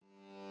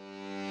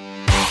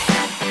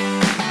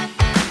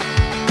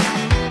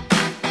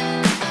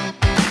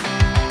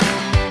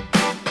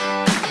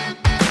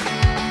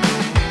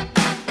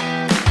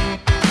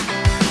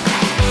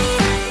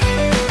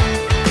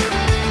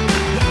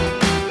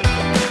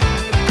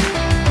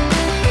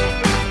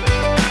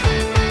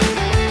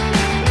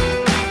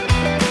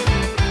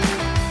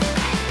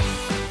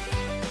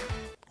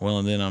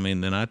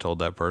then I told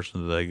that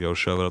person that they go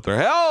shove it up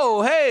there.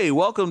 Oh, hey,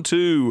 welcome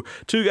to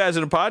Two Guys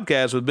in a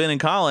Podcast with Ben and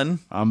Collin.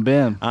 I'm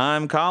Ben.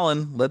 I'm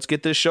Collin. Let's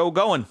get this show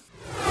going.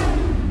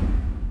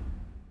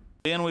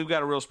 Ben, we've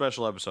got a real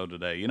special episode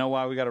today. You know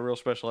why we got a real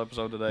special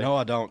episode today? No,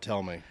 I don't.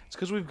 Tell me. It's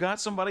because we've got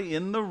somebody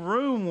in the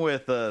room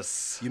with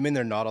us. You mean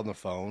they're not on the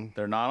phone?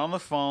 They're not on the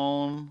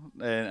phone,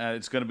 and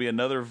it's going to be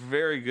another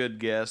very good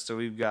guest. So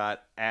we've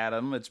got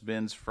Adam. It's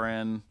Ben's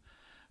friend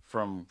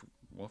from,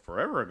 well,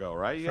 forever ago,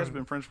 right? You guys have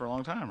been friends for a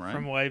long time, right?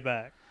 From way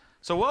back.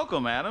 So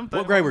welcome, Adam.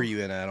 What grade were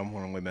you in, Adam,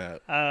 when we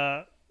met?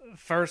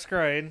 First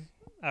grade.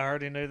 I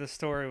already knew the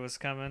story was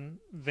coming.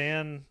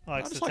 Ben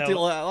likes to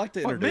tell. I like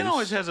to introduce. Ben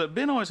always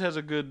has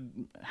a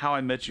good how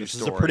I met you This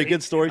story. is a pretty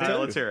good story, too.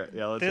 Let's hear it.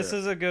 Yeah, let's This hear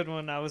it. is a good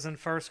one. I was in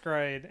first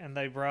grade, and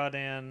they brought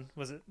in,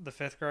 was it the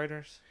fifth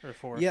graders or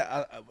fourth?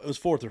 Yeah, it was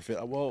fourth or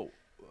fifth. Well,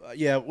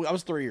 yeah, I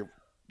was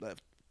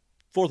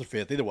fourth or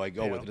fifth. Either way,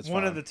 go with it. It's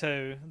one fine. of the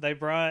two. They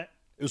brought.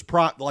 It was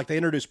like they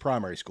introduced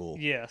primary school.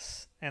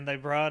 Yes, and they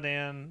brought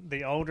in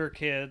the older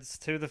kids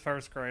to the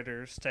first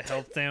graders to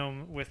help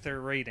them with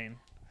their reading.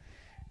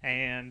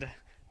 And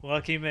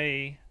lucky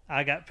me,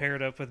 I got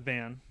paired up with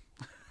Ben.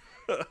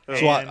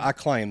 So I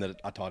claim that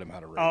I taught him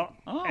how to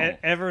read.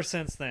 Ever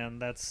since then,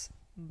 that's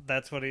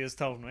what he has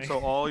told me. So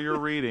all your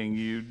reading,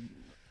 you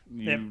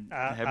have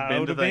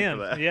been to thank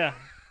for that. Yeah.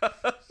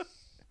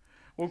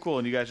 Well, cool.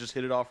 And you guys just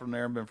hit it off from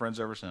there and been friends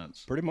ever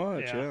since. Pretty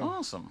much, Yeah. yeah.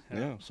 Awesome.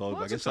 Yeah, so Well, I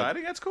that's guess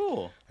exciting. That's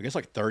cool. I guess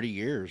like 30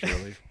 years,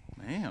 really.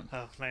 Man.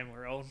 Oh man,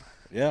 we're old.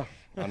 Yeah,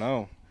 I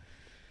know.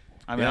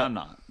 I mean, Yeah. I'm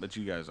not, but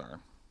you guys are.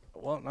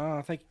 Well, no,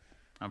 I think,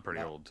 I'm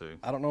pretty old, too.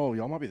 I don't know.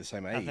 Y'all might be the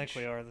same age. I think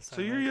we are the same.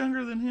 So you're age.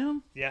 younger than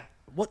him? Yeah.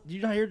 What?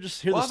 You not hear Well, the I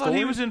story? thought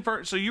he was in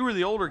first. So you were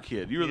the older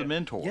kid. You were the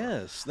mentor.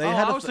 Yes.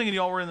 I was thinking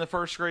y'all were in the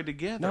first grade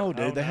together. No,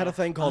 dude. Oh, they had a no.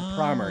 thing called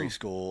primary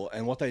school,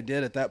 and what they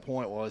did at that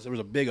point was there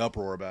was a big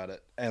uproar about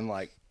it. And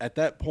like at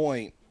that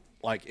point,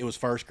 like it was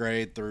first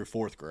grade through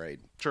fourth grade.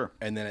 Sure.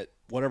 And then at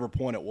whatever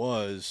point it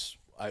was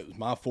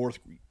my fourth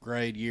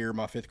grade year,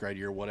 my fifth grade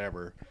year,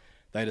 whatever.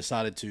 They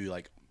decided to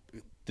like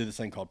do this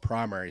thing called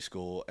primary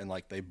school, and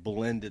like they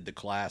blended the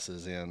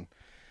classes in,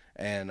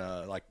 and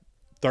like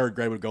third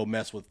grade would go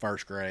mess with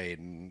first grade,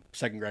 and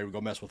second grade would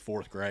go mess with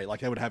fourth grade. Like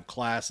they would have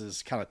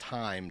classes kind of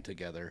timed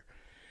together,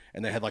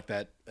 and they had like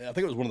that. I think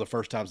it was one of the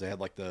first times they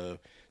had like the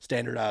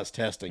standardized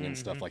testing and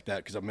stuff like that.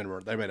 Because I remember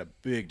they made a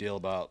big deal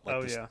about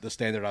like the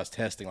standardized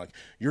testing. Like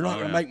you're not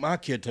gonna make my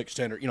kid take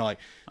standard. You know, like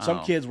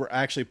some kids were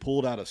actually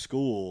pulled out of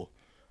school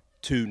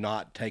to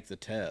not take the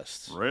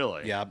tests.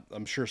 Really? Yeah,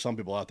 I'm sure some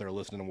people out there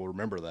listening will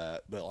remember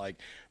that. But like,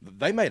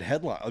 they made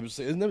headlines.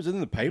 It was in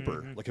the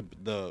paper. Like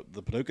the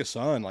Paducah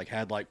Sun like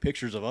had like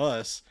pictures of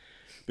us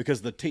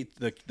because the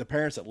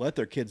parents that let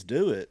their kids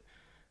do it,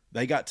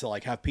 they got to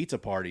like have pizza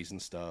parties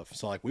and stuff.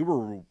 So like we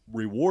were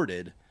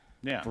rewarded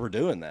for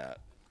doing that.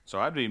 So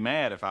I'd be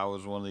mad if I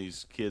was one of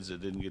these kids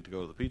that didn't get to go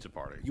to the pizza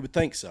party. You would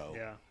think so.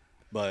 Yeah.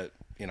 But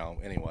you know,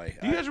 anyway.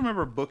 Do you guys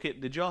remember Book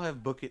It? Did y'all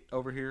have Book It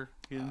over here?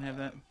 You didn't have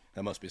that?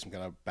 That must be some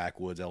kind of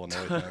backwoods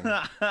Illinois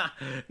thing.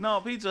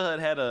 No, Pizza Hut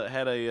had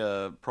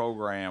a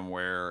program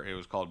where it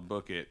was called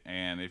Book It,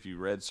 and if you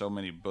read so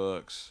many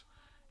books,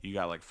 you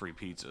got like free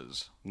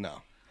pizzas.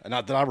 No,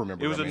 not that I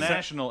remember. It was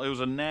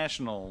a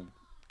national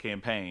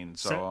campaign.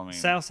 So I mean,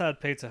 Southside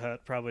Pizza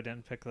Hut probably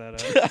didn't pick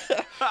that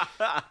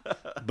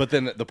up. But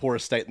then the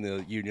poorest state in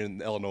the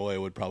union, Illinois,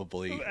 would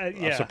probably.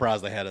 I'm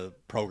surprised they had a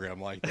program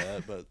like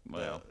that. But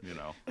well, you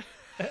know.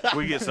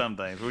 We get some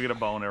things. We get a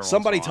bone every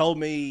Somebody once in a while. told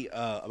me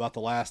about the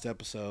last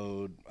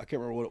episode. I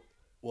can't remember what it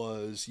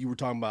was. You were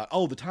talking about,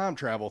 the time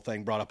travel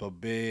thing brought up a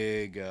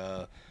big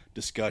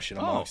discussion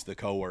amongst the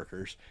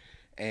coworkers.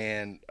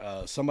 And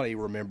somebody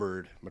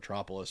remembered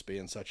Metropolis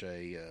being such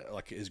a,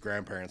 like his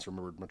grandparents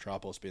remembered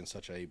Metropolis being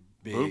such a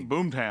big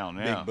boom town,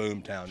 big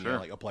boom town, sure. you know,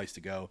 like a place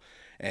to go.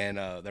 And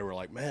they were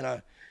like,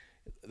 man,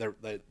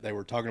 they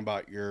were talking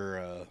about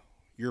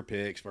your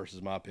picks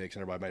versus my picks,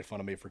 and everybody made fun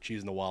of me for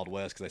choosing the Wild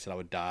West because they said I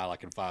would die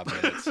like in 5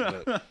 minutes.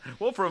 But,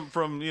 well,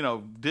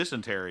 from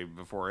dysentery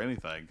before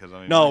anything, because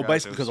I mean, no,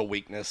 basically because of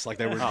weakness. Like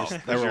they were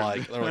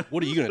like,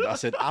 what are you gonna do? I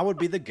said I would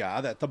be the guy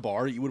at the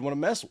bar that you would want to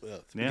mess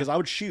with because I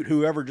would shoot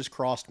whoever just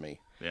crossed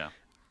me. Yeah,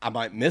 I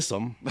might miss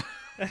them,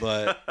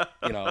 but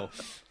you know,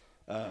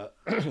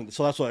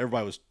 so that's what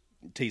everybody was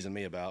teasing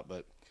me about.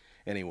 But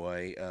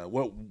anyway,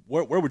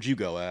 where would you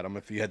go, Adam,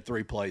 if you had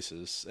 3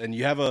 places and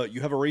you have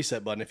a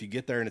reset button? If you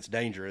get there and it's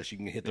dangerous, you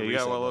can hit the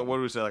reset button. What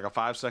do we say, like a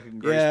 5-second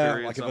grace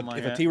period? Like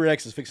if a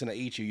T-Rex is fixing to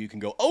eat you, you can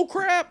go, oh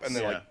crap, and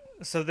then like.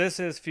 So this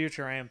is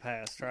future and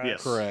past, right?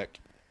 Yes, correct.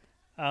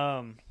 We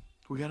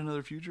got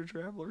another future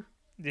traveler.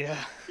 Yeah.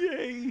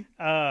 Yay.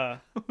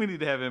 We need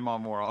to have him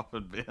on more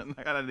often, Ben.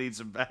 I gotta need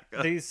some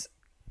backup.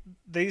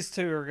 These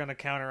two are gonna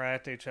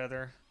counteract each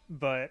other,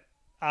 but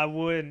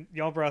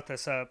y'all brought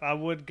this up. I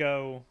would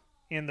go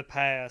in the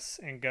past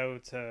and go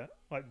to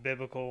like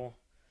biblical,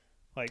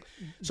 like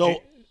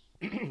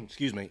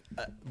excuse me,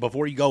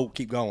 before you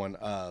keep going,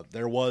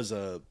 there was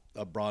a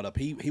brought up,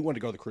 he wanted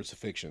to go to the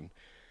crucifixion.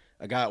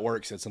 A guy at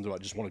work said something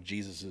about just one of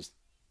Jesus's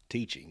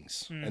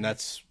teachings, and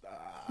that's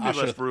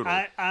less brutal.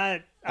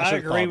 I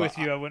should've agree thought with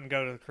about- you. I wouldn't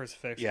go to the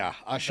crucifixion. Yeah,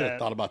 I should have That-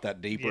 thought about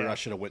that deeper. yeah. I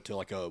should have went to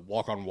like a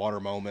walk on water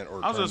moment.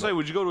 Or I was going to say,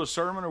 would you go to a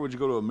sermon or would you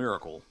go to a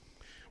miracle?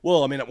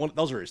 well, I mean,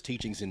 those are his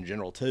teachings in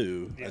general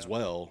too, as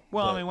well.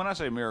 Well, But I mean, when I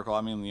say miracle,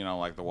 I mean,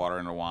 like the water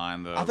and the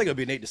wine. I think it'd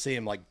be neat to see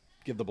him like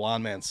give the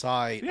blind man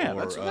sight. Yeah,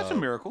 or, that's a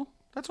miracle.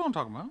 That's what I'm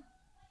talking about.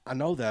 I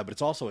know that, but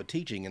it's also a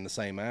teaching in the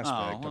same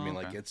aspect. well, I mean,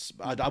 like okay. it's.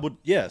 I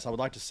would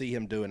like to see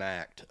him do an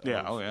act.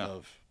 Yeah, Of, yeah.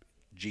 Of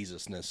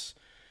Jesusness.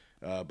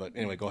 But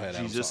anyway, go ahead.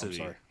 Adam. I'm Jesusity.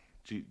 sorry.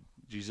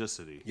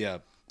 Jesusity. Yeah.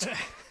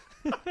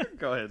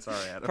 Go ahead.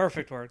 Sorry, Adam.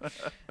 Perfect word.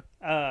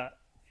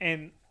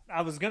 And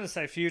I was gonna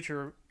say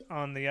future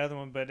on the other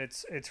one, but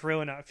it's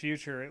really not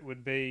future. It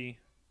would be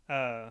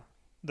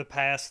the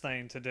past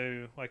thing to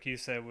do, like you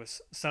said,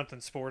 was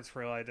something sports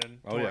related.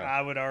 Oh, where yeah.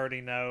 I would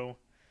already know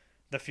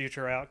the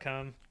future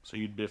outcome. So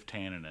you'd Biff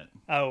Tannen it.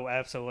 Oh,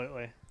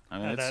 absolutely. I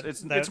mean,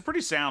 it's that- a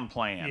pretty sound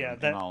plan. Yeah, in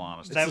that- all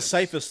honesty, It's the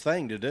safest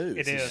thing to do.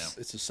 It is.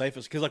 It's the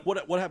safest because like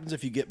what happens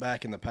if you get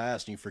back in the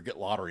past and you forget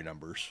lottery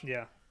numbers?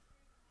 Yeah.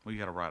 Well, you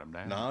got to write them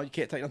down. No, you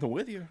can't take nothing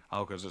with you.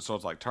 Oh, because it's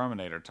like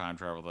Terminator time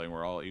travel thing,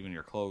 where even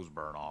your clothes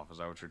burn off. Is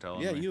that what you're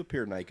telling Yeah, me? you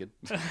appear naked.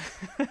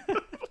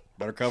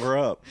 Better cover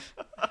up.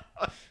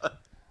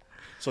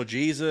 So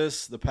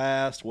Jesus, the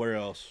past. Where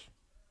else?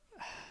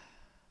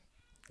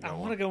 I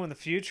want to go in the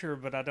future,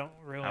 but I don't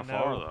really How know.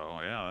 far though?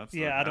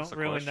 Yeah, I that's don't the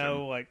really question.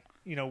 know, like,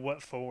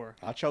 what for.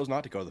 I chose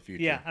not to go to the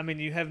future. Yeah, I mean,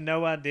 you have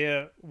no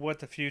idea what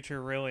the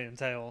future really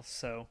entails,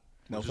 so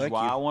No, Which is thank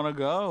why I you. want to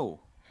go.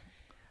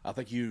 I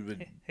think you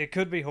would. it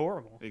could be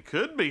horrible. It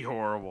could be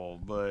horrible,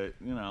 but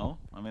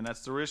I mean,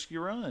 that's the risk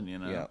you run.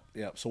 Yeah,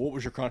 yeah. So, what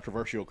was your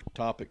controversial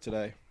topic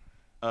today?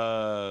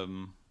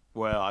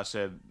 Well, I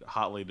said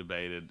hotly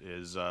debated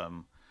is,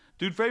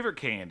 dude, favorite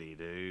candy,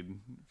 dude.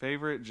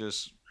 Favorite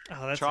just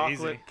Oh, that's chocolate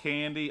easy.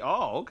 candy.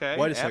 Oh, okay.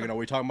 Wait a second. Are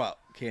we talking about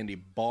candy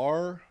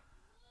bar?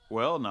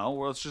 Well, no.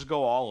 Well, let's just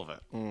go all of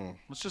it.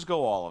 Let's just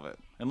go all of it.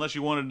 Unless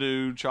you want to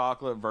do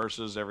chocolate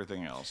versus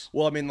everything else.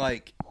 Well, I mean,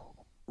 like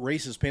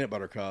Reese's peanut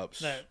butter cups.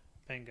 That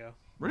bingo.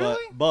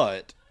 Really?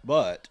 But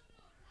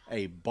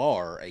a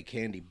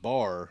candy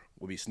bar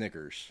would be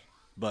Snickers.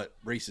 But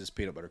Reese's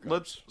peanut butter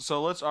cups.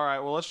 All right.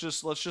 Well, let's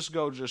just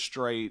go just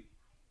straight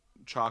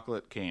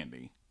chocolate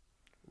candy.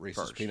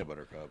 Reese's first. peanut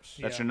butter cups.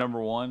 That's Yeah. your number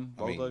one,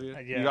 both mean, of you.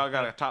 yeah. You all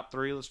got a top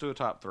three. Let's do a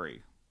top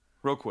three,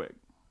 real quick.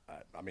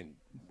 I mean,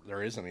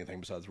 there isn't anything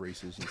besides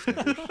Reese's and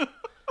Snickers.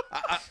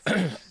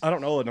 I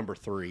don't know a number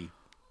three.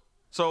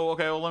 So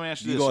okay, well let me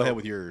ask you You this. go So- ahead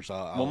with yours.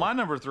 Well, my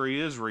number three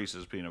is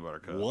Reese's peanut butter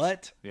cups.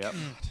 What? Yep.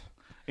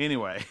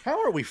 Anyway,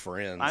 How are we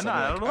friends? I know. I'm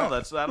I like,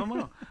 don't know. I don't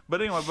know.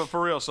 But anyway, but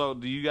for real. So,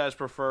 do you guys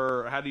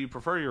prefer? How do you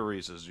prefer your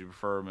Reese's? Do you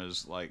prefer them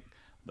as like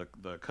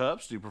the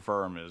cups? Do you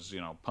prefer them as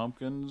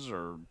pumpkins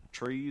or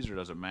trees, or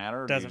does it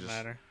matter? Do you Doesn't just-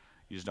 matter.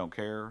 You just don't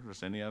care,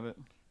 just any of it.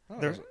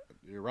 They're,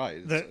 You're right.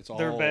 It's, they're, it's all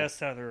they're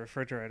best out of the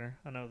refrigerator.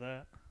 I know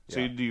that. So,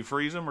 Yeah. do you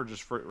freeze them or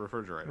just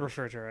refrigerate? 'em?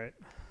 Refrigerate.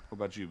 What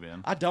about you,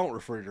 Ben? I don't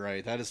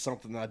refrigerate. That is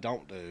something that I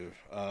don't do.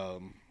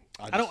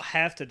 I don't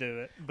have to do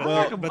it, but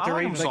Well, they're, but I they're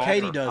like 'em even But softer.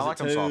 Katie does I like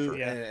it 'em too, softer.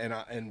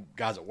 Yeah. and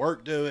guys at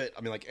work do it.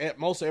 I mean, like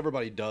most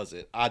everybody does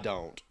it. I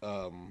don't.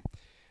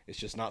 It's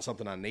just not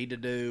something I need to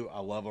do. I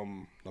love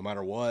them no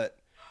matter what.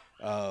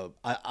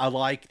 I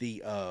like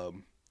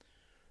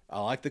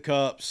the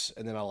cups,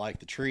 and then I like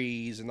the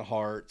trees and the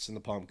hearts and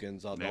the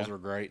pumpkins. Those Yeah. are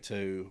great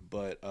too.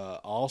 But I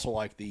also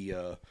like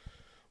the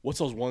what's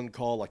those one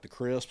called, like the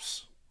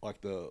crisps,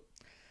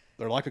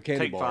 they're like a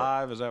candy Take bar.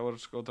 Five, is that what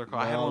they're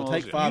called? I No, haven't one of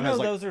Take those yet. Five You know has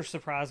like those are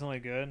surprisingly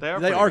good. They are.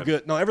 they pretty are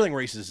good. No, everything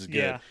Reese's is good.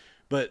 Yeah.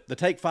 But the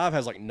Take Five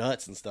has like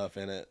nuts and stuff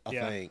in it, I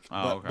Yeah. think.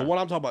 Oh, But okay. the one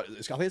I'm talking about,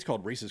 I think it's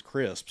called Reese's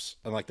Crisps,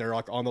 and like they're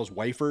like on those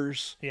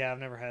wafers. Yeah, I've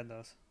never had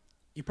those.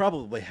 You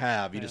probably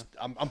have. You Yeah. just,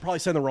 I'm probably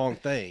saying the wrong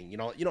thing.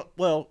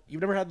 Well,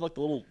 you've never had like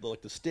the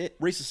stick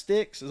Reese's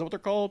sticks. Is that what they're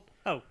called?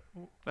 Oh,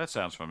 That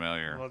sounds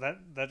familiar. well,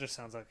 that just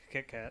sounds like a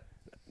Kit Kat.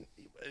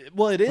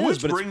 Well, it is.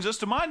 Which but brings us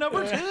to my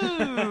number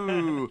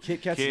two.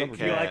 Kit Kat's number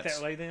Do you like Kats.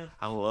 that lay down?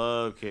 I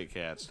love Kit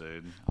Kats,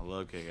 dude. I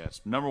love Kit Kats.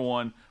 Number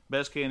one,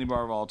 best candy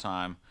bar of all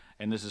time.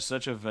 And this is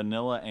such a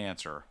vanilla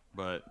answer,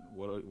 but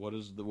what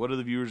do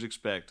the viewers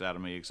expect out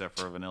of me except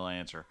for a vanilla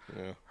answer?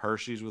 Yeah.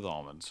 Hershey's with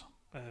almonds.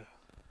 Ugh.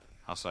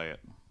 I'll say it.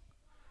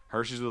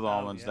 Hershey's with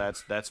almonds. yeah.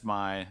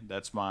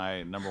 That's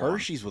my number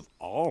Hershey's with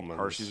almonds.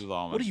 Hershey's with What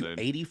almonds, are you, dude.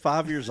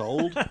 85 years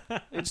old? one.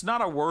 It's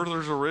not a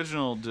Werther's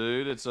original,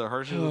 dude. It's a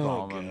Hershey's with Oh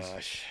almonds.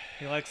 gosh.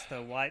 He likes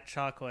the white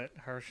chocolate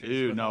Hershey's.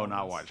 Ew, with no, almonds.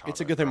 not white chocolate.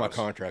 It's a good thing my Gross.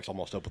 contract's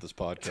almost up with this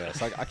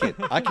podcast.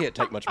 I can't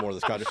take much more of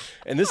this contract.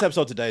 And this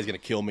episode today is going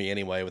to kill me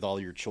anyway with all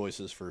your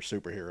choices for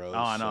superheroes. Oh,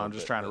 I know. So, I'm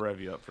just trying to rev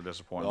you up for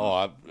disappointment.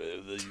 Oh,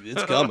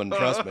 it's coming.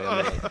 Trust me.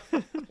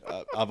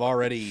 I've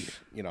already,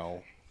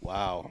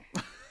 wow.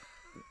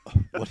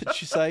 What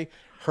did you say?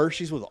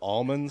 Hershey's with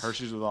almonds?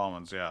 Hershey's with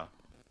almonds, yeah.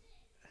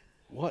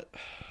 What?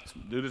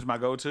 Dude, it's my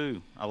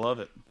go-to. I love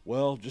it.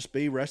 Well, just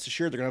be rest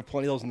assured they're going to have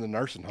plenty of those in the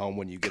nursing home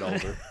when you get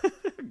older.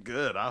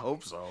 Good. I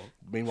hope so.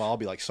 Meanwhile, I'll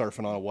be like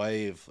surfing on a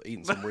wave,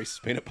 eating some Reese's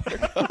peanut butter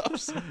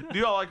cups. Do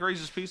y'all like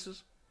Reese's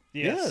Pieces?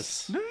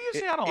 Yes. No, you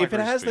see, I don't If like it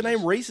has Reese's the name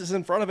Pieces. Reese's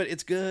in front of it,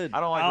 it's good. I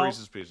don't like I'll-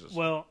 Reese's Pieces.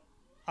 Well,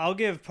 I'll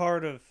give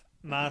part of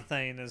my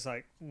thing is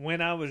like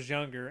when I was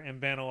younger, and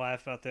Ben will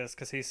laugh about this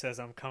because he says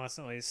I'm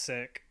constantly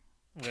sick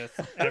with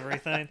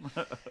everything.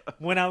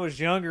 When I was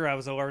younger, I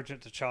was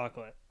allergic to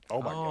chocolate.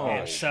 Oh my oh,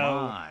 gosh. So-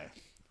 my.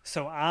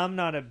 So I'm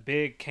not a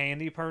big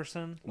candy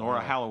person. Nor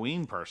a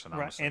Halloween person, I'm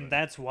Right, assuming. and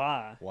that's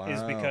why is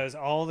Wow. because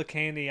all the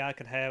candy I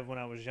could have when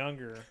I was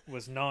younger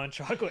was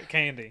non-chocolate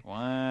candy.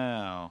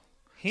 Wow.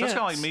 So that's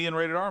kind of like me in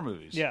rated R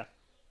movies. Yeah.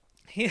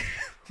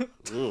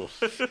 Ugh.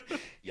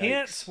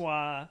 Hence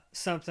why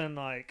something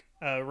like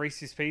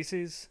Reese's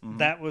Pieces,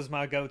 that was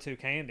my go-to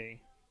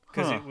candy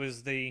because Huh. it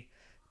was the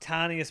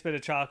tiniest bit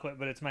of chocolate,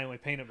 but it's mainly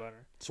peanut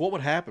butter. So what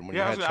would happen when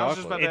Yeah, you had I was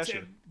just chocolate? about to It's ask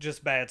you.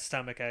 just bad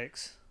stomach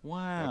aches.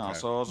 Wow. Okay.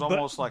 So it was But-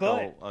 almost like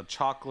but- a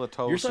chocolate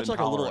toast. You're such like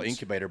a little intolerance.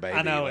 incubator baby.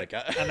 I know like,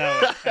 it. I know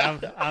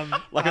it. I'm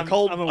Like I'm, a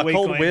cold, I'm a weakling.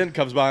 cold wind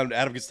comes by and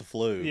Adam gets the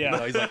flu. Yeah. You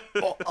know, he's like,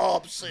 oh,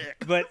 I'm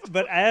sick.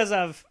 But as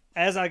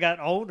I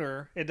got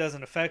older, it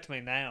doesn't affect me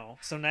now.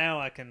 So now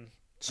I can.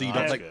 So you Oh,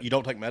 don't that's take good. you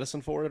don't take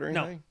medicine for it or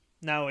No. anything?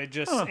 No, it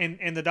just Huh.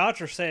 and the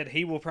doctor said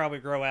he will probably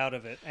grow out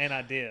of it, and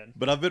I did.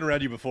 But I've been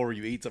around you before where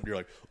you eat something, you're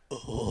like,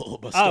 oh,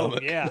 my Oh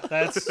stomach. yeah,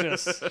 that's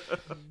just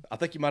I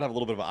think you might have a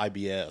little bit of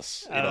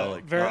IBS. You know,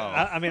 like, very. oh.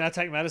 I mean, I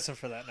take medicine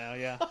for that now.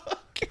 Yeah.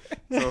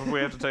 So if we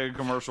have to take a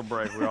commercial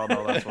break, we all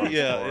know that's what it's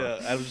yeah, for.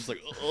 yeah. Adam's just like,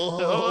 Oh,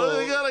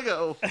 we oh, gotta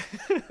go.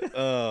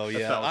 oh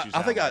yeah. not what you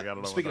I think sound like. I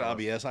don't know speaking what of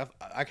that IBS,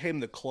 I came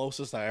the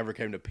closest I ever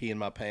came to peeing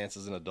my pants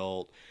as an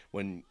adult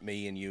when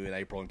me and you and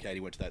April and Katie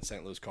went to that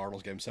St. Louis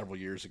Cardinals game several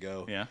years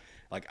ago. Yeah.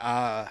 Like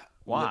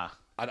Why?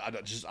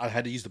 I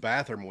had to use the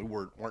bathroom. We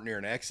weren't near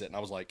an exit, and I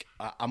was like,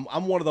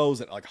 I'm one of those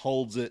that like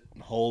holds it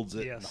and holds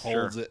it and Yes.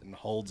 holds Sure. it and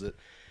holds it,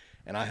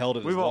 and I held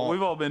it. We've as long,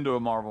 all been to a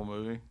Marvel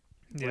movie.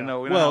 Yeah. We know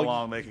Well, how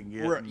long they can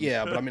get.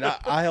 yeah, but I mean,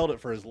 I held it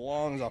for as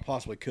long as I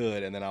possibly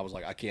could, and then I was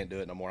like, I can't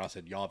do it no more. And I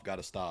said, y'all have got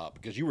to stop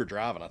because you were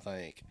driving, I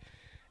think,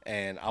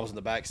 and I was in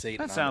the back seat.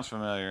 That and sounds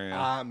familiar.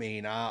 Yeah. I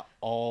mean, I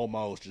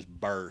almost just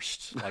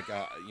burst. Like,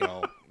 you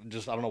know,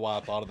 just I don't know why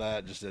I thought of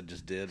that. It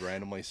just did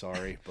randomly.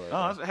 Sorry, but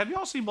Oh, have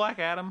y'all seen Black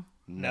Adam?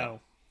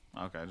 No.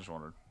 Okay, I just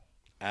wondered.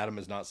 Adam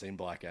has not seen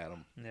Black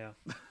Adam. Yeah.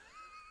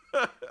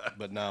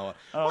 But no,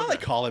 Oh, why do okay.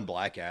 they call him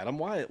Black Adam?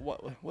 Why?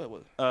 What?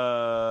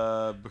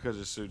 Because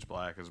his suit's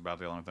black is about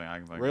the only thing I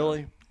can think of.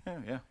 Really?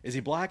 Yeah. Is he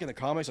black in the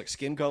comics, like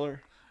skin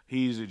color?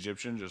 He's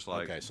Egyptian, just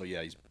like. Okay, so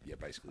yeah, he's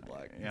basically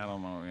black. Yeah, I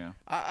don't know. Yeah.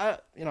 I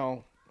you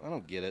know, I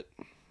don't get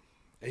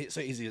it.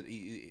 So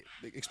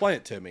explain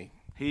it to me.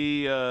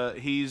 He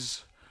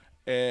used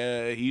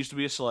to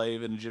be a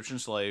slave, an Egyptian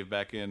slave,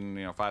 back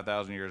in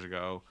 5,000 years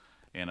ago,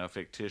 in a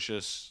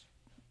fictitious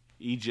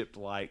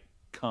Egypt-like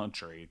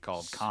country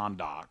called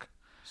Kahndaq.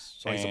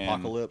 So he's And-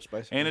 Apocalypse,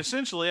 basically. And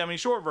essentially, I mean,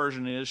 short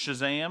version is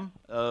Shazam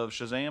of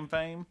Shazam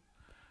fame.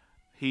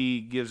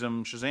 He gives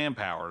him Shazam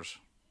powers.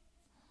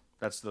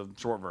 That's the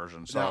short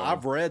version. So now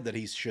I've read that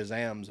he's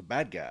Shazam's a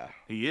bad guy.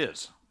 he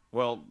is.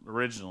 Well,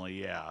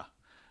 originally, yeah,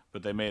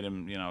 but they made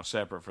him,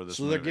 separate for this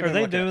So they're movie. Are giving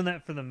they like a- doing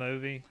that for the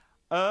movie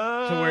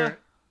Uh,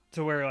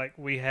 to where like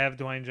we have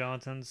Dwayne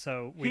Johnson,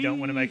 so we don't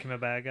want to He- make him a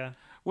bad guy?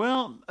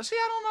 Well, see,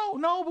 I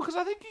don't know. No, because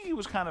I think he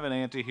was kind of an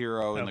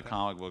anti-hero in the Okay.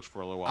 comic books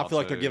for a little while. I feel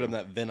like they're too. giving him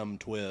that Venom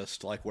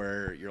twist, like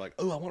where you're like,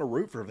 oh, I want to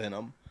root for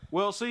Venom,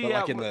 Well, see, but yeah,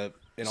 like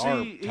in see,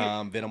 our he-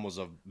 time, Venom was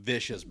a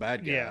vicious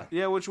bad guy. Yeah.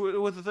 yeah. Which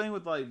with the thing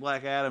with like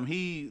Black Adam,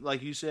 he,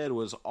 like you said,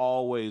 was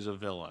always a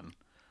villain.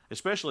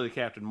 Especially the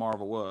Captain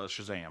Marvel was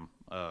Shazam.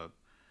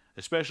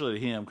 Especially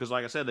to him, because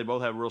like I said, they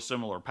both have real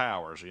similar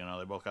powers. They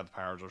both got the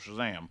powers of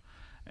Shazam.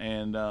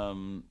 And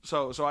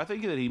so I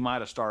think that he might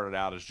have started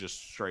out as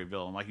just straight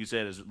villain, like you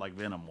said, as like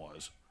Venom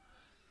was.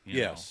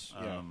 Yes,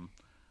 yeah.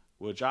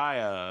 Which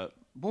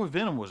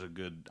Venom was a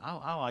good.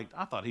 I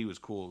thought he was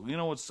cool. You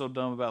know what's so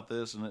dumb about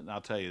this? And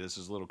I'll tell you, this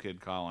is little kid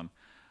Collin.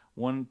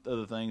 One of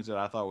the things that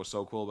I thought was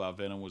so cool about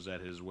Venom was that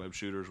his web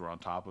shooters were on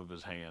top of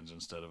his hands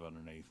instead of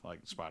underneath, like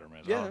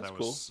Spider-Man's. Yeah, I thought that's that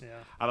cool. was, Yeah.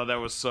 I thought that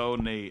was so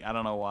neat. I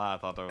don't know why I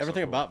thought that was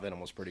Everything so cool. about Venom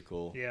was pretty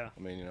cool. Yeah. I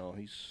mean,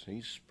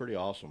 he's pretty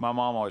awesome. My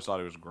mom always thought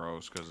he was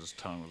gross because his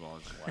tongue was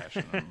always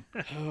flashing. him.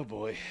 Oh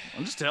boy,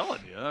 I'm just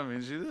telling you. I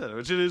mean, she did,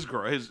 which it is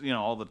gross.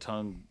 All the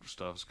tongue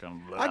stuff's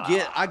kind of.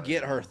 I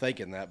get her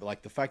thinking that, but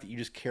like the fact that you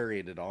just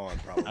carried it on,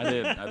 probably. I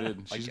did.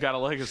 She's got a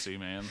legacy,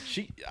 man.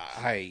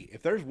 Hey,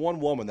 if there's one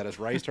woman that has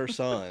raised her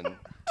son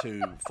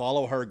to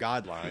follow her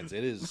guidelines,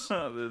 it is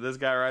This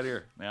guy right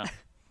here. Yeah.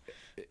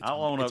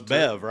 I'll own it's up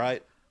Bev, to right?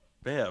 it.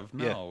 Bev?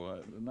 No.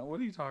 Yeah. No. What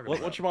are you talking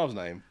about? What's your mom's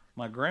name?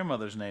 My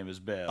grandmother's name is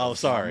Bev. Oh,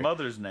 sorry. My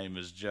mother's name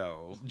is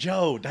Joe.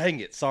 Joe. Dang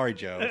it, sorry,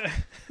 Joe.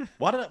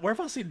 Where have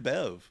I seen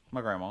Bev?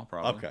 My grandma,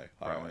 probably. Okay,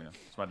 all Probably. right. Yeah.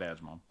 It's my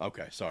dad's mom.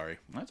 Okay, sorry,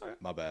 That's all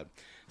right. my bad.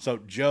 So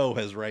Joe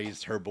has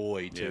raised her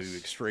boy to Yes.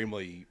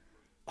 extremely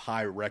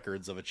high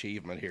records of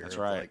achievement here. That's It's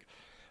right. like,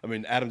 I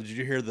mean, Adam, did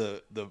you hear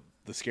the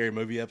scary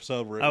movie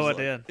episode where? It Oh, was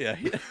I like-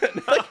 did. Yeah.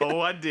 Oh,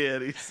 I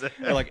did. He said.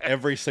 And like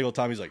every single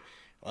time he's like,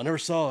 I never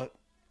saw it.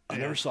 I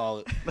never saw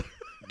it.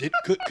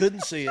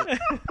 Couldn't see it.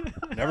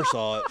 Never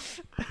saw it.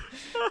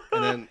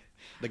 And then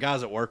The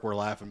guys at work were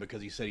laughing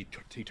because he said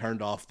he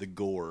turned off the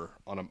gore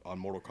on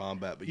Mortal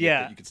Kombat, but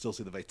Yeah. you could still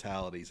see the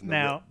fatalities and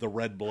Now- the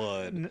red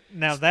blood.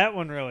 Now that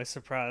one really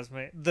surprised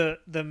me.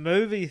 The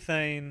movie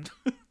thing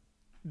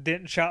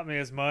didn't shock me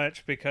as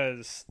much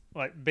because,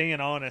 like,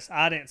 being honest,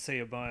 I didn't see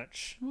a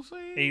bunch We'll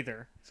see.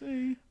 either.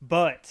 See.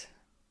 But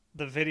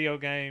the video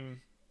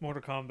game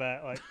Mortal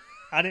Kombat, like,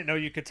 I didn't know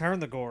you could turn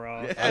the gore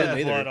off. Yeah. I didn't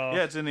the either. blood off.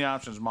 Yeah, it's in the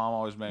options. Mom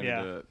always made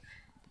Yeah. me do it.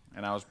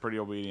 And I was pretty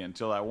obedient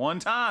until that one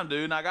time,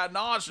 dude, and I got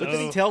nauseous. But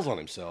then he tells on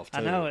himself too.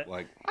 I know it.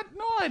 Like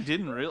No, I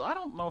didn't really. I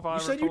don't know if I you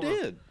ever said, you told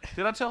her. did.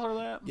 Did I tell her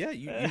that? Yeah,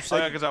 you Oh, yeah,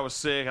 said because I was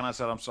sick, and I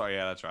said, I'm sorry.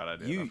 Yeah, that's right, I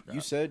did. I you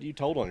forgot. said you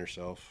told on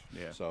yourself.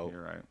 Yeah, so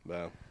you're right.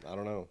 Well, I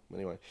don't know.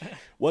 Anyway,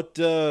 what's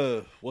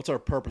our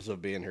purpose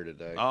of being here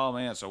today? Oh,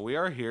 man, so we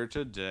are here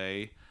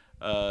today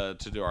to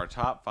do our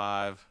top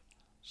 5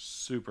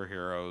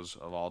 superheroes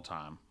of all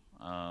time.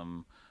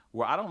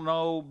 Well, I don't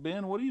know,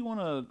 Ben, what do you want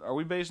to... Are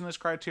we basing this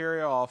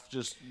criteria off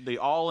just the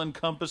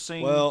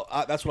all-encompassing... Well,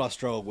 that's what I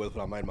struggled with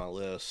when I made my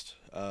list.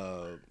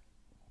 A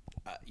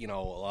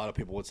lot of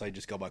people would say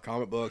just go by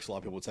comic books. A lot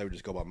of people would say we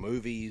just go by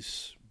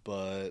movies.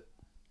 But,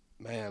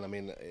 man, I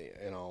mean,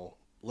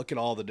 look at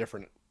all the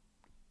different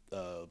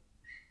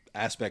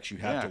aspects you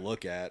have to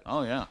look at.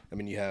 Oh, yeah. I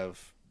mean, you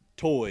have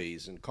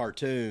toys and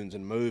cartoons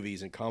and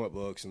movies and comic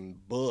books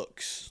and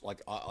books, like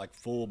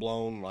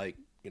full-blown,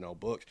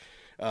 books.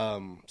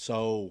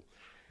 So,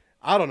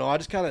 I don't know. I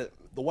just kind of...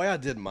 The way I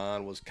did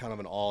mine was kind of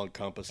an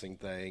all-encompassing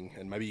thing,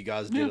 and maybe you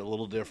guys did it a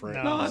little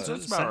different. No, but-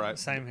 that's about right.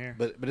 Same here.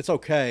 but it's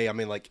okay. I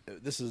mean, like,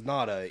 this is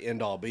not a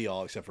end-all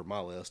be-all except for my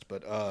list.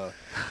 But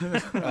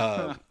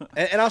and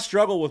I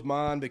struggle with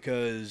mine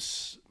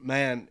because,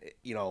 man,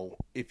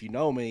 if you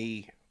know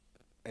me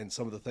and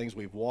some of the things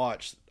we've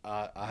watched,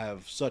 I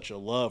have such a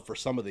love for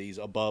some of these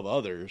above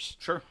others.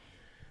 Sure.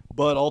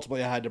 But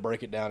ultimately, I had to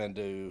break it down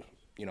into,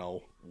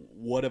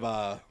 what have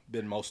I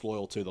been most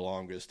loyal to the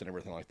longest and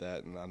everything like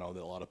that. And I know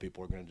that a lot of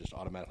people are going to just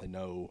automatically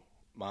know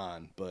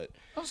mine, but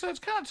I'll say it's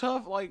kind of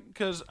tough,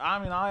 because, I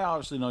mean, I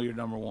obviously know your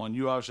number one.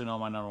 You obviously know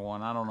my number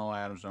one. I don't know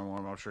Adam's number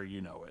one, but I'm sure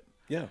you know it.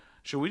 yeah.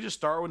 Should we just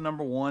start with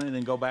number 1 and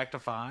then go back to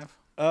 5?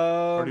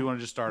 Or do you want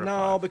to just start at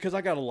 5? No, because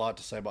I got a lot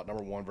to say about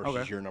number 1 versus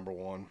Okay. your number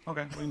 1.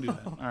 Okay, we can do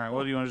that. All right,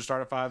 well, do you want to just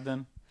start at 5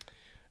 then?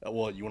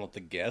 Well, you want to let the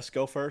guest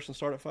go first and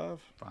start at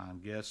 5? Fine,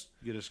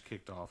 get us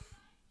kicked off.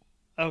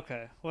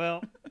 Okay,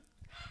 well,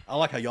 I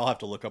like how y'all have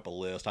to look up a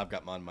list. I've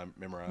got mine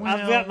memorized.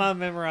 I've got mine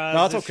memorized.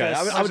 No, it's okay.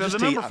 just- I was just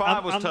the number te-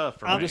 5 was tough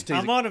for me. just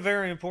teasing. I'm on a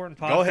very important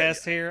Go ahead.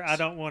 podcast here. I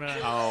don't want to.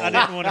 Oh. I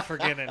didn't want to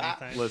forget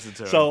anything. Listen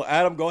to it. So,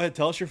 Adam, go ahead.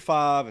 Tell us your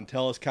 5 and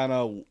tell us kind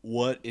of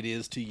what it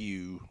is to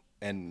you,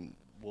 and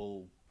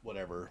we'll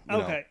whatever.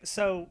 Okay,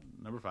 so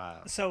Number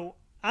 5.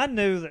 I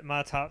knew that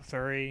my top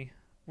 3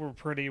 were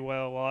pretty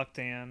well locked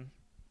in,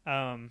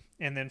 and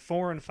then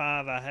 4 and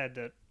 5 I had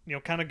to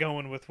kind of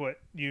going with what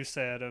you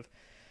said of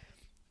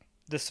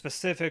the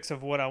specifics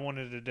of what I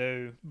wanted to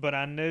do, but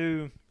I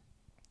knew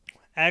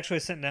actually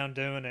sitting down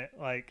doing it,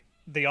 like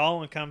the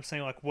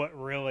all-encompassing, like what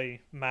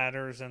really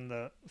matters and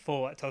the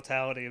full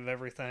totality of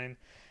everything.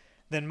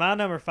 Then my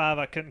number 5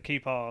 I couldn't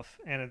keep off,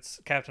 and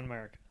it's Captain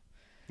America.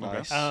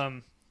 Nice.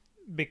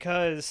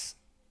 Because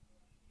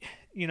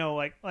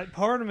like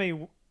part of me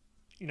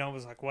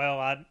was like, well,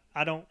 I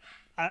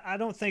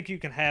don't think you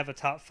can have a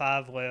top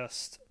 5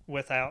 list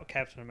without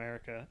Captain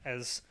America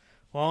as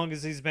long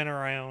as he's been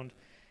around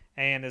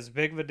and as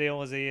big of a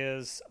deal as he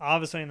is,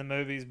 obviously in the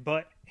movies,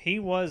 but he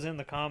was in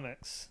the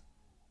comics,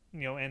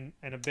 and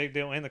a big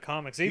deal in the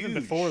comics even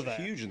before that.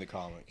 Huge in the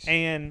comics.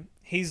 And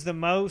he's the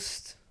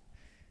most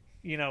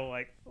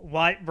like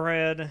white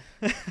bread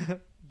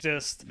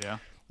just Yeah.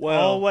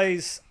 Well,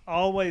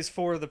 always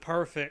for the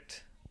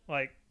perfect,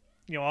 like,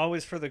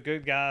 always for the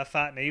good guy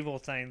fighting evil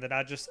thing that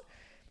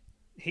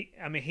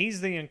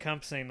he's the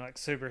encompassing like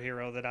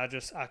superhero that I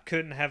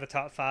couldn't have a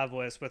top 5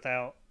 list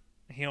without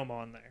him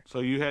on there. So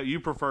you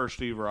prefer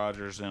Steve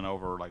Rogers then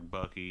over like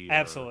Bucky? Or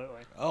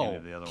Absolutely. any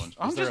of the other ones.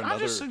 Is there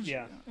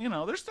Yeah.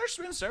 There's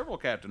been several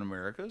Captain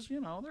Americas. There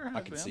have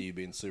I can been. see you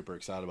being super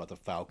excited about the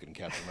Falcon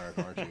Captain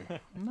America, aren't you?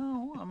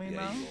 No, I mean,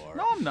 Yeah, no. you are.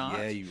 No, I'm not.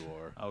 Yeah, you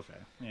are. Okay.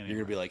 Anyway. You're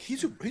gonna be like,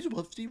 he's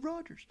above Steve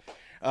Rogers.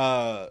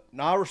 No,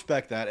 I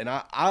respect that, and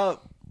I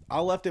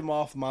left him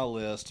off my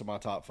list to my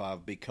top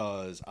 5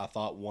 because I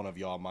thought one of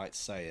y'all might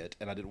say it,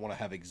 and I didn't want to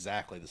have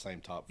exactly the same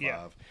top 5.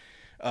 Yeah.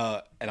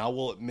 And I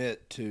will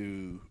admit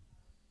to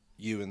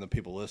you and the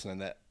people listening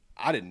that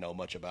I didn't know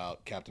much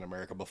about Captain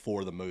America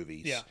before the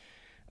movies.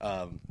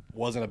 Yeah.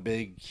 Wasn't a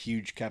big,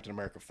 huge Captain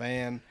America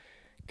fan.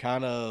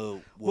 Kind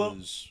of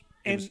was.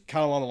 Well, it was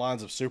kind of along the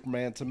lines of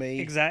Superman to me.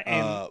 Exactly.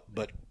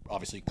 But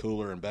obviously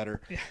cooler and better.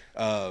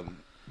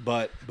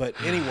 But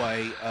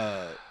anyway,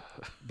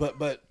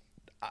 but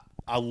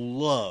I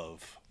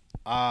love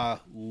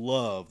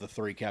the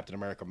 3 Captain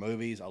America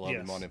movies. I love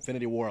Yes. them on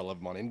Infinity War. I love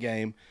them on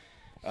Endgame.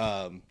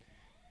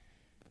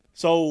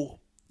 So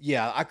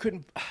yeah, I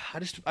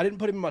didn't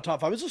put him in my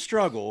top 5. It's a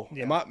struggle.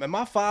 Yeah. And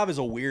my 5 is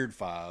a weird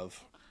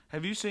 5.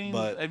 Have you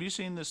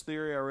seen this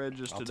theory I read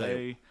just I'll tell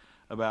today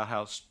about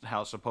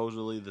how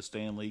supposedly the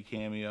Stan Lee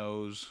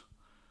cameos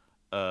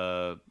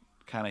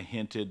kind of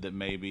hinted that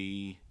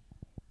maybe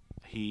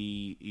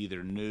he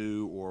either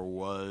knew or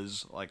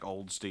was like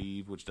old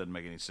Steve, which doesn't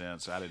make any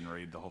sense. I didn't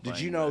read the whole thing.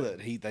 Did you know that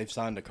they've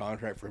signed a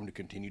contract for him to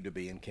continue to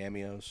be in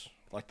cameos,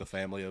 like the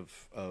family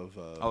of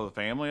the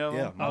family of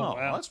them? Yeah. Oh,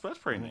 wow. that's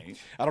pretty neat.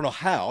 I don't know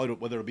how,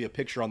 whether it'll be a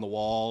picture on the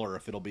wall or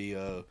if it'll be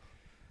a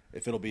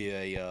what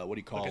do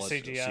you call Like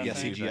it? a CGI Yeah,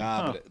 thing? CGI.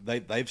 Huh.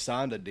 But they've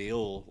signed a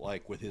deal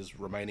like with his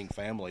remaining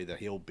family that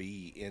he'll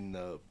be in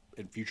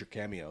future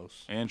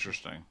cameos.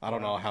 Interesting. I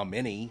don't know how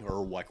many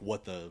or like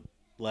what the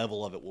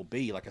level of it will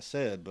be, like I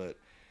said, but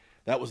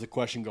that was the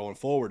question going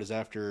forward. Is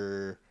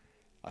after,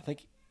 I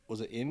think, was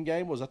it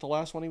Endgame? Was that the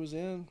last one he was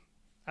in?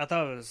 I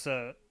thought it was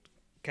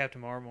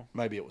Captain Marvel.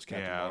 Maybe it was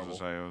Captain Yeah, Marvel. I was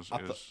gonna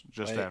say it was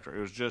just wait. after.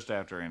 It was just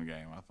after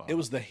Endgame. I thought It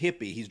was the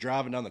hippie. He's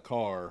driving down the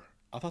car.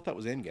 I thought that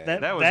was Endgame.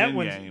 That was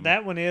Endgame.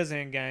 That one is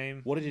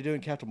Endgame. What did he do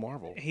in Captain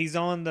Marvel? He's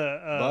on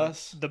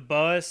the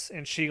bus,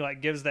 and she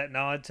like gives that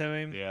nod to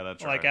him. Yeah,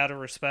 that's like right. out of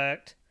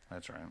respect.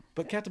 That's right.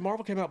 But Captain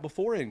Marvel came out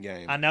before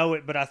Endgame. I know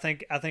it, but I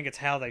think it's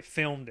how they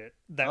filmed it.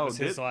 That Oh, was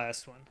his did-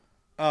 last one.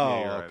 Oh, Yeah,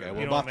 you're right. okay. You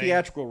Well, know by what I mean?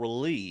 theatrical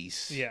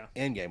release, Yeah.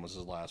 Endgame was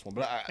his last one.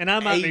 But I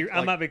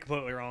might be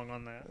completely wrong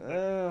on that.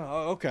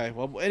 Okay.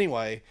 Well,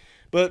 anyway,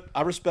 but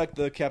I respect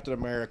the Captain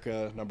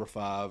America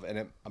 #5,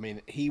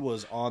 and he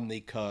was on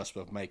the cusp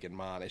of making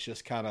mine. It's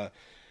just kind of,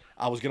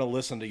 I was gonna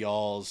listen to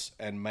y'all's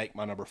and make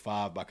my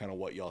 #5 by kind of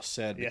what y'all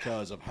said Yeah.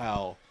 because of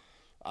how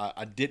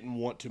I didn't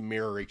want to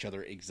mirror each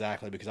other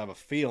exactly because I have a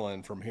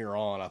feeling from here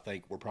on I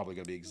think we're probably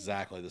going to be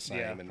exactly the same,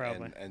 Yeah, and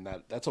probably.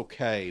 that's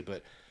okay.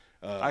 But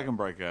I can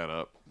break that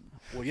up.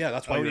 well, yeah,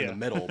 that's why you're in the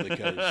middle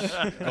because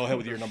go ahead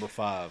with your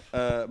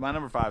 #5. My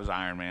number 5 is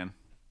Iron Man.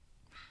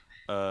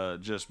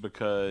 Just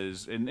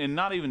because, and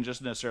not even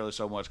just necessarily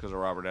so much because of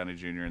Robert Downey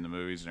Jr. in the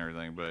movies and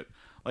everything, but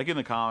like in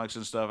the comics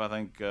and stuff, I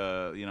think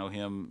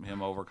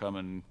him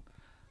overcoming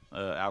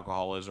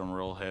alcoholism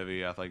real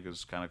heavy, I think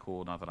is kind of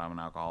cool. Not that I'm an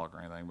alcoholic or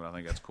anything, but I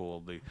think that's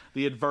cool.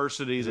 The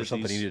adversity. Is there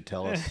something you need to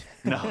tell us?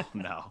 No,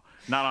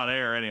 not on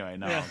air anyway.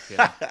 No, I'm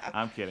kidding.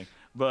 I'm kidding.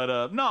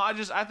 But no,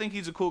 I think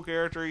he's a cool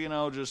character.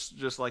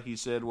 Just like he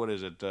said, what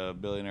is it?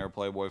 Billionaire,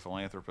 playboy,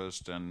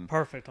 philanthropist, and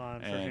Perfect line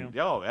for him.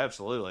 oh,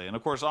 absolutely. And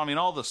of course, I mean,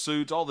 all the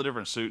suits, all the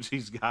different suits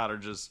he's got are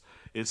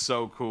it's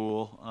so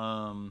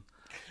cool.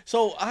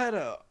 So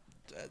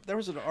there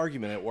was an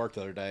argument at work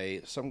the other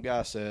day. Some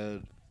guy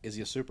said, "Is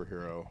he a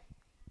superhero?"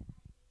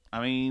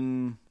 I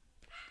mean,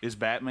 is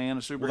Batman a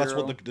superhero? Well, that's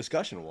what the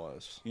discussion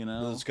was. You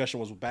know? The discussion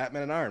was with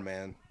Batman and Iron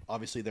Man.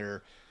 Obviously,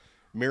 they're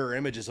mirror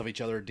images of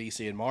each other,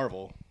 DC and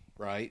Marvel,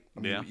 right? I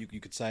mean, Yeah. you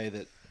could say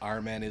that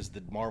Iron Man is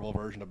the Marvel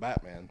version of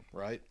Batman,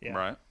 right? Yeah.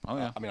 Right. Oh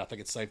yeah. I mean, I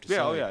think it's safe to say.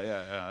 Yeah. Oh yeah.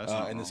 Yeah. That's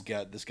not And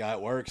wrong. this guy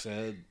at work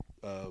said,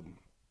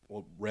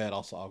 well, Red,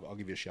 I'll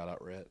give you a shout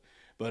out, Red.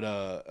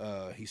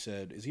 But he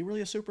said, "Is he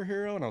really a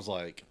superhero?" And I was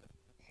like,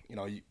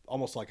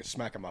 almost like a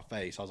smack in my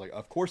face. I was like,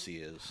 "Of course he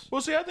is."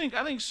 Well, see, I think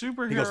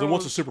superheroes. He goes, "Then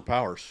what's the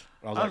superpowers?"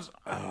 And I was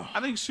like,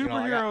 I think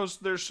superheroes.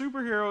 There's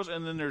superheroes,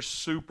 and then there's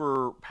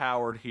super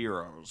powered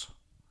heroes.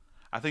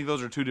 I think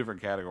those are two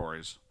different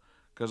categories.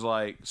 Because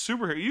like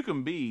superhero, you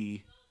can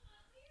be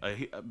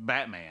a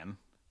Batman.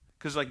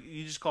 Because like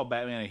you just call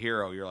Batman a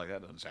hero, you're like,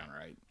 that doesn't sound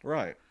right.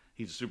 right.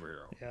 He's a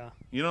superhero. Yeah.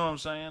 You know what I'm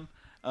saying?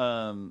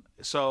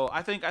 So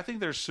I think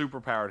there's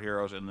super powered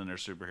heroes, and then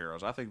there's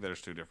superheroes. I think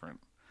there's two different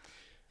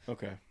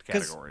Okay.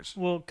 categories.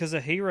 Because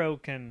a hero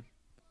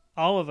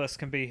all of us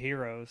can be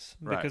heroes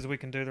Right. because we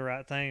can do the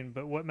right thing.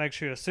 But what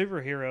makes you a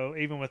superhero,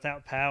 even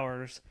without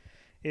powers,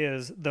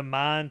 is the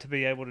mind to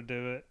be able to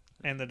do it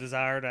and the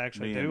desire to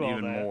actually Being do all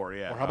even that. more,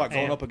 yeah. Or how about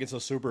going And- up against a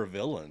super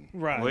villain?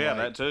 Right. Well, yeah, Like,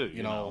 that too.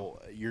 You know,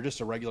 you're just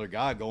a regular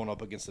guy going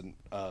up against an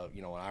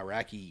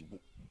Iraqi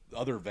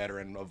other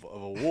veteran of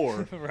a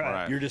war.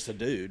 Right. You're just a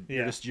dude.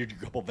 Yeah. You're a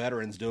couple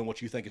veterans doing what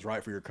you think is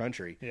right for your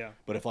country. Yeah.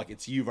 But if like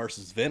it's you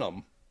versus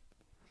Venom,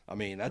 I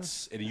mean and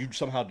you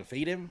somehow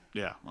defeat him.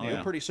 Yeah. Oh, You're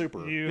yeah. pretty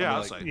super. Yeah,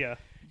 I'd Like, say. Yeah. You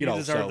You, know,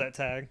 deserve so- that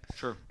tag.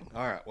 Sure.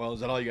 all right. Well,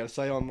 is that all you got to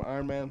say on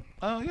Iron Man?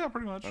 Oh, yeah,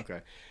 pretty much.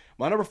 Okay.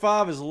 My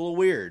 #5 is a little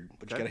weird,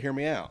 but you Okay. got to hear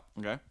me out.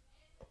 Okay.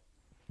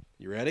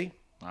 You ready?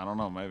 I don't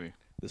know, maybe.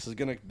 This is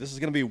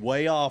gonna be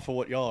way off of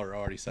what y'all are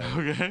already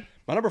saying. Okay.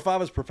 My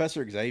 #5 is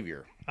Professor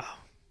Xavier.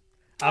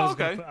 I was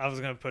okay.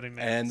 gonna put him in.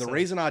 And the so-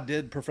 reason I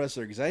did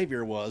Professor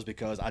Xavier was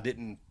because I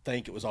didn't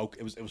think it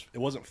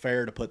wasn't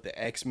fair to put the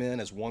X-Men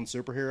as one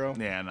superhero,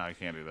 Yeah, no, I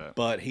can't do that.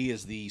 but he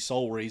is the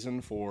sole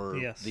reason for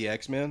Yes. the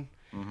X-Men,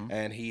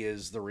 and he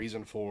is the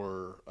reason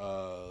for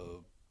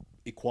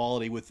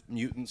equality with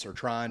mutants or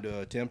trying to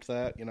attempt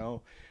that,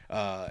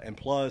 and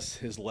plus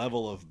his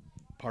level of,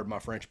 pardon my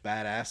French,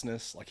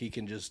 badassness. Like he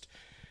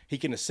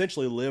can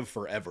essentially live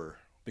forever.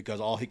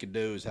 Because all he could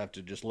do is have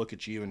to just look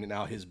at you, and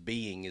now his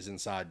being is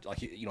inside. Like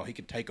he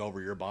could take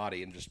over your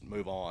body and just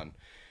move on.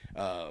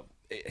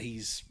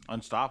 He's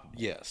Unstoppable.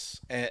 yes,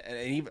 and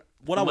even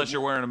Unless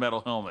you're wearing a metal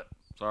helmet.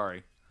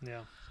 Sorry.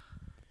 Yeah.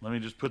 Let me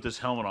just put this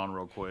helmet on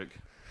real quick.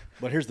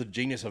 But here's the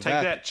genius of Take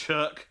that. that,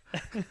 Chuck.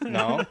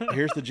 No,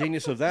 here's the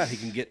genius of that. He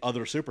can get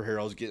other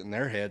superheroes get in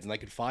their heads, and they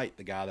could fight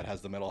the guy that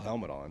has the metal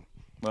helmet on.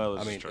 Well,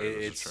 this I mean, is true.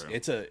 This is true.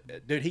 it's a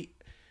dude.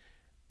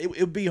 it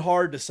would be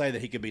hard to say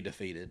that he could be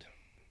defeated.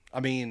 I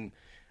mean,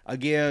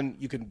 again,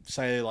 you could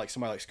say like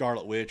somebody like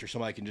Scarlet Witch or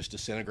somebody can just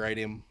disintegrate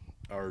him,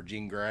 or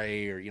Jean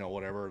Grey, or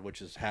whatever, which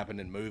has happened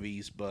in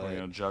movies. But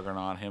Or,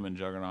 Juggernaut, him and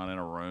Juggernaut in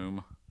a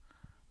room.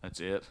 That's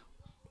it.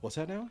 what's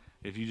that now?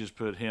 If you just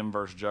put him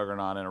versus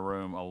Juggernaut in a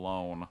room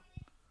alone,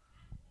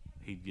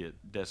 he'd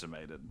get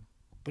decimated.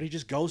 But he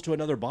just goes to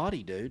another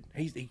body, dude.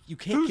 You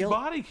can't Whose kill.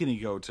 body can he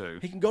go to?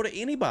 He can go to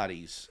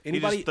anybody's. He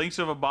Anybody. just thinks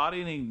of a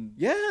body and he.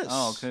 Yes.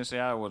 Oh, okay. See,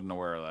 I wasn't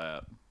aware of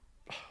that.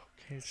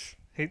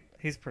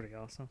 He's pretty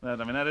awesome. That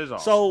is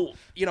awesome.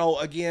 So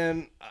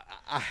again,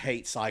 I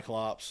hate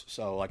Cyclops.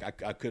 So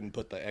like I couldn't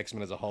put the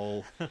X-Men as a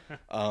whole.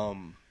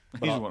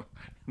 He's one.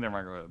 Never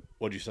mind. Go ahead.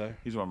 What'd you say?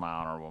 He's one of my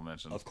honorable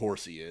mentions. Of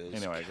course he is.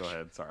 Anyway, go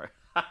ahead. Sorry.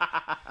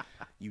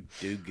 You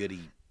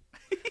do-goody.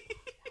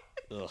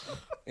 Ugh.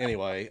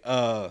 Anyway,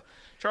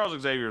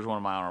 Charles Xavier is one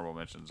of my honorable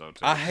mentions, though,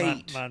 too. I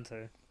hate. Mine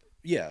too.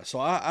 Yeah, so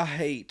I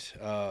hate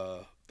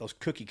those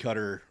cookie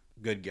cutter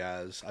good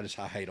guys.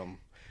 I hate them.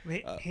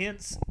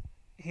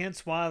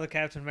 Hence why the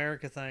Captain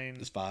America thing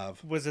It's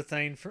 5. was a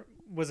thing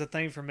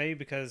for me,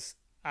 because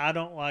I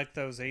don't like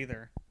those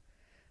either.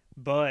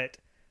 But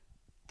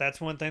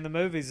that's one thing the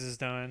movies has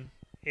done.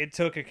 It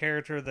took a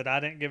character that I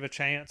didn't give a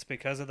chance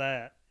because of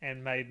that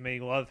and made me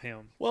love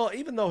him. Well,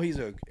 even though he's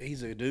a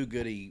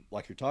do-goody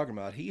like you're talking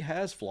about, he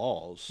has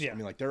flaws. Yeah. I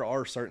mean, like there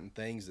are certain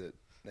things that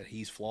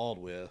he's flawed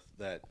with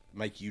that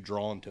make you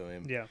drawn to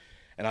him. Yeah.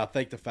 And I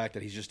think the fact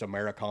that he's just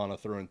Americana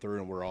through and through,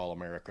 and we're all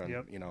American,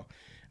 Yep.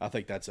 I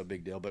think that's a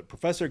big deal. But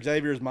Professor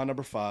Xavier is my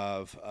number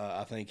 5.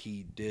 I think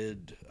he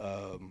did.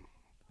 I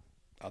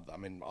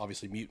mean,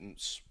 obviously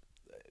mutants.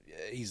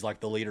 He's like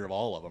the leader of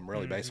all of them,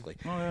 really, basically.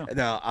 Oh, yeah.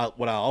 Now,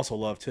 what I also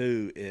love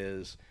too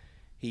is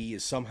he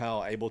is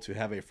somehow able to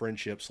have a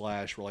friendship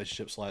 /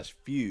 relationship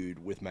 /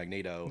 feud with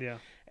Magneto. Yeah.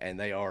 And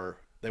they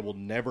will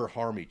never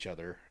harm each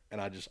other. And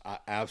I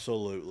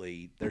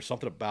absolutely, there's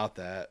something about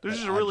that. There's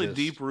that just a really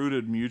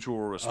deep-rooted mutual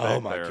respect.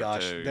 Oh my there,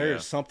 gosh, too. there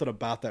is something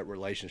about that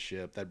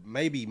relationship that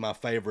may be my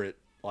favorite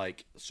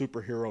like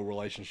superhero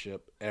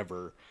relationship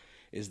ever.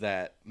 Is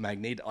that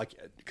Magneto, like,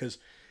 because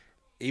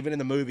even in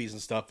the movies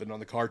and stuff and on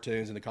the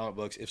cartoons and the comic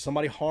books, if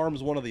somebody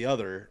harms one or the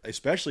other,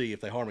 especially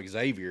if they harm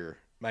Xavier,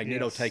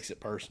 Magneto Yes. takes it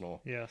personal.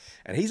 Yes.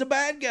 And he's a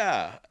bad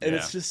guy. And Yeah.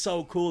 it's just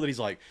so cool that he's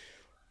like,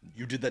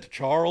 you did that to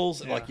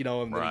Charles, Yeah. like, and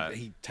then Right.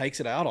 he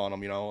takes it out on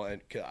him,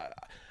 and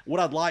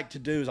what I'd like to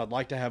do is I'd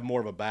like to have more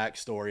of a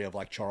backstory of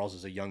like Charles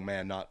as a young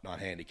man, not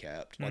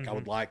handicapped. Like I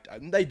would like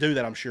they do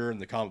that, I'm sure, in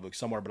the comic book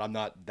somewhere, but I'm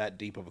not that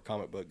deep of a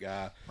comic book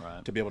guy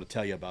Right. to be able to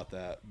tell you about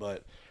that.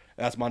 But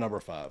that's my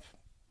number 5.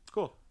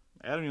 Cool.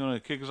 Adam, you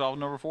want to kick us off with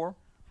number 4?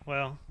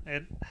 Well,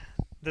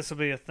 this will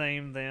be a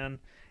theme then,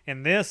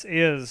 and this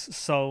is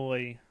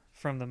solely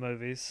from the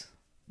movies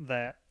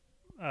that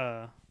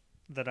I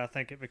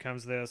think it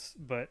becomes this.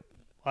 But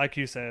like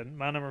you said,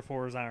 my number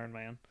 4 is Iron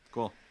Man.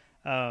 Cool.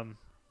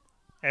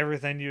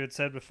 Everything you had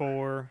said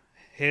before,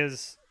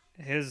 his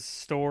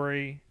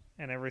story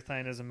and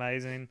everything is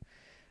amazing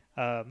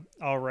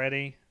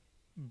already.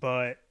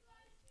 But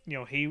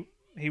he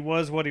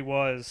was what he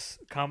was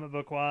comic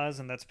book wise,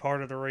 and that's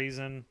part of the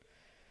reason.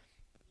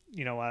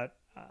 I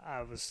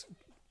was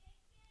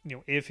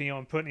iffy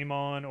on putting him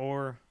on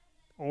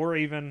or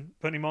even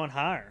putting him on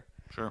higher.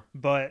 Sure.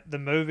 But the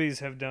movies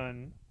have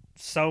done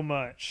so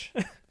much,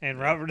 and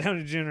Robert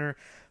Downey Jr.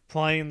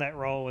 playing that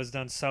role has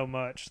done so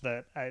much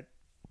that It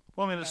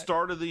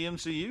started the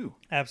MCU.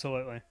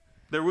 absolutely.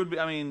 There would be.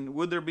 I mean,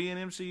 would there be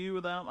an MCU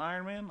without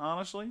Iron Man?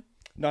 Honestly,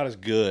 Not as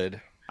good.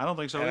 I don't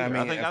think so. And Either. I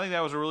I mean, think that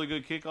was a really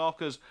good kickoff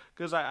because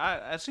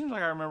it seems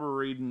like I remember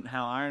reading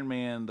how Iron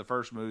Man, the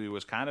first movie,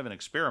 was kind of an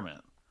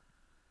experiment.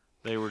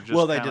 They were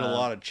just They did a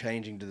lot of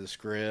changing to the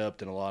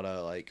script and a lot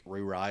of like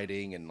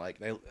rewriting, and like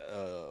they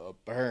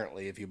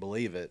apparently, if you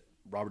believe it,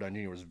 Robert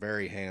Downey Jr. was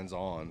very hands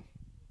on.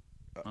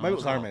 Maybe it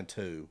was Iron Man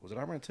 2. Was it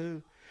Iron Man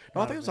 2?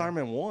 No, I think it was Iron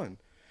Man 1.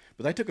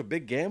 But they took a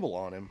big gamble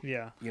on him.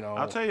 Yeah.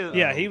 I'll tell you.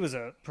 Yeah, he was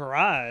a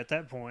pariah at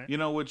that point.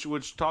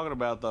 Which talking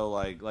about though,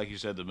 like you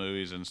said, the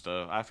movies and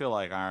stuff. I feel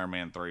like Iron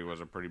Man 3 was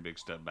a pretty big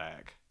step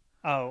back.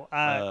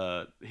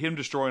 Oh, Him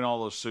destroying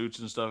all those suits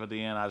and stuff at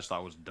the end, I just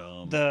thought was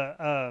dumb.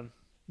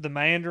 the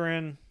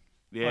Mandarin.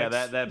 Yeah,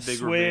 like, that big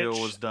switch,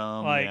 reveal was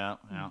dumb. like,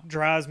 Yeah.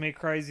 drives me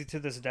crazy to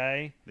this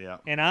day. Yeah.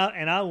 And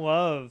I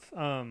love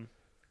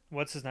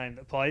what's his name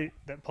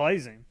that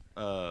plays him.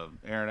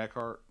 Aaron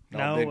Eckhart.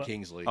 No, No, Ben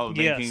Kingsley. Oh,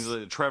 Ben Yes.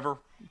 Kingsley. Trevor,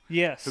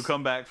 Yes. who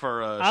come back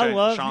for I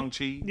love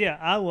Shang-Chi. Yeah,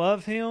 I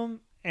love him,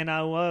 and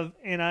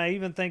I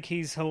even think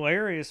he's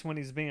hilarious when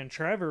he's being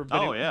Trevor.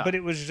 But yeah. But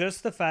it was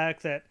just the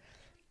fact that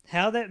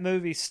how that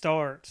movie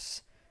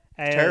starts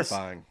as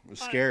Terrifying. It was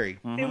scary.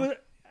 It was,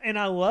 and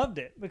I loved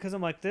it because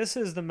I'm like, this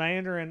is the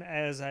Mandarin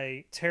as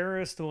a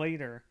terrorist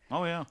leader,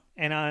 Oh, yeah.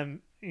 and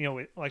I'm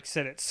like you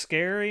said, it's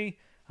scary.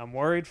 I'm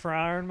worried for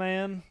Iron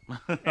Man.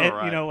 And,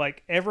 Right.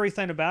 like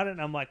everything about it.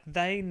 And I'm like,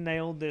 they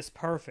nailed this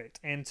perfect.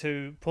 And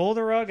to pull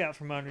the rug out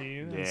from under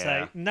you and Yeah.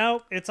 say,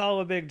 nope, it's all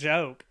a big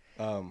joke.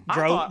 I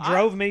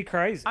Drove me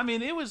crazy. I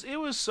mean, it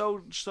was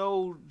so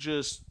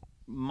just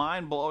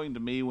mind blowing to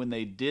me when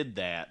they did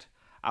that.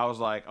 I was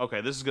like,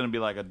 okay, this is going to be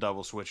like a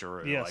double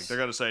switcheroo. Yes. Like they're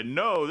going to say,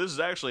 no, this is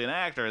actually an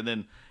actor, and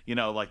then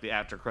like the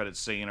after credits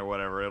scene or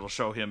whatever, it'll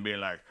show him being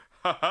like,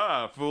 ha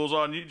ha, fools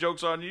on you,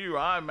 jokes on you.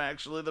 I'm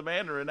actually the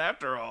Mandarin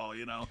after all,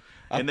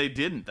 And they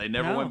didn't. They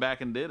never went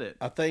back and did it.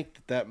 I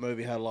think that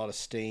movie had a lot of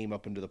steam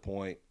up until the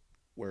point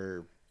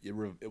where it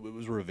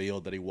was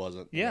revealed that he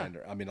wasn't the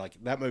Mandarin. I mean,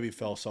 like that movie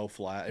fell so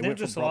flat. It They went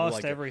just from probably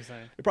lost like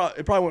everything. It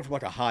probably went from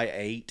like a high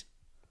 8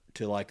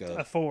 to like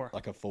A 4.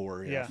 like a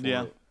 4. Yeah.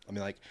 Yeah. I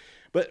mean, like,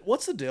 but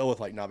what's the deal with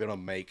like not being able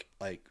to make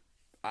like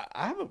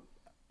I have a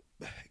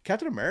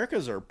Captain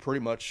America's are pretty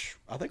much.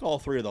 I think all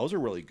 3 of those are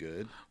really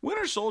good.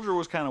 Winter Soldier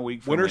was kind of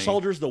weak for Winter me.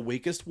 Soldier's the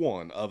weakest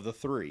one of the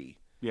 3.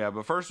 Yeah,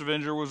 but First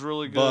Avenger was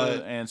really good,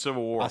 But and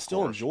Civil War. I of still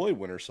course. enjoy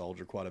Winter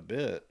Soldier quite a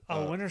bit.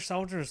 Oh, Winter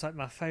Soldier is like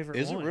my favorite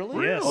Is one. it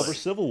really? Yes. Over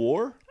Civil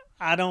War?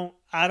 I know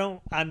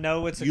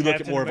it's a You look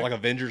Captain at more of Amer- like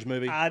Avengers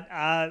movie.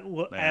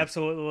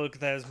 absolutely look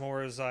at that as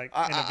more as like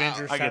an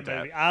Avengers I type get that.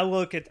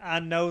 movie. I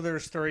know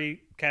there's 3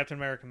 Captain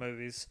America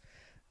movies,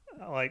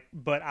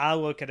 but I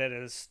look at it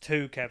as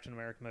 2 Captain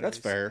America movies. That's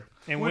fair.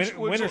 And Which-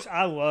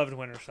 I loved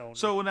Winter Soldier.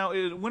 So now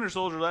Winter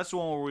Soldier, that's the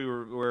one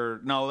where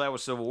no, that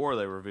was Civil War.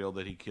 They revealed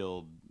that he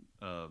killed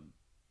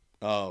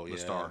Oh the yeah,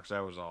 Starks.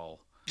 That was all.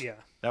 yeah,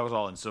 That was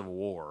all in Civil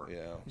War.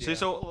 Yeah. See,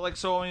 so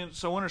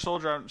Winter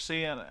Soldier.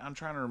 I'm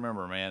trying to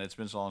remember, man. It's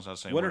been so long since I've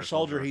seen Winter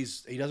Soldier. He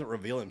doesn't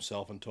reveal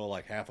himself until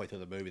like halfway through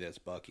the movie. That's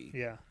Bucky.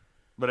 yeah.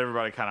 But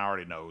everybody kind of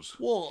already knows,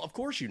 Well, of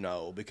course you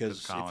know because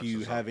It's comics if you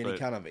and stuff, have any but-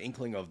 kind of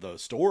inkling of the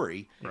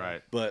story,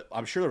 right? But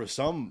I'm sure there was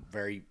some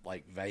very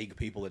like vague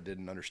people that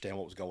didn't understand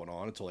what was going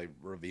on until they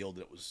revealed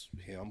that it was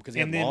him because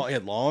he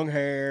had long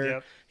hair.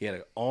 Yep. He had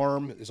an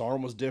arm. His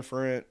arm was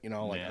different. Yeah.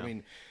 I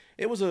mean,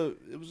 it was a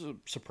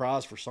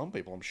surprise for some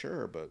people, I'm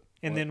sure. But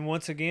And then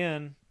once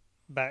again,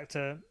 back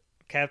to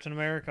Captain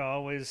America,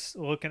 always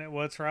looking at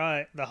what's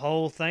right. The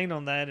whole thing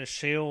on that is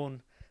S.H.I.E.L.D.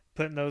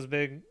 putting those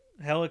big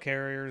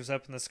helicarriers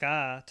up in the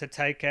sky to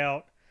take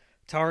out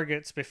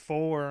targets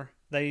before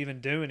they even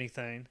do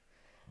anything.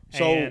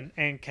 So-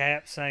 and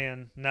Cap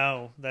saying,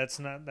 no, that's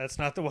not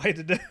the way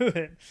to do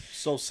it.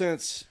 So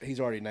since he's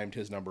already named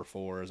his number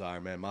 4 as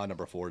Iron Man, my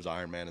number 4 is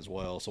Iron Man as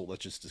well. So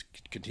let's just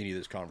continue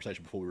this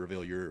conversation before we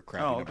reveal your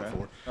crappy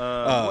number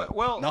 4.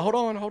 Well, now hold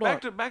on.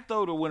 Back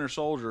though to Winter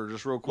Soldier,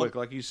 just real quick,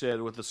 like you said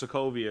with the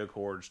Sokovia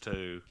Accords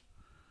too,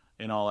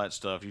 and all that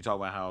stuff. You talk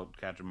about how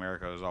Captain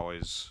America is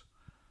always,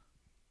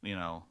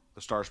 the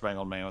Star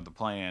Spangled Man with the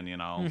plan.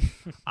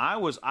 I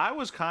was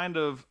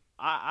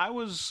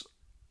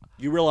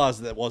You realize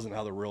that wasn't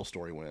how the real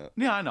story went.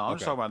 Yeah, I know. I'm Okay.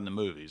 just talking about in the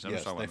movies.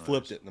 Yes, they the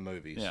flipped movies. it in the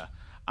movies. Yeah,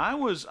 I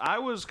was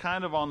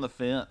kind of on the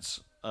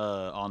fence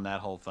on that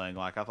whole thing.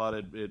 Like I thought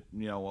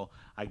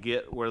I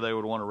get where they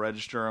would want to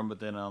register them, but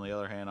then on the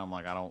other hand, I'm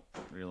like, I don't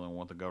really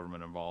want the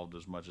government involved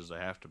as much as they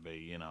have to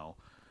be.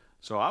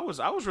 So I was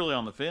really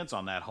on the fence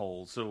on that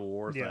whole Civil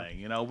War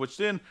thing.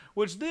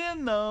 Which then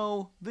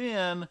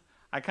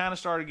I kind of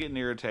started getting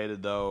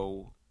irritated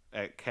though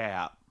at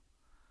Cap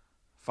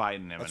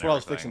fighting him. That's and what I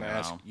was everything, fixing to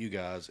ask you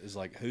guys is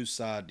like, whose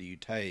side do you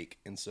take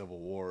in Civil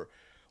War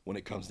when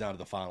it comes down to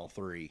the final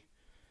 3?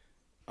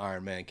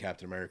 Iron Man,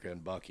 Captain America,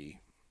 and Bucky.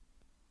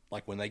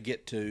 Like when they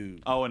get to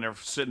and they're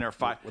sitting there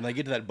fighting. when they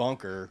get to that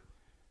bunker,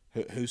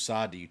 whose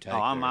side do you take? Oh,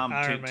 I'm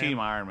Iron Man. Team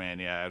Iron Man.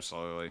 Yeah,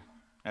 absolutely.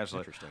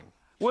 Interesting.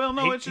 Well,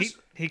 no, it's just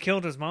he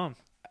killed his mom.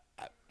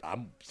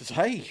 I'm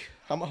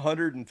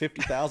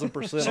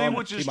 150,000% See, on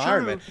which is Team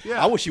Iron true. Man.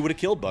 Yeah. I wish he would have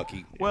killed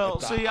Bucky. Well,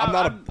 see, I'm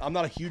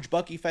not a huge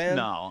Bucky fan.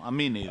 no,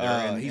 me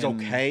neither. He's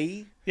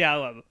okay.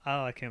 Yeah,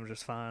 I like him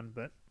just fine,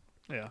 but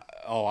yeah.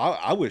 Oh,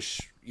 I wish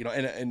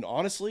and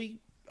honestly,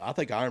 I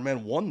think Iron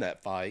Man won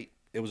that fight.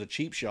 It was a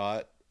cheap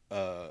shot.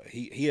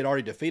 He had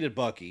already defeated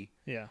Bucky.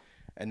 Yeah.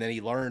 And then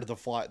he learned the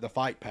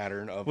fight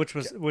pattern of Which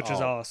is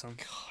awesome.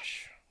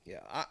 Gosh,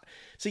 yeah.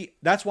 See,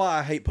 that's why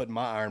I hate putting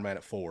my Iron Man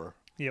at 4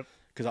 Yep.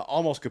 because I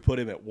almost could put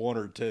him at 1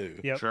 or 2.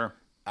 Yep. Sure.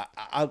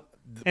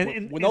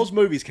 When those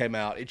movies came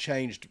out, it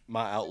changed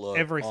my outlook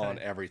Everything. on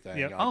everything.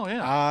 Yep. Oh,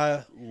 yeah.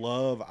 I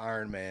love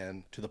Iron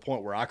Man to the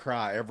point where I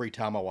cry every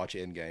time I watch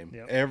Endgame.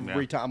 Yep.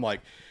 Every time, I'm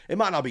like, it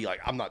might not be like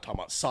I'm not talking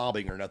about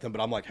sobbing or nothing,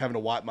 but I'm like having to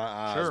wipe my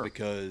eyes Sure.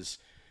 because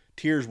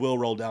tears will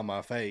roll down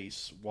my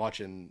face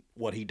watching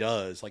what he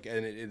does. Like,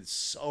 and it's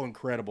so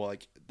incredible.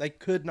 Like, they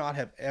could not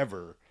have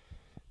ever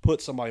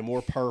put somebody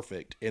more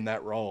perfect in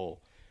that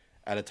role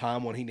at a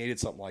time when he needed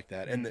something like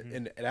that. And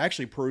and it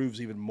actually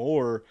proves even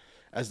more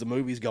as the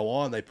movies go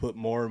on. They put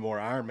more and more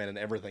Iron Man in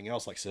everything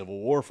else, like Civil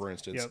War, for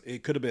instance. Yep.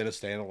 It could have been a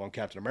standalone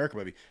Captain America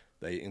movie.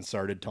 They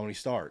inserted Tony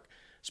Stark.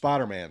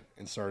 Spider-Man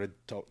inserted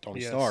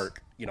Tony Yes.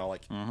 Stark.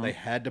 They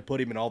had to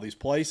put him in all these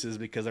places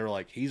because they were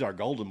like, he's our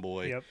golden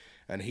boy. Yep.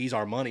 And he's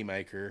our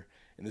moneymaker,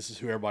 and this is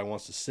who everybody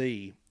wants to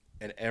see.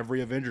 And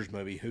every Avengers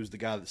movie, who's the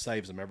guy that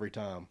saves them every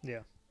time? Yeah.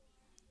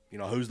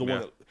 Who's the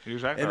one that... You're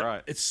exactly And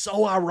right. it's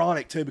so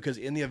ironic, too, because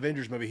in the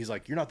Avengers movie, he's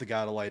like, you're not the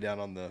guy to lay down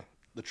on the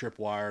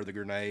tripwire, the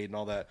grenade, and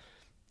all that.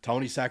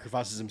 Tony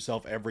sacrifices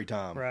himself every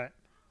time. Right.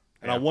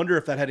 And I wonder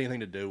if that had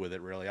anything to do with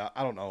it, really. I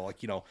don't know.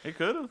 Like, it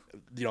could have.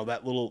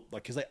 That little,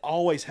 like, because they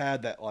always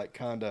had that, like,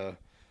 kind of,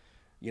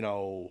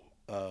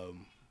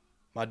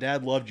 my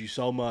dad loved you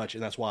so much,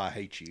 and that's why I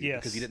hate you. Yes.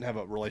 Because he didn't have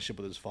a relationship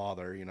with his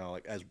father,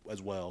 like,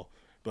 as well.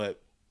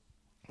 But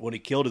when he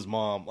killed his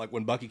mom, like,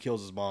 when Bucky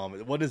kills his mom,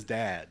 it wasn't his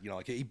dad.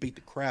 Like, he beat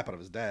the crap out of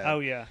his dad. Oh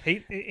yeah,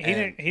 he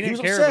didn't was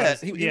care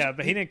upset. about his,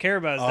 but he didn't care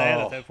about his dad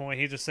Oh. at that point.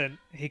 He just said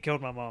he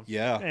killed my mom.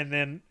 Yeah. And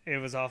then it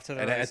was off to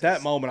the And races. at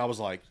that moment, I was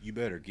like, "You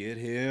better get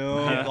him!"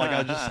 Like,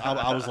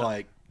 I was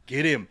like,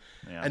 "Get him!"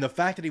 Yeah. And the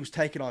fact that he was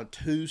taking on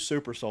 2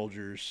 super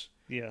soldiers,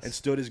 Yes. and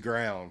stood his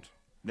ground,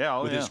 Yeah,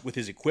 with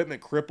his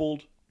equipment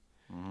crippled.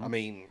 Mm-hmm. I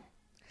mean,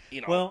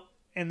 Well,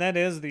 and that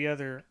is the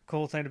other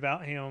cool thing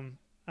about him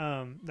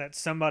that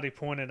somebody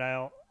pointed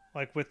out,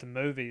 like with the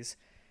movies.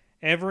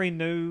 Every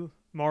new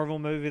Marvel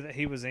movie that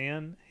he was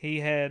in,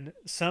 he had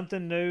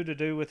something new to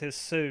do with his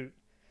suit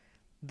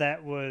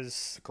that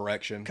was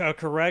correction. a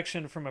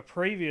correction from a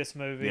previous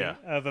movie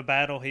of a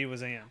battle he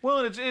was in. Well,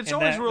 it's And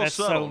always real that's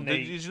subtle. So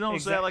Did you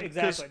notice that? Like, 'cause-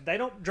 exactly. They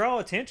don't draw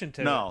attention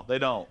to it. No, they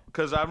don't.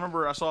 Because I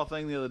remember I saw a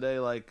thing the other day,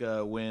 like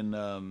when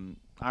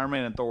Iron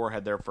Man and Thor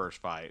had their first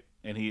fight,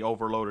 and he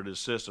overloaded his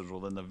systems.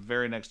 Well, then the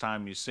very next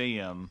time you see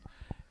him,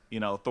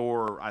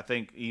 Thor, I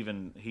think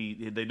even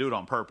they do it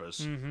on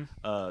purpose.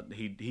 Mm-hmm.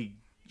 He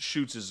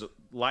shoots his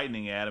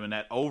lightning at him, and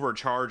that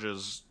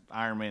overcharges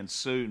Iron Man's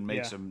suit and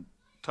makes him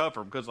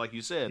tougher. Because, like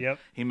you said,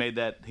 he made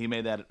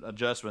that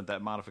adjustment,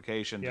 that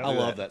modification. Yep. to I do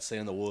love that. that scene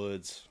in the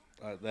woods.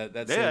 That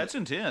scene, Yeah, it's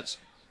intense.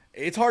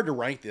 it's hard to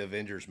rank the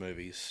Avengers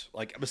movies.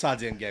 Like,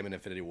 besides Endgame and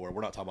Infinity War,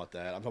 we're not talking about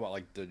that. I'm talking about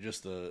like the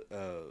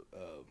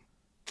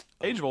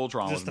Age of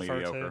Ultron was Just the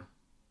first mediocre. two.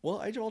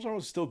 Well, Age of Ultron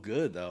was still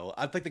good though.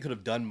 I think they could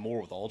have done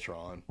more with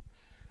Ultron.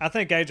 I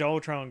think Age of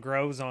Ultron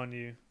grows on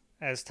you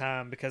as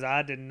time, because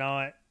I did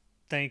not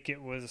think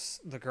it was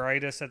the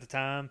greatest at the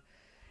time.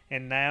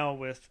 And now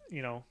with,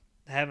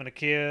 having a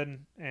kid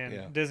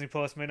and Disney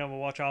Plus being able to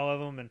watch all of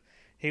them, and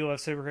he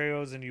loves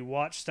superheroes, and you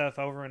watch stuff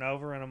over and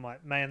over, and I'm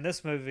like, man,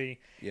 this movie,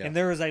 and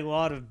there is a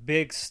lot of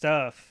big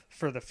stuff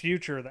for the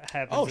future that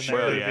happens in that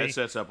Well, movie. yeah, it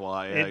sets up a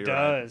lot. Yeah, It you're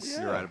does.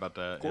 Right. You're right about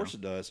that. Of course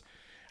it does.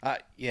 Of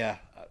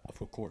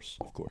course.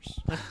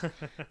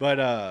 But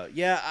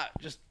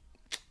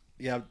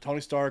Tony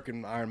Stark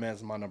and Iron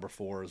Man's my number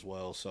 4 as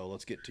well. So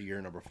let's get to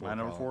your number 4. My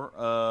number Colin.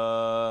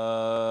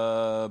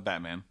 4,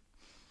 Batman.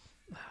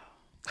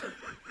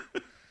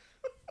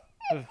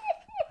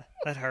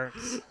 That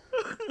hurts.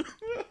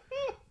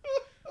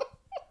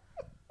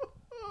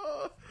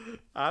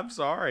 I'm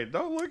sorry.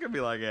 Don't look at me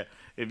like that.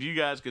 If you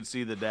guys could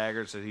see the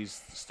daggers that he's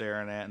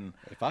staring at, and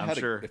If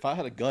I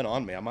had a gun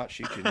on me, I might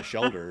shoot you in the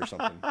shoulder or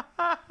something.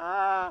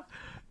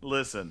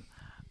 Listen,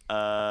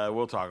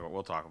 we'll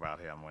talk about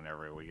him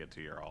whenever we get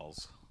to your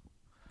alls.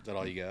 Is that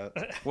all you got?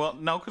 Well,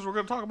 no, because we're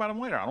going to talk about him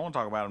later. I don't want to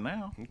talk about him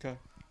now. Okay.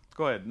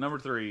 Go ahead. Number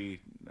 3,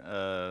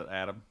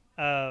 Adam.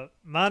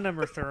 My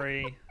number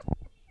 3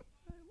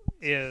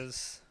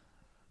 is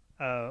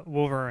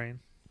Wolverine.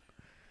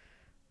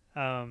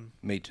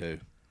 Me too.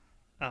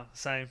 Oh,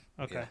 same.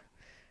 Okay.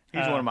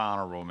 He's one of my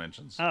honorable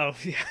mentions. Oh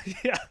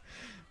yeah.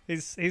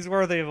 He's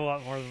worthy of a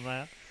lot more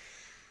than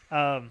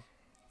that.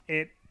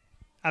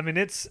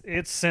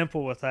 It's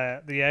simple with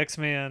that. The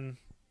X-Men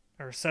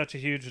are such a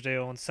huge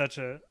deal and such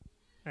an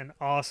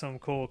awesome,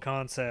 cool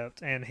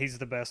concept, and he's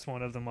the best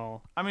one of them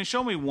all. I mean,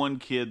 show me one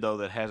kid though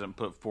that hasn't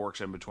put forks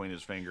in between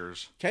his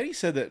fingers.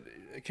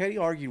 Katie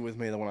argued with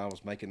me that when I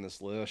was making this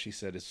list, she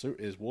said,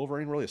 "Is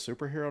Wolverine really a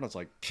superhero?" And I was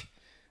like,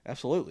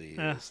 "Absolutely." He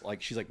is.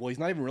 Like, she's like, "Well, he's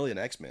not even really an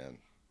X-Man,"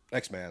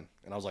 and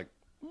I was like,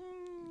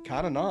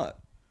 "Kind of not.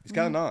 He's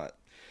kind of not.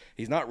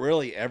 He's not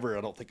really ever.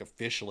 I don't think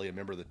officially a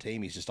member of the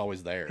team. He's just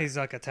always there. He's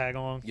like a tag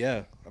along.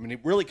 Yeah. I mean,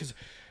 really, because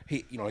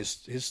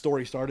his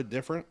story started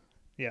different.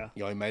 Yeah.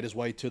 He made his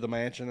way to the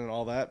mansion and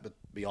all that, but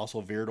he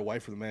also veered away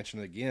from the mansion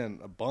again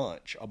a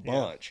bunch.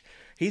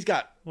 He's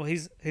got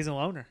he's a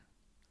loner.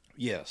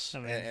 yes, I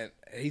mean, and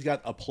he's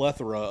got a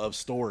plethora of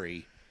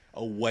story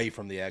away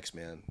from the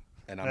X-Men.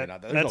 And I mean,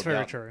 there's that's no very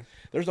doubt, true.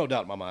 There's no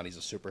doubt in my mind he's a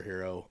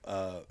superhero.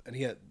 And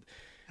he had,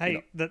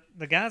 Hey, the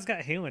guy's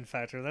got healing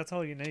factor. That's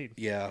all you need.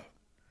 yeah.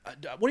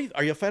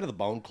 Are you a fan of the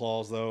Bone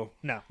Claws though?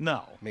 No.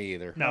 Me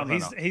either. No, No.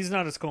 he's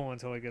not as cool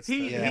until he gets to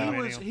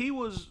He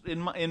was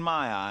in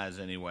my eyes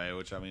anyway,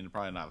 which I mean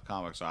probably not the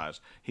comics' eyes.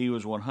 He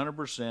was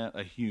 100%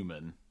 a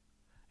human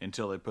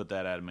until they put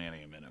that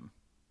adamantium in him.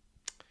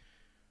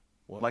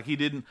 What? Like he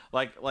didn't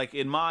like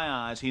in my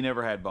eyes he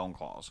never had bone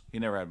claws.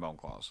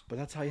 But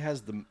that's how he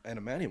has the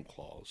adamantium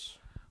claws.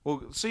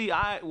 Well, see,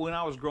 when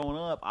I was growing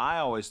up, I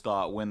always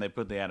thought when they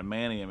put the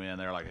adamantium in,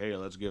 they're like, "Hey,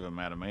 let's give him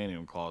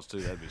adamantium claws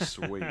too. That'd be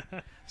sweet."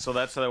 So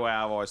that's the way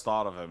I've always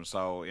thought of him.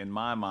 So in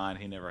my mind,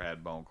 he never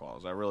had bone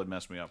claws. That really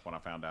messed me up when I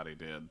found out he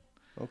did.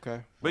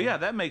 Okay. But yeah,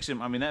 that makes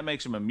him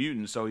a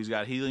mutant. So he's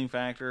got healing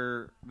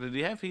factor. Did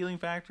he have healing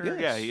factor?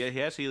 Yes. Yeah, he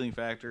has healing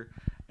factor,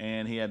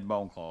 and he had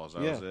bone claws.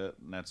 That Yeah. was it.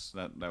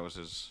 And that was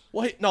his.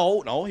 Well,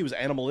 no, he was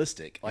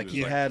animalistic. Like was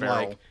he like had feral.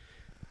 like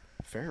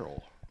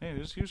feral. Yeah,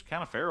 he was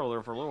kind of feral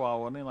there for a little while,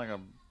 wasn't he? Like a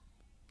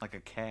Like a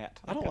cat.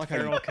 I don't a like how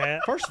you, feral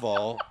cat. First of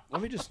all,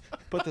 let me just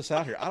put this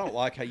out here. I don't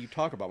like how you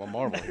talk about my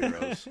Marvel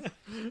heroes.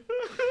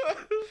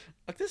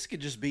 Like, this could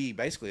just be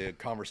basically a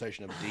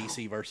conversation of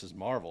DC versus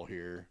Marvel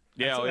here.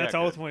 Yeah, That's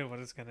ultimately what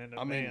it's going to end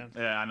up being.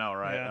 Yeah, I know,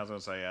 right? Yeah. I was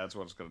gonna say, yeah, that's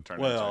what it's gonna turn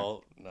into.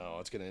 Well, no,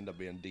 it's going to end up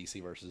being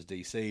DC versus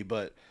DC,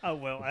 but Oh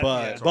well,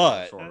 but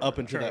yeah. Sort of. up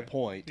until True. that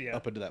point, Yeah.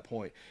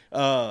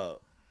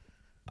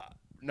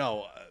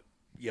 no,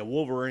 yeah,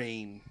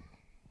 Wolverine.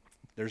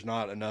 There's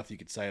not enough you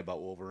could say about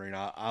Wolverine.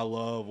 I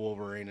love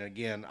Wolverine, and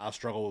again, I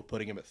struggle with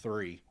putting him at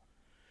 3.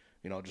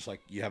 You know, just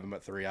like you have him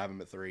at 3, I have him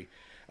at 3.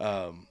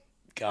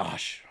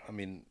 Gosh, I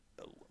mean,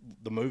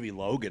 the movie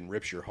Logan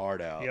rips your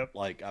heart out. Yep.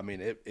 Like, I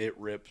mean, it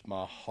rips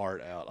my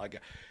heart out. Like,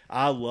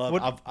 I love.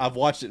 What- I've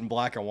watched it in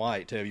black and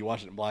white too. Have you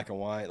watched it in black and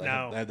white? Like,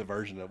 No. They have the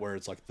version of where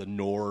it's like the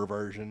Noir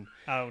version.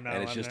 Oh no,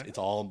 And it's I'm just not- it's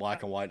all in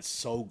black and white. It's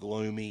so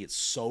gloomy. It's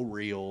so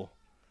real.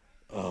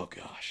 Oh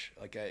gosh,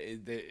 like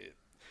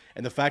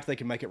and the fact they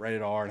can make it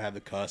rated R and have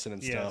the cussing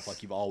and Yes. stuff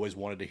like you've always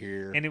wanted to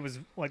hear, and it was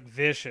like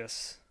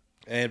vicious.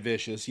 and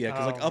vicious, yeah.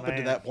 Because like Oh, up until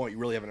man. that point, you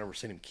really haven't ever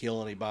seen him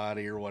kill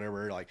anybody or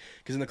whatever. Like,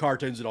 because in the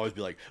cartoons it'd always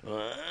be like,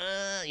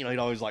 you know, he'd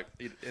always like,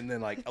 and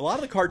then like a lot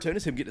of the cartoon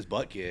is him getting his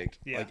butt kicked.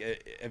 Yeah.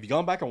 Like, have you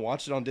gone back and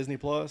watched it on Disney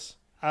Plus?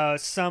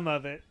 Some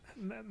of it,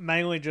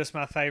 mainly just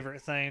my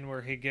favorite thing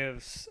where he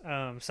gives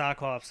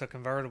Cyclops a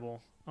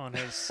convertible on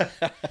his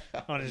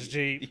on his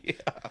Jeep.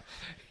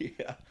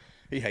 Yeah.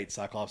 He hates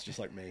Cyclops just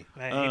like me.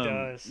 Man, he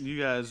does.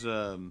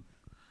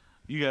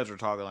 You guys were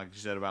talking, like you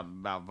said,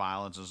 about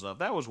violence and stuff.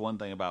 That was one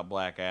thing about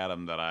Black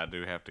Adam that I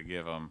do have to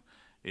give him,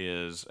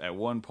 is at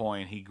one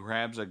point he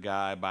grabs a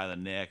guy by the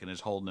neck and is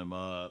holding him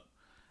up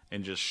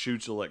and just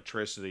shoots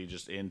electricity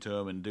just into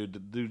him, and the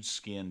dude's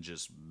skin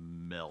just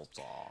melts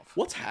off.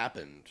 What's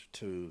happened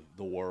to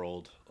the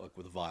world like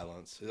with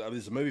violence?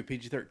 Is the movie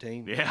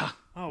PG-13? Yeah.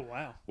 Oh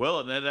wow.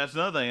 Well, that's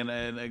another thing,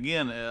 and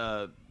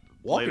again,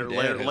 Walking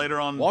later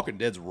on, Walking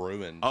Dead's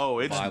ruined.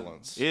 it's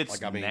violence. It's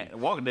like, I mean,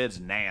 Walking Dead's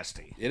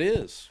nasty. it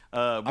is.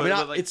 But, I mean,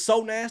 but, like, it's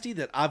so nasty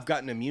that I've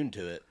gotten immune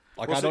to it.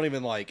 Like, Well, I don't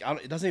even like.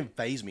 it doesn't even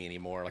faze me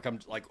anymore. Like, I'm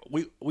like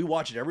we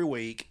watch it every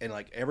week, and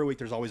like every week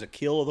there's always a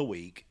kill of the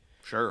week,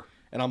 sure.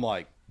 and I'm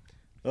like,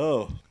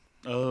 oh,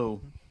 Oh.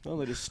 well,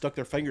 they just stuck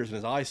their fingers in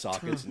his eye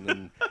sockets and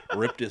then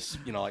ripped his.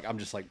 You know, like I'm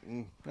just like,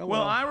 oh,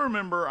 Well, I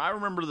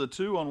remember the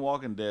two on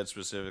Walking Dead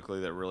specifically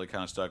that really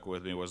kind of stuck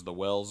with me was the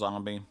well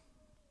zombie.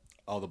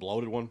 oh, the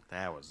bloated one.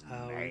 That was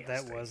Oh, nasty.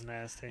 that was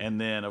nasty. And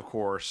then, of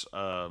course,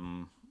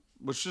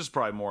 which is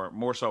probably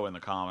more so in the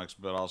comics,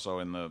 but also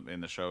in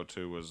the show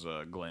too, was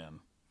Glenn.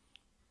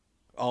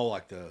 Oh,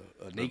 like the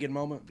Negan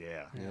moment.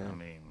 Yeah. I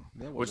mean,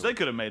 That which was they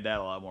could have made that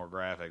a lot more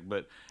graphic.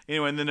 But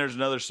anyway, and then there's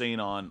another scene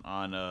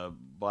on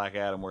Black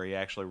Adam where he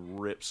actually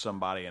rips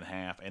somebody in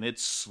half, and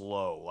it's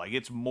slow, like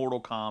it's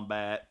Mortal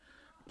Kombat.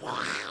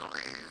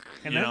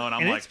 And, You know, and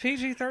I'm it's like-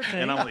 PG-13.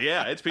 And I'm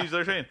yeah, it's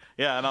PG-13.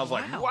 Yeah, and I was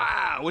like,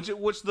 wow. Which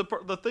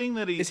the thing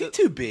that Is he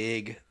too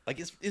big? Like,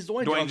 is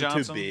Dwayne, Dwayne Johnson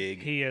Johnson? too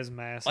big? he is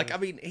massive. Like, I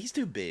mean, he's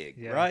too big,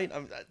 Yeah. right?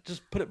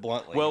 Just put it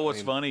bluntly. Well, I what's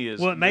mean, funny is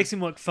well, it makes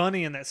him look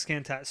funny in that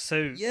skin tight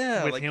suit.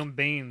 Yeah, with like- him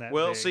being that.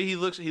 well, big. see, he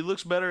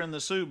looks better in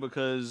the suit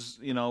because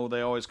you know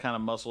they always kind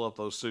of muscle up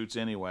those suits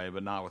anyway,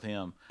 but not with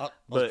him. I was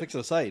But- fixing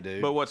to say,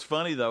 dude. But what's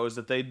funny though is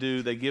that they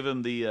give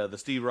him the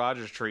Steve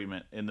Rogers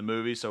treatment in the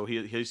movie. So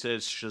he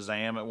says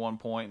Shazam at one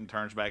point and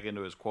turns back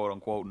into his quote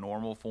unquote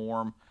normal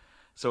form.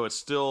 So it's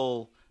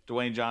still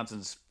Dwayne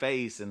Johnson's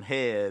face and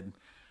head,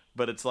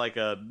 but it's like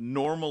a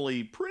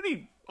normally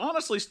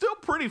honestly still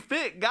pretty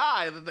fit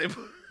guy that they.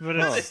 but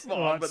it's a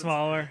lot but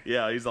smaller.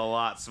 Yeah, he's a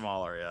lot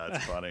smaller. Yeah,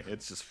 it's funny.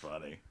 It's just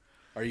funny.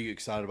 Are you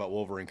excited about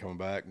Wolverine coming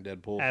back and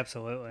Deadpool?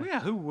 Absolutely.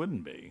 Yeah, who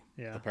wouldn't be?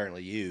 Yeah.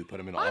 Apparently, you put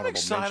him in I'm honorable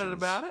excited mentions.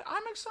 about it.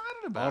 I'm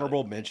excited about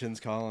Honorable it. mentions,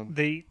 Colin.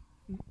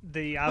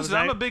 Listen,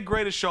 I'm a big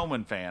Greatest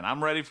Showman fan.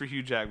 I'm ready for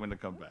Hugh Jackman to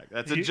come back.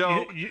 That's a You-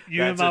 joke. you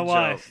and That's my a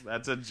wife. Joke.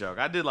 That's a joke.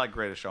 I did like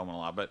Greatest Showman a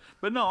lot, but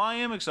no, I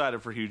am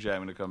excited for Hugh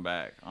Jackman to come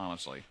back.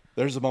 Honestly.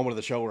 There's a moment of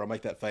the show where I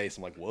make that face.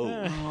 I'm like,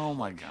 whoa. Oh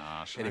my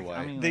gosh. Anyway.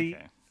 I mean, the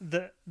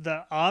okay.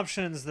 the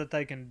options that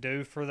they can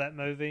do for that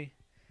movie,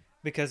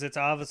 because it's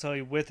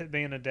obviously, with it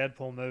being a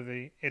Deadpool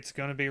movie, it's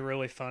going to be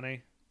really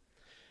funny.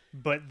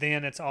 But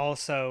then it's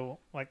also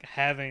like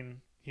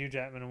having Hugh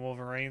Jackman and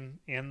Wolverine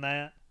in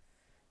that.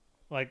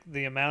 Like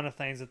the amount of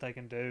things that they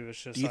can do is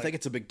just. Do you like, think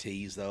it's a big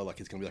tease though? Like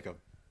it's gonna be like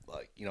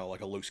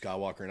a Luke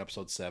Skywalker in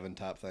Episode 7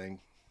 type thing?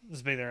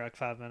 just be there like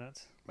 5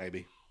 minutes?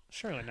 Maybe.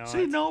 Surely not.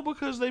 See, no,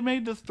 because they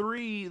made the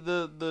 3 in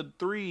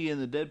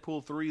the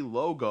Deadpool 3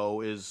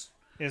 logo is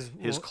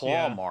his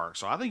claw yeah. mark.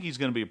 So I think he's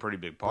going to be a pretty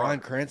big part. Bryan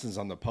Cranston's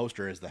on the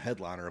poster as the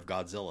headliner of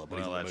Godzilla, but he's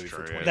in the Well, that's movie for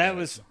true, 20 yeah. That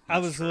minutes. was I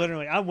was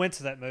literally I went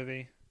to that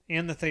movie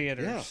in the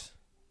theaters,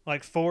 Yeah.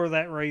 like for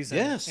that reason.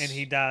 Yes. And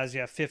he dies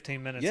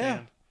 15 minutes Yeah.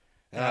 in,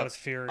 and I was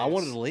furious. I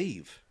wanted to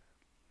leave.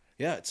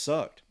 Yeah, it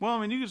sucked. Well,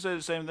 I mean, you could say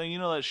the same thing. You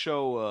know that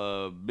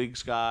show Big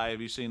Sky?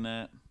 Have you seen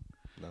that?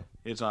 No.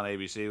 It's on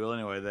ABC. Well,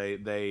 anyway,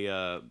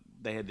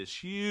 they had this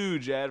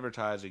huge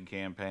advertising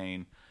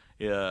campaign.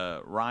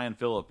 Ryan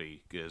Phillippe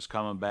is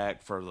coming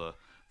back for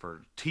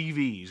for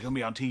TV. He's gonna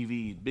be on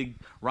TV. Big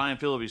Ryan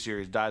Phillippe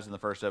series dies in the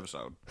first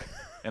episode,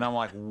 and I'm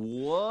like,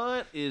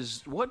 what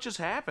just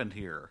happened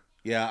here?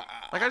 Yeah,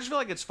 I just feel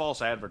like it's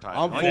false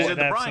advertising. I'm Like I said, the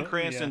Bryan Absolutely,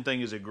 Cranston yeah.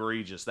 thing is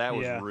egregious. That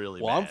was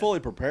really well, bad. I'm fully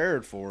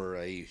prepared for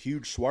a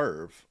huge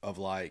swerve of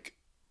like,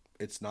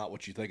 it's not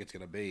what you think it's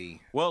going to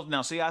be. Well,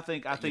 now see, I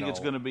think it's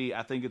know. gonna be.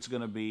 I think it's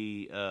gonna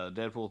be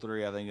Deadpool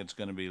 3. I think it's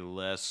gonna be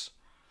less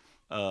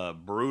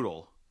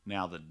brutal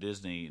now that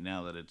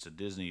it's a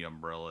Disney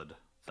umbrellaed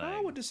thing.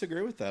 I would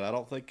disagree with that. I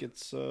don't think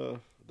it's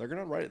they're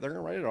gonna rate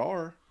it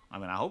R. I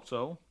mean, I hope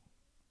so.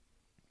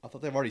 I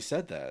thought they've already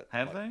said that.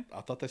 Have they?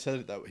 I thought they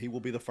said that he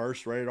will be the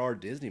first rated R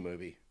Disney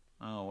movie.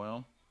 Oh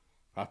well.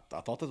 I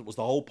thought that was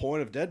the whole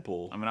point of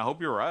Deadpool. I mean, I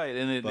hope you're right,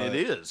 and it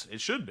is.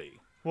 It should be.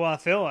 Well, I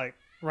feel like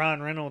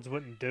Ryan Reynolds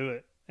wouldn't do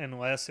it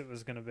unless it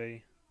was going to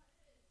be,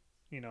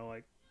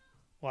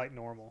 like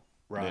normal.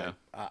 Right.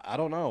 Yeah. I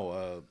don't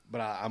know,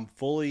 but I'm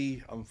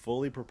fully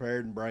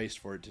prepared and braced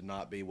for it to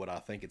not be what I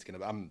think it's going to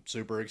be. I'm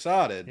super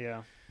excited.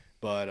 Yeah.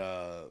 But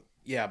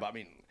but I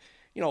mean,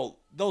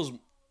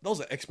 those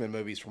X-Men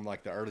movies from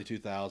like the early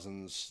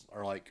 2000s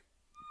are like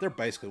they're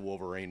basically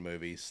Wolverine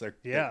movies.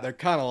 They're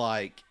kind of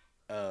like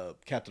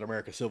Captain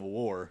America: Civil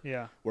War.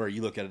 Yeah. Where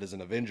you look at it as an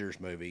Avengers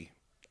movie.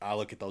 I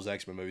look at those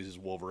X-Men movies as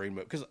Wolverine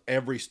movies because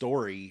every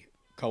story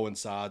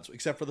coincides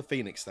except for the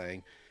Phoenix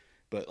thing.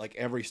 But like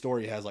every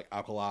story has like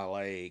Alkali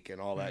Lake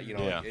and all that,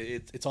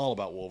 it's all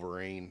about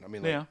Wolverine. I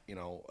mean, like, yeah,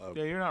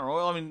 you're not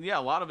wrong. I mean, yeah,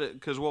 a lot of it,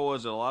 because what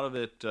was it? A lot of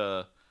it,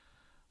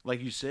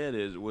 like you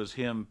said, was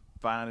him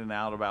finding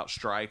out about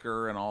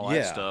Stryker and all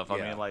that stuff.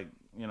 I mean, like,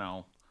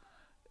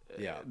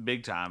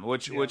 big time.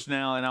 Which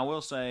now, and I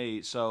will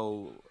say,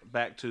 so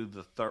back to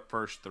the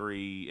first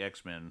 3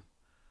 X-Men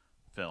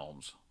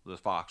films, the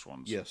Fox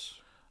ones. Yes.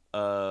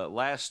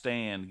 Last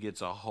Stand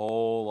gets a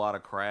whole lot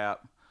of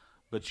crap.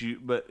 But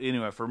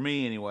anyway, for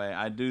me anyway,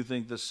 I do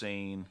think the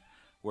scene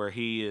where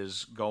he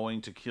is going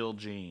to kill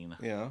Jean,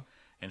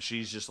 and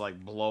she's just like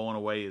blowing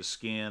away his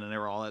skin and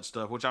all that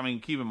stuff. Which I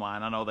mean, keep in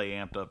mind, I know they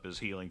amped up his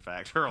healing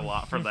factor a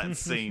lot for that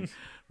scene,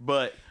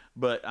 but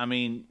I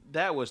mean,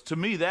 that was a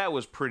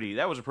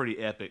pretty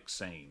epic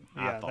scene.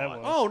 Yeah, I thought. that was.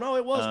 Oh no,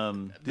 it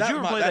was. Did you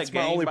ever play that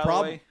game? Only by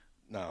problem. the way?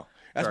 No,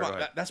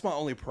 Sorry, that's my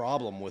only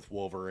problem with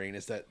Wolverine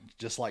is that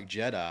just like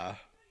Jedi,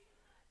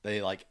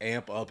 they like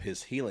amp up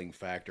his healing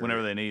factor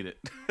Whenever they need it.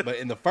 But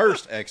in the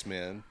first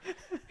X-Men,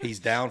 he's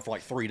down for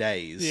like 3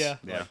 days. Yeah.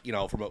 Like,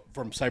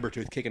 from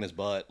Sabretooth kicking his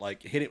butt,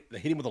 like hit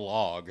him with a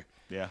log.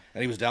 Yeah.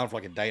 And he was down for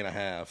like a day and a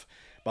half.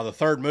 By the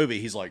third movie,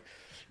 he's like,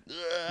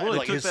 well,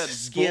 like his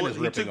skin is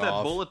ripping he took that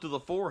off. bullet to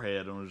the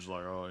forehead and was just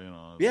like,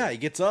 Yeah, he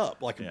gets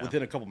up like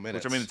within a couple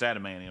minutes. Which I mean, it's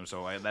adamantium,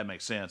 so that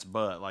makes sense.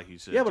 But like you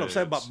said, yeah, but I'm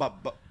saying,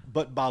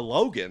 but by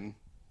Logan,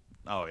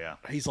 oh yeah,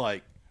 he's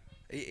like,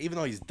 even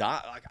though he's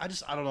died, like I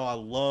don't know. I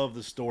love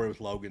the story with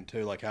Logan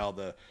too, like how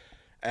the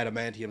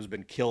adamantium's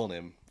been killing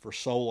him for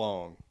so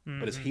long,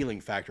 but his healing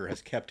factor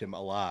has kept him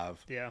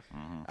alive. Yeah.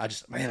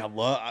 Mm-hmm. I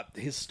love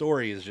his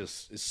story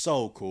is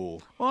so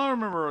cool. Well, I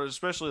remember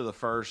especially the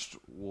first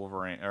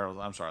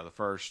the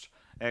first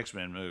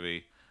X-Men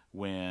movie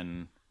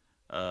when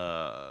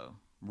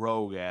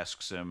Rogue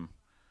asks him,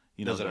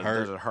 does it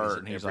hurt? Does it hurt?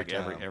 And he's like,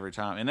 every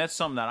time. And that's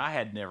something that I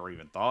had never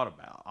even thought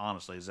about,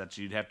 honestly, is that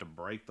you'd have to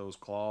break those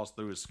claws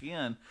through his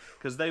skin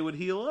because they would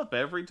heal up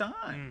every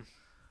time.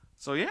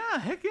 So, yeah,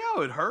 heck yeah, it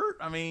would hurt.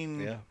 I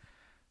mean,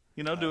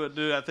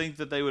 do I think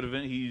that they would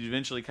he'd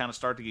eventually kind of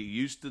start to get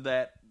used to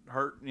that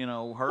hurt?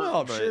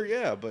 Well, sure,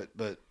 yeah, but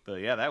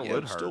yeah, that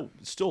would hurt.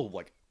 Still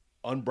like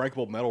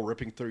unbreakable metal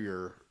ripping through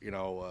your,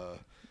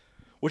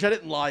 which I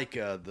didn't like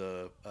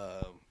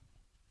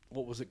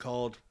what was it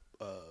called?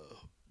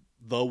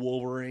 The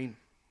Wolverine,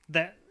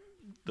 The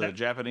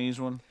Japanese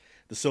one,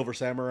 the Silver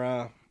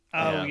Samurai.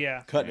 Oh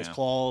yeah, cutting his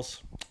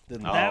claws. That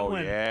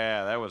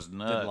was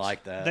nuts. Didn't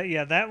like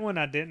that. That one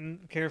I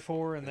didn't care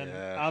for, and then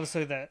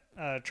obviously that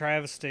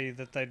travesty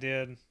that they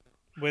did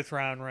with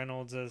Ryan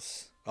Reynolds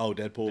as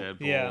Deadpool.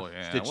 Yeah.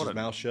 Stitched his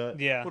mouth shut.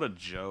 Yeah, what a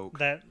joke.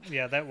 That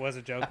was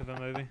a joke of a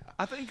movie.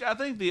 I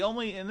think the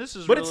only, and this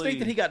is but really, it's neat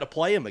that he got to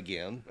play him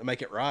again and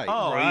make it right.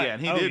 Oh right. yeah,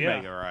 and he did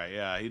make it right.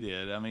 Yeah, he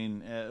did. I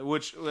mean,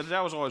 which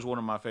that was always one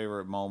of my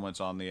favorite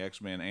moments on the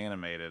X-Men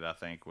animated. I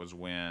think was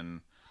when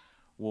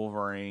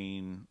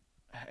Wolverine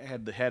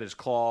had his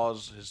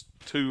claws, his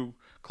 2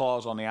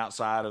 claws on the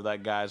outside of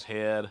that guy's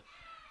head.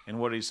 And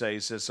what did he say?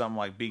 He said something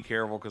like, "Be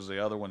careful because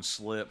the other one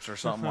slips," or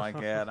something like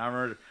that. And I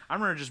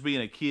remember just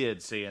being a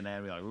kid seeing that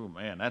and be like, "Oh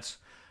man, that's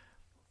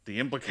the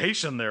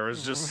implication there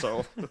is just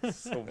so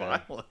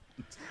violent." All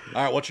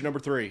right, what's your number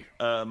 3?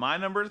 My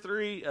number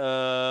 3,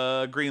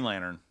 Green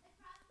Lantern.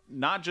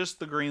 Not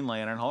just the Green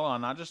Lantern. Hold on,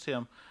 not just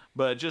him,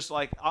 but just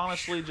like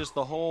honestly, just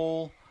the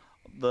whole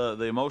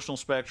the emotional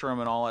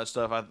spectrum and all that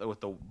stuff with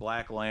the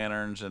Black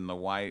Lanterns and the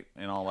white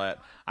and all that.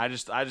 I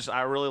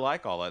really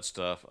like all that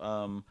stuff.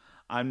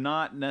 I'm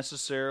not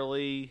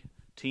necessarily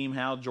Team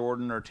Hal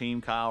Jordan or Team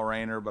Kyle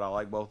Rayner, but I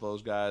like both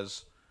those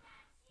guys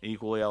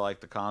equally. I like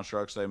the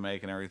constructs they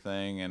make and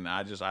everything, and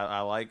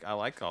I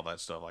like all that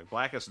stuff. Like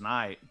Blackest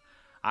Night,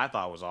 I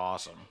thought was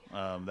awesome.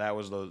 That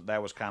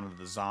was kind of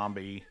the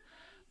zombie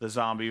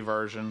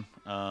version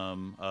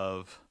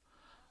of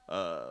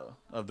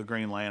the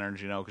Green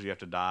Lanterns, because you have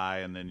to die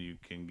and then you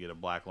can get a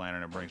Black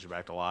Lantern that brings you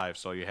back to life.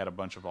 So you had a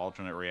bunch of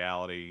alternate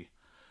reality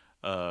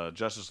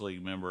Justice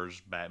League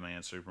members,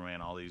 Batman,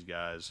 Superman, all these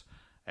guys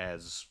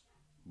as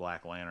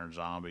Black Lantern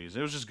zombies.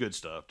 It was just good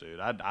stuff, dude.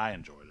 I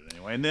enjoyed it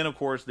anyway. And then, of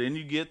course, then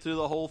you get to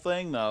the whole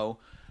thing, though.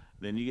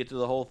 Then you get to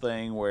the whole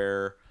thing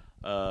where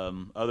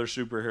other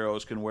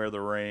superheroes can wear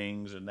the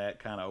rings, and that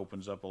kind of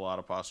opens up a lot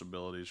of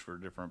possibilities for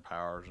different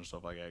powers and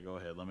stuff like that. Go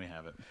ahead. Let me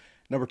have it.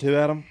 Number 2,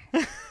 Adam.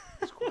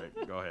 It's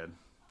quick. Go ahead.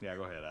 Yeah,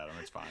 go ahead, Adam.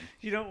 It's fine.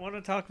 You don't want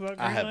to talk about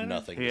Green I have Lantern?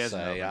 nothing He to has say.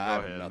 nothing. I Go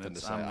have ahead. nothing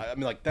to say. I'm- I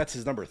mean, like, that's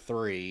his number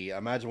 3.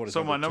 Imagine what his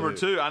So my number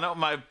 2, I know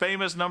my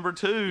famous number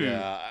 2.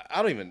 Yeah,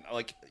 I don't even,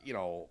 like, do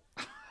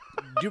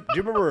you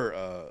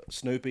remember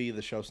Snoopy,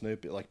 the show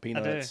Snoopy, like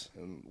Peanuts,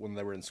 and when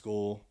they were in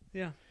school?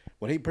 Yeah.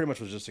 When he pretty much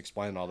was just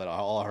explaining all that,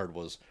 all I heard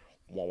was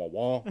wah wah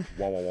wah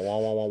wah wah wah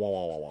wah wah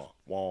wah wah wah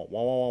wah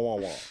wah wah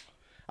wah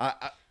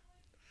wah.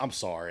 I'm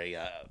sorry.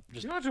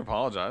 You don't have to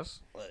apologize.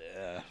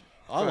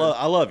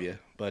 I love you,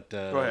 but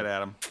Go ahead,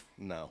 Adam.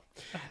 No,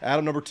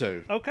 Adam, number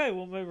 2. Okay,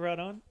 we'll move right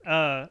on.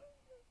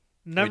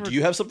 Wait, do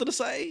you have something to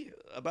say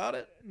about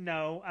it?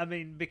 No, I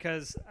mean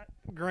because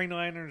Green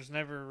Lanterns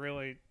never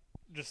really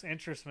just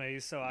interest me,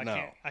 so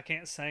I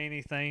can't say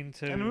anything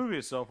to. And the movie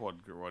itself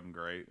wasn't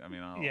great. I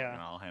mean,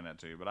 I'll hand that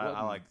to you. But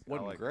I like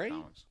great. The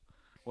comics.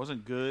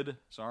 Wasn't good.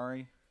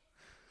 Sorry.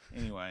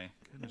 Anyway,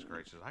 goodness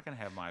gracious, I can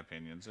have my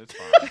opinions. It's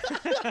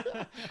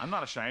fine. I'm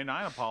not ashamed.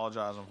 I ain't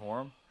apologizing for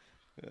them.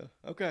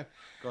 Yeah. Okay.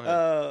 Go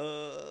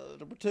ahead.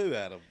 Number 2,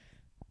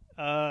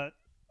 Adam.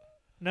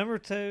 Number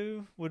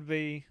 2 would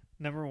be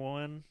number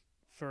 1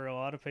 for a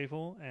lot of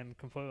people, and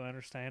completely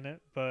understand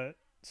it. But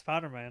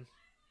Spider-Man,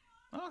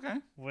 Okay.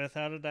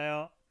 without a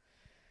doubt,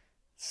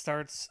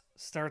 starts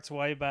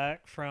way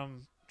back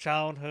from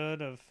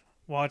childhood of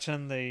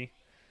watching the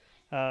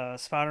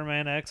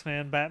Spider-Man,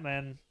 X-Men,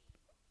 Batman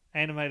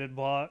animated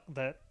block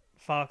that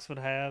Fox would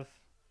have,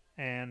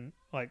 and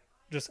like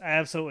just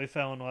absolutely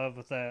fell in love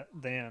with that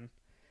then.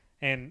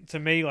 And to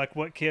me, like,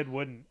 what kid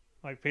wouldn't?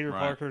 Like, Peter Right.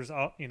 Parker's,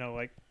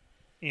 like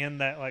in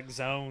that like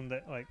zone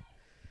that like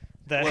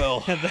that.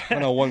 Well, I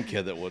know one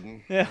kid that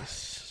wouldn't. Yeah. He's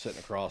sitting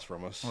across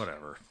from us.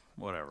 Whatever.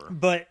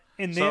 But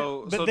and then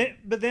So-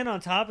 but then on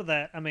top of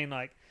that, I mean,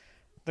 like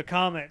the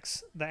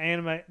comics, the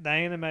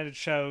animated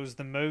shows,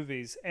 the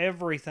movies,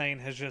 everything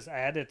has just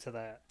added to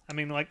that. I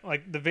mean, like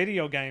the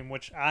video game,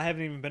 which I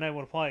haven't even been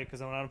able to play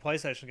because I'm not a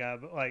PlayStation guy,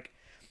 but like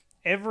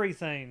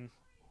everything.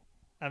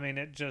 I mean,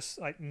 it just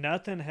like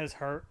nothing has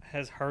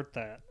hurt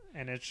that,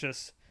 and it's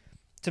just,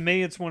 to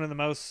me, it's one of the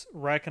most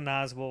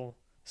recognizable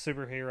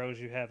superheroes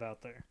you have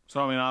out there.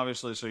 So I mean,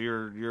 obviously,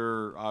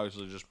 you're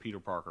obviously just Peter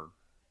Parker.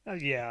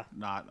 Yeah.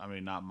 Not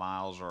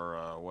Miles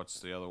or what's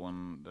the other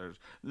one? There's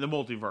the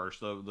multiverse,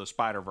 the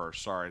Spider-Verse.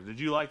 Sorry, did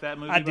you like that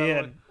movie? I by the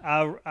way? did.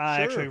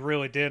 I actually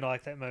really did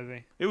like that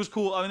movie. It was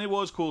cool. I mean, it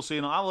was cool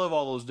seeing them. I love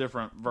all those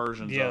different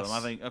versions Yes. of them. I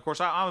think, of course,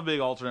 I'm a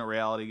big alternate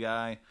reality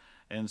guy,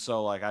 and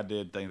so like I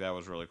did think that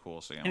was really cool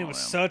seeing. And it all was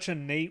them. such a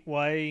neat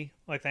way,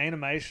 like the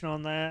animation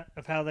on that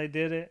of how they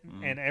did it,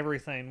 and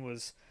everything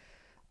was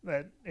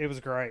that it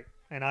was great.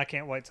 And I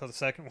can't wait till the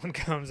second one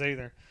comes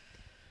either.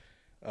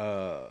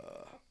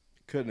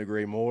 Couldn't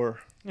agree more.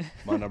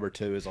 My number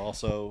 2 is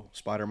also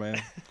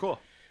Spider-Man. Cool.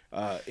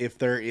 If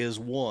there is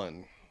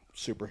one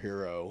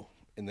superhero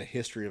in the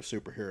history of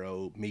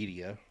superhero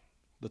media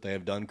that they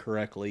have done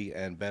correctly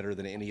and better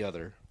than any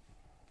other,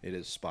 it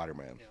is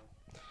Spider-Man.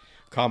 Yeah.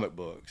 Comic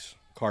books,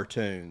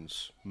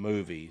 cartoons,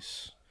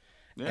 movies,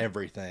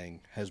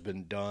 everything has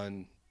been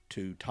done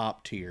to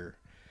top tier,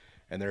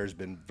 and there has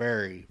been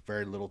very,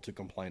 very little to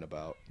complain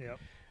about. Yep.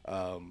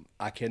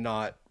 I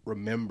cannot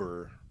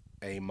remember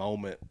a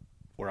moment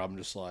where I'm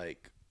just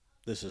like,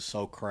 this is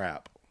so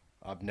crap.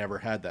 I've never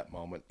had that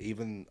moment.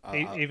 Even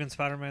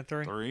Spider-Man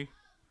 3. 3.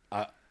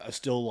 I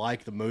still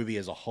like the movie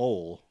as a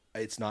whole.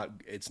 It's not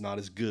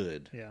as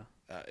good. Yeah.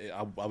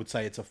 I would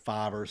say it's a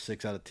 5 or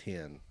 6 out of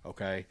 10.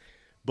 Okay,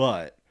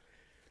 but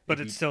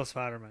it's still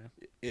Spider-Man.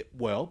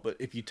 but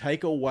if you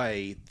take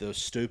away the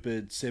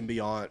stupid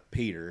symbiote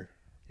Peter,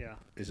 Yeah.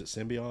 is it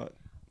symbiote?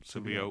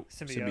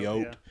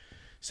 Symbiote.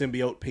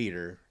 Symbiote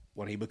Peter,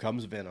 when he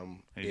becomes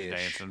Venom, He's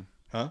dancing.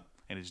 huh?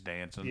 And he's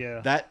dancing.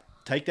 Yeah.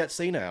 Take that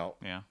scene out.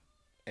 Yeah.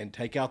 And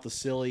take out the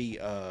silly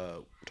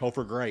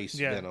Topher Grace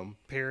Venom.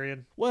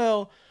 Period.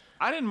 Well,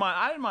 I didn't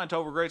mind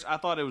Topher Grace. I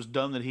thought it was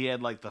dumb that he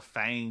had like the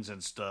fangs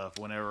and stuff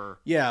whenever.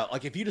 yeah,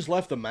 like if you just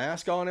left the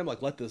mask on him,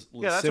 like let the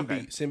that's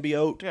okay.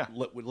 symbiote Yeah.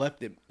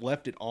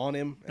 left it on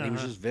him, and he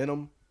was just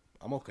Venom.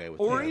 I'm okay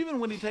with Or that. even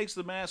when he takes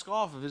the mask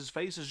off, if his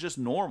face is just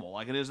normal,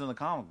 like it is in the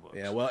comic books.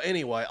 Yeah. Well,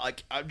 anyway,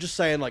 like I'm just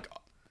saying, like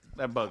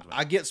That bugs me.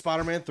 I get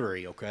Spider-Man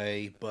 3,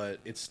 okay, but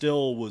it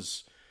still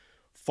was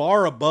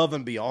far above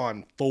and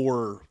beyond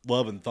Thor: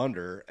 Love and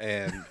Thunder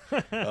and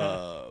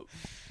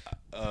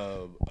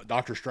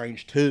Doctor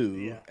Strange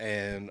 2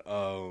 and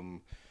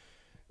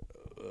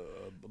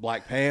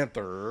Black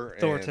Panther.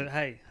 Thor and, 2.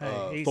 Hey,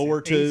 easy,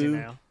 Thor 2. easy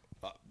now.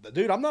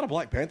 dude, I'm not a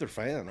Black Panther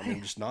fan. I mean,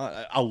 I'm just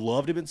not. I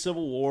loved him in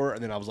Civil War,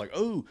 and then I was like,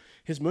 oh,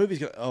 his movie's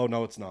gonna. Oh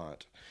no, it's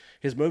not.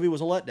 His movie was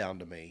a letdown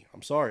to me.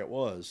 I'm sorry, it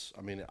was.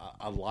 I mean,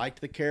 I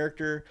liked the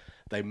character.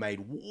 They made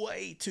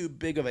way too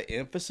big of an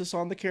emphasis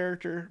on the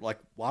character. Like,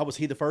 why was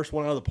he the first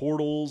one out of the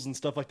portals and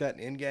stuff like that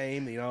in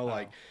Endgame? You know,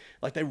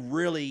 like they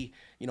really,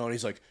 you know, and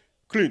he's like,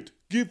 Clint,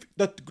 give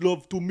that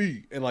glove to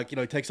me. And like, you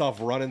know, he takes off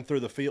running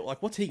through the field.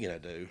 Like, what's he going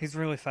to do? He's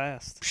really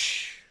fast.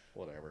 Psh,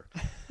 whatever.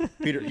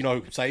 Peter, you know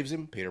who saves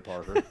him? Peter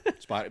Parker.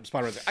 Spider-Man's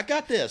like, I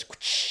got this.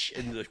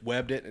 And just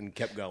webbed it and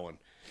kept going.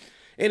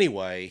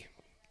 Anyway,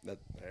 that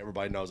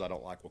everybody knows I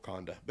don't like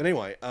Wakanda. But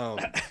anyway.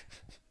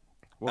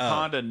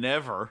 Wakanda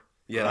never.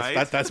 Yeah,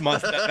 right? that's my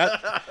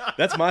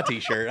that's my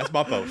T-shirt. That's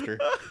my poster.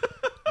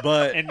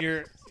 But And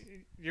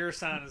your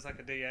sign is like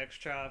a DX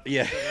chop.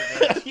 Yeah.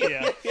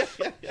 Yeah.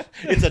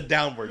 It's a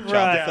downward chop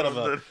Right.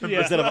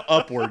 instead of an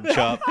upward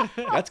chop.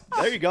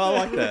 There you go. I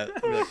like that.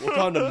 I'd be like,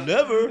 Wakanda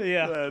never.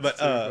 Yeah.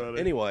 But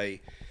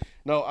anyway,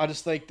 no, I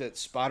just think that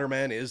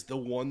Spider-Man is the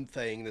one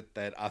thing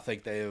that I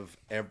think they have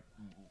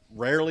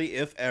rarely,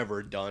 if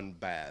ever, done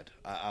bad.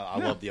 I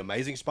love the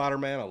Amazing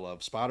Spider-Man. I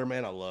love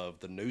Spider-Man. I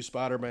love the new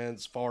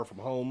Spider-Man's Far From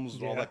Homes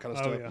and all that kind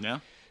of stuff.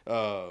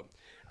 Yeah.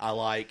 I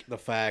like the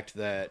fact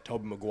that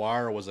Tobey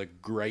Maguire was a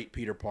great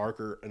Peter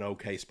Parker, an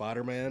okay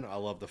Spider-Man. I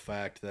love the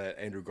fact that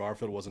Andrew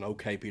Garfield was an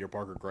okay Peter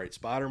Parker, great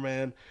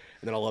Spider-Man. And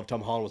then I love Tom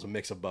Holland was a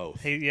mix of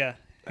both. He's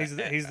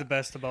the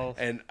best of both.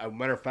 And a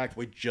matter of fact,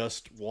 we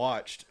just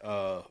watched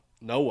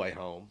No Way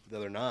Home the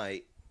other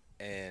night,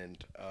 and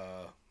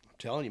I'm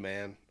telling you,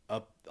 man,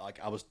 I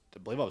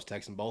believe I was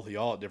texting both of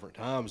y'all at different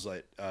times.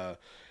 Like,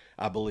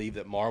 I believe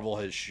that Marvel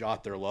has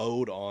shot their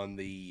load on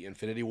the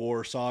Infinity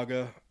War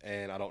saga,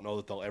 and I don't know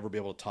that they'll ever be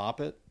able to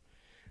top it.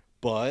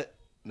 But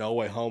No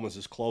Way Home is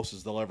as close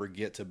as they'll ever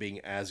get to being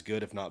as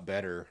good, if not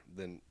better,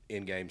 than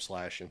Endgame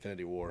 /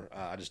 Infinity War.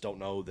 I just don't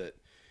know that.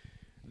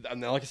 I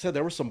mean, like I said,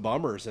 there were some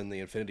bummers in the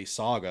Infinity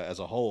Saga as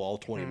a whole, all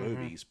 20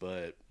 movies.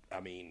 But I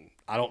mean,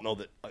 I don't know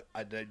that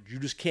you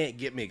just can't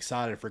get me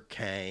excited for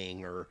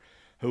Kang or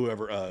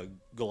whoever,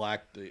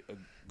 Galactus.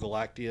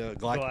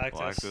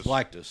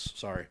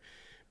 Sorry.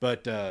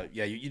 But,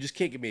 yeah, you just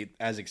can't get me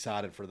as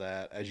excited for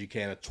that as you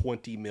can a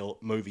 20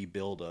 movie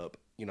build-up.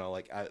 You know,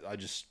 like, I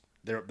just,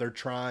 they're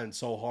trying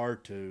so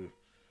hard to,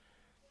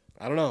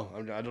 I don't know.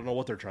 I don't know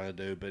what they're trying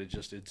to do, but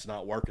it's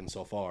not working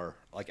so far.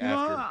 Like,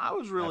 I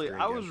was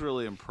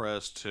really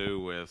impressed, too,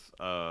 with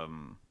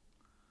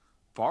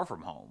Far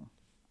From Home.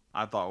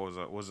 I thought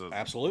was a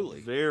absolutely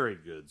very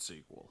good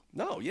sequel.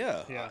 No,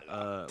 yeah.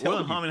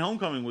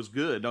 Homecoming was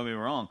good. Don't get me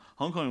wrong.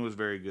 Homecoming was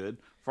very good.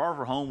 Far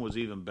From Home was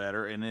even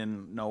better, and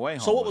then No Way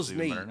Home. So what was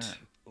even neat? Better than that.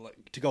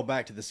 Like, to go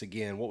back to this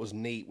again, what was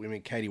neat? Me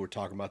and Katie were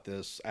talking about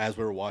this as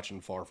we were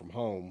watching Far From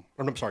Home,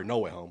 or I'm sorry, No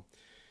Way Home.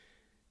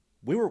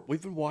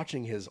 We've been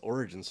watching his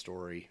origin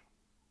story,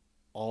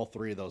 all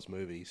three of those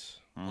movies.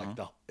 Mm-hmm.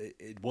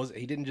 Like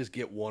he didn't just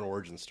get one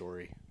origin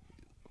story,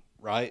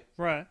 right?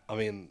 Right. I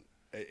mean,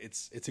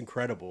 it's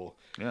incredible.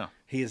 Yeah.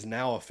 He is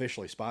now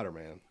officially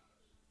Spider-Man.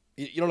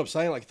 You know what I'm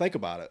saying? Like, think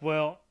about it.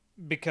 Well,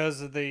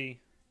 because of a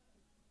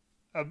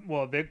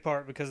big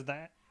part because of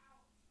the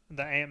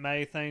Aunt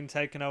May thing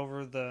taking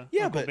over the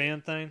Uncle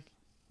Ben thing.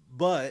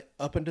 But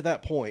up until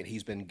that point,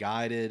 he's been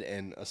guided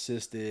and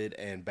assisted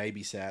and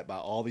babysat by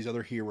all these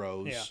other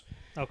heroes.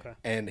 Yeah. Okay.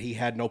 And he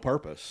had no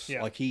purpose.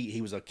 Yeah. Like,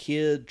 he was a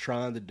kid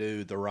trying to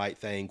do the right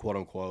thing, quote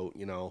unquote.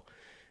 You know,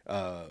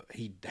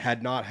 he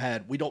had not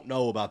had. We don't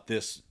know about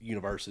this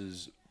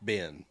universe's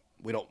Ben.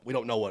 We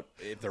don't know what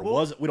if there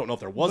was. We don't know if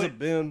there wasn't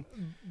Ben.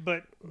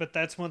 But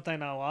that's one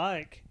thing I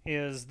like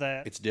is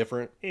that It's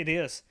different. it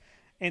is,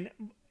 and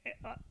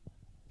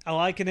I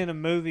like it in a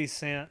movie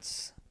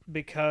sense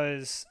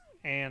because,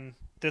 and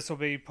this will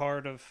be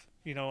part of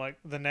like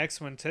the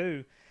next one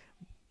too.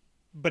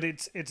 But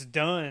it's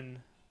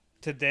done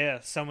to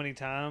death so many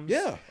times.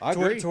 Yeah, I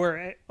agree. To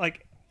where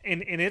like,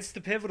 and it's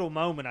the pivotal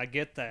moment. I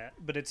get that,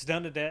 but it's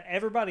done to death.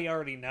 Everybody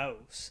already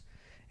knows.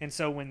 And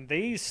so when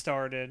these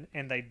started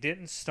and they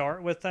didn't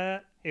start with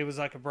that, it was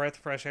like a breath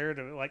of fresh air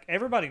to it. Like,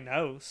 everybody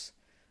knows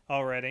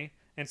already.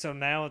 And so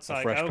now it's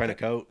like, fresh painted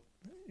coat.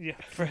 Yeah.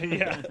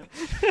 Yeah.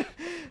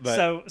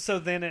 So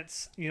then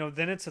it's,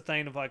 then it's a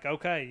thing of like,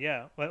 okay,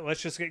 yeah,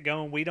 let's just get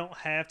going. We don't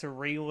have to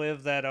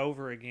relive that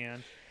over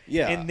again.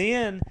 Yeah. And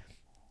then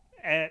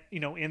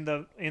in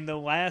the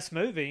last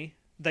movie,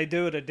 they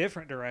do it a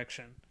different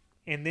direction.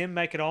 And then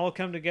make it all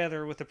come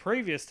together with the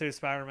previous two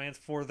Spider-Mans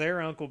for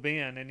their Uncle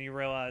Ben, and you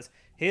realize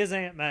his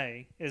Aunt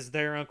May is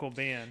their Uncle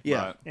Ben.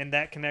 Yeah. Right. And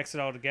that connects it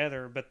all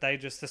together, but they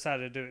just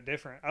decided to do it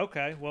different.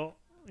 Okay, well,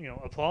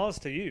 applause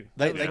to you.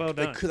 They well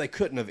done. they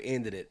couldn't have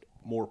ended it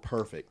more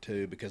perfect,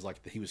 too, because like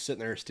he was sitting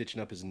there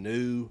stitching up his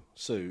new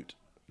suit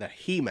that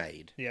he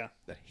made. Yeah.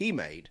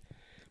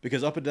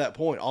 Because up until that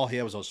point, all he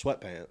had was those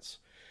sweatpants.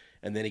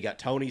 And then he got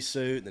Tony's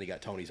suit, and then he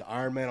got Tony's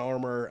Iron Man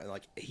armor, and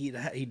like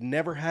he'd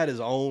never had his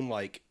own,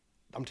 like,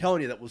 I'm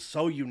telling you, that was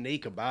so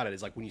unique about it.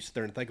 It's like when you sit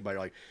there and think about it,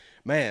 you're like,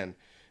 man,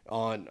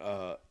 on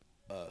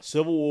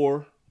Civil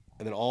War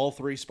And then all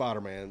 3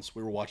 Spider-Mans,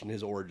 we were watching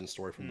his origin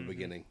story from the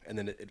beginning. And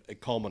then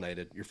it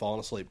culminated. You're falling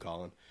asleep,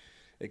 Collin.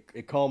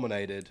 It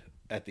culminated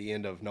at the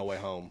end of No Way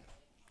Home.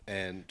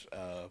 And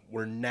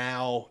we're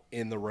now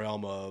in the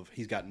realm of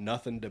he's got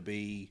nothing to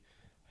be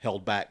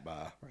held back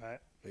by. Right.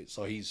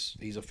 So he's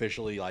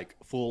officially like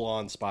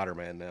full-on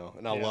Spider-Man now.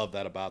 And I love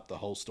that about the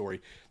whole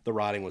story. The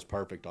writing was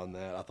perfect on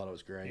that. I thought it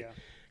was great. Yeah.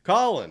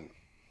 Collin.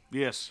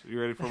 Yes, you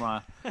ready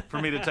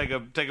for me to take a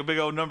big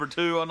old number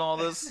 2 on all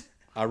this?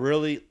 I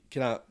really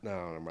cannot.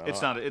 No, never mind.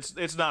 It's not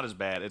as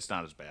bad. It's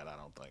not as bad. I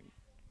don't think.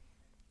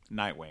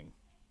 Nightwing.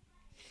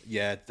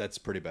 Yeah, that's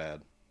pretty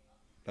bad.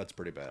 That's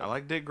pretty bad. I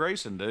like Dick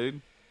Grayson,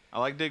 dude. I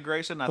like Dick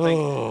Grayson.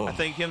 I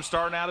think him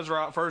starting out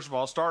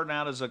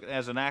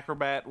as an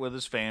acrobat with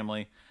his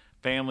family.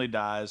 Family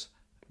dies,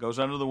 goes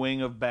under the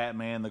wing of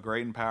Batman, the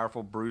great and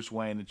powerful Bruce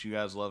Wayne that you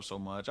guys love so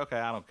much. Okay,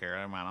 I don't care.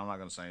 Never mind. I'm not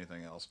going to say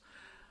anything else.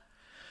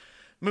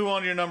 Move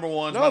on to your number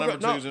ones. My number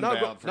 2's in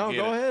doubt. Go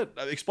ahead.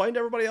 Explain to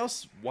everybody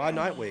else why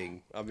Nightwing.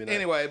 I mean,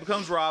 anyway, it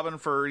becomes Robin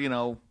for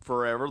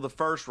forever. The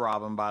first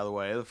Robin, by the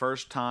way, the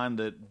first time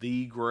that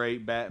the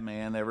great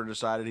Batman ever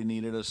decided he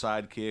needed a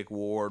sidekick,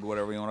 ward,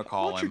 whatever you want to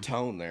call him. What's your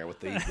tone there with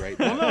the great?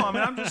 Well, no, I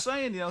mean I'm just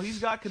saying, he's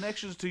got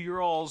connections to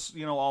your all's,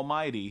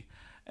 Almighty,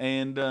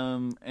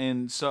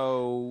 and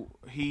so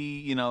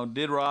he,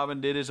 did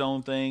Robin, did his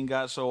own thing,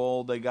 got so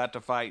old they got to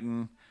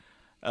fighting.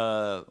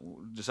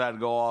 Decided to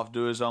go off,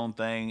 do his own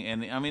thing,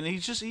 and I mean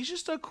he's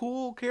just a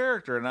cool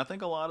character, and I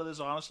think a lot of this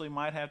honestly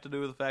might have to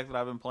do with the fact that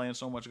I've been playing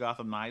so much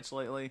Gotham Knights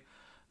lately.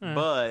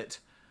 But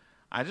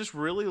I just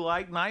really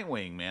like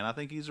Nightwing, man. I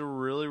think he's a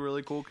really,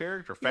 really cool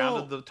character.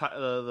 Founded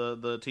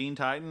the Teen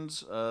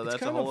Titans.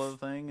 That's a whole other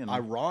thing. And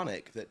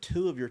ironic that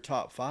 2 of your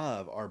top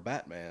 5 are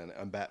Batman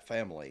and Bat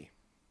Family.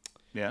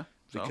 Yeah,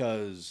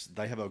 because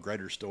they have a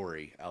greater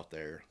story out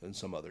there than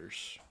some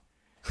others.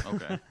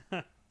 Okay.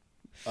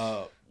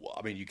 Well,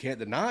 I mean, you can't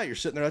deny it. You're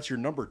sitting there. That's your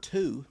number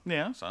 2.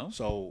 Yeah.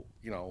 So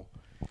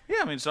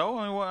Yeah, I mean,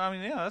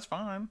 yeah, that's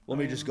fine. Let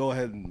me just go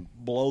ahead and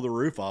blow the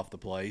roof off the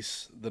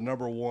place. The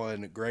number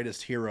 1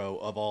 greatest hero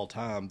of all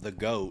time, the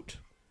GOAT,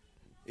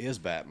 is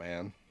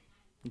Batman.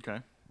 Okay.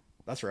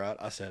 That's right.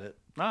 I said it.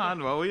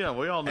 Well, yeah,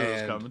 we all knew it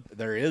was coming.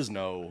 There is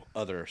no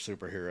other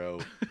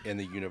superhero in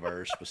the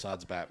universe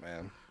besides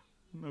Batman.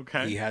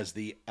 Okay. He has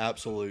the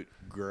absolute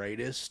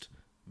greatest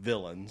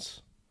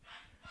villains.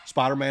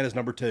 Spider-Man is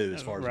number 2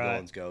 as far as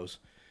villains goes.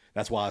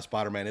 That's why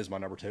Spider-Man is my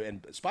number 2.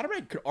 And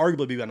Spider-Man could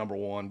arguably be my number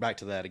 1. Back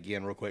to that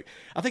again real quick.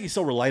 I think he's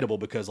so relatable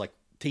because, like,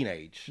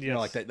 teenage. Yes.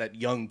 Like that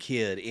young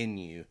kid in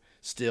you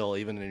still,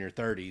 even in your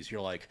 30s,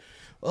 you're like,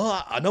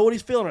 oh, I know what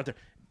he's feeling right there.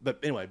 But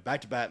anyway,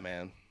 back to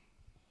Batman.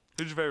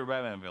 Who's your favorite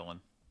Batman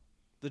villain?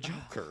 The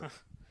Joker.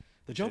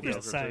 The Joker. Yeah,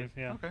 same,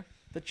 yeah. Okay.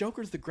 The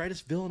Joker's the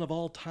greatest villain of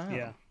all time.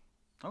 Yeah.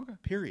 Okay.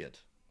 Period.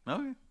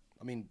 Okay.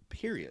 I mean,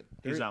 period.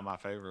 He's not my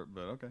favorite,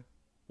 but okay.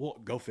 Well,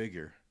 go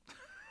figure.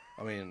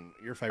 I mean,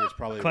 your favorite's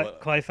probably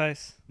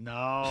Clayface.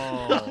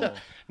 No.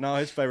 No,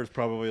 his favorite's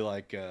probably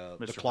like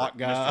the clock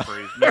guy. Mr.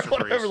 Freeze. Mr. Freeze.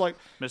 Whatever, like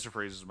Mr.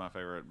 Freeze is my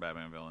favorite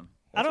Batman villain.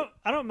 I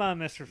don't mind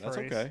Mr. Freeze. That's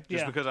okay.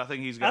 Just because I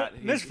think he's got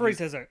Mr. Freeze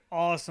has an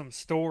awesome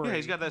story. Yeah,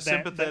 he's got that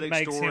sympathetic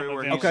makes story him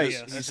where a he's, villain,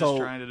 he's yes. just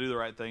trying to do the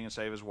right thing and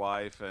save his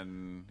wife,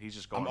 and he's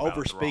just going. I'm about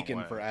over it the wrong speaking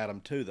way. for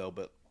Adam too, though.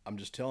 But I'm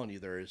just telling you,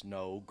 there is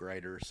no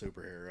greater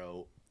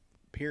superhero,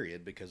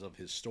 period, because of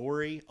his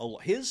story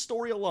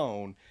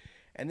alone.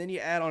 And then you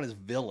add on his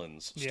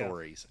villains'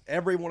 stories.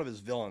 Every one of his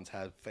villains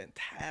has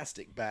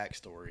fantastic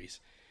backstories.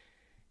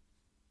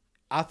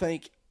 I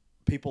think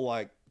people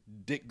like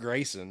Dick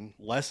Grayson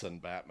lessen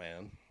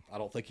Batman. I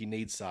don't think he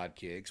needs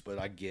sidekicks, but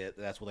I get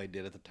that's what they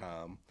did at the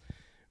time.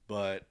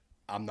 But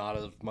I'm not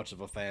as much of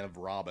a fan of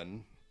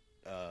Robin,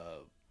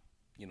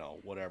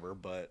 whatever.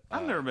 But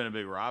I've never been a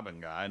big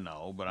Robin guy,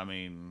 no. But I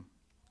mean,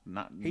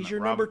 he's your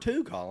number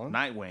 2, Collin.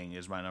 Nightwing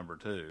is my number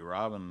 2.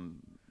 Robin,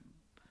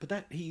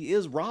 but he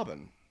is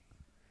Robin.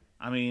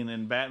 I mean,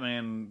 and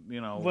Batman,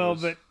 Well,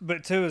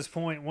 but to his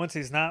point, once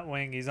he's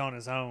Nightwing, he's on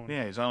his own.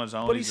 Yeah, he's on his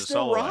own. But he's a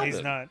still solo. Robin.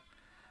 He's not.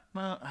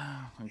 No,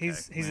 okay,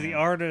 He's the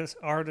artist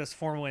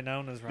formerly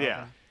known as Robin.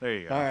 Yeah, there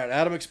you go. All right,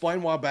 Adam,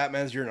 explain why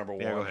Batman's your number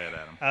 1. Yeah, go ahead,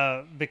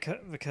 Adam.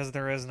 Because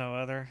there is no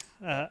other.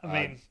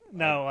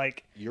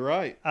 You're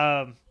right.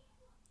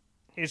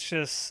 It's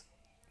just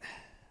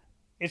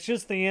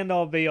the end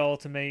all be all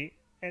to me.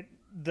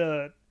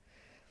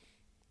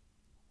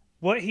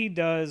 What he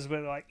does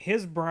with like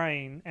his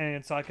brain, and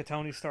it's like a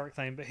Tony Stark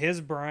thing, but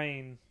his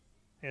brain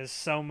is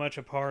so much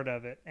a part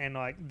of it, and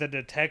like the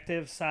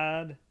detective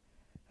side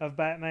of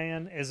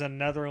Batman is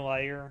another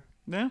layer.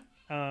 Yeah.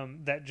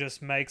 That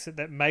just makes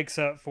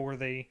up for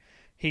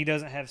he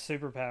doesn't have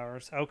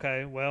superpowers.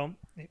 Okay, well,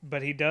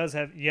 but he does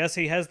have. Yes,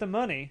 he has the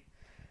money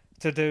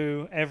to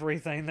do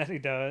everything that he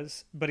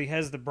does, but he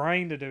has the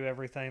brain to do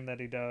everything that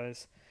he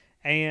does,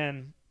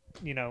 and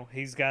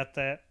he's got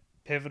that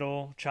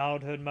pivotal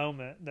childhood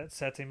moment that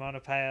sets him on a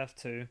path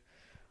to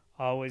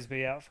always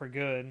be out for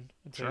good.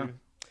 Sure.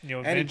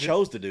 And he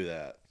chose to do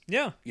that.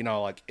 Yeah.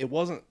 It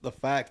wasn't the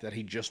fact that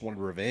he just wanted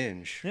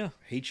revenge. Yeah.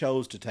 He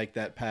chose to take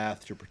that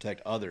path to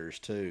protect others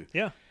too.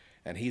 Yeah.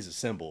 and he's a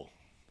symbol.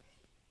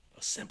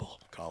 A symbol,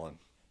 Collin.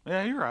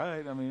 Yeah, you're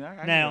right. I mean, I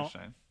get Now- what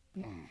you're saying.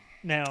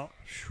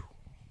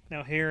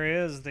 Now here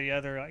is the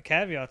other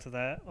caveat to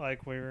that,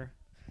 like we were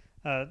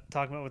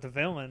talking about with the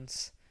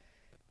villains.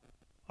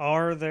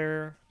 Are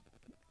there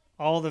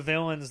all the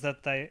villains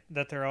that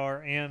there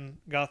are in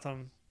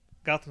Gotham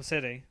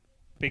City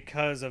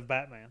because of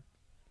Batman?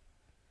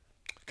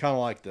 Kind of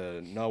like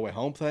the No Way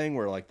Home thing,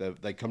 where like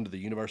they come to the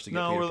universe to get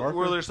Peter No, Parker.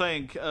 where they're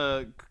saying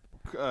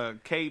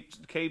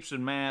capes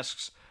and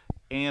masks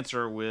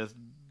answer with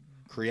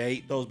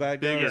Create those bad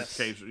guys. bigger Yes.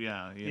 capes.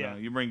 Yeah, you Yeah. know,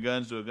 you bring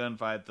guns to a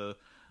gunfight, the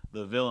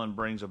villain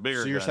brings a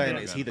bigger. So you're gun saying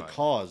to a is he the gunfight.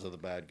 cause of the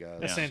bad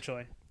guys?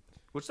 Essentially,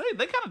 Which they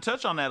kind of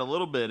touch on that a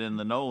little bit in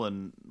the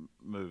Nolan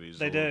movies.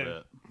 They a little do.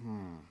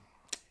 Bit.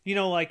 you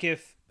know, like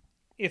if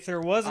there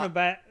wasn't a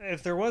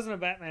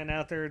Batman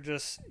out there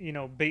just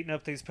beating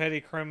up these petty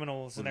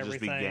criminals and Would just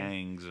everything, be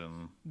gangs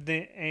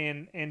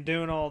and and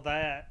doing all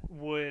that,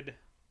 would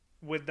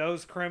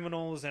those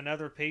criminals and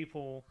other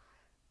people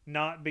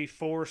not be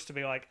forced to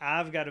be like,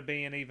 I've got to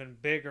be an even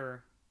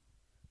bigger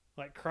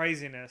like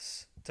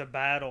craziness to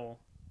battle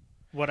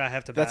what I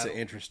have to That's battle.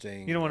 an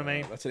interesting. You know what I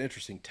mean? That's an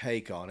interesting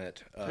take on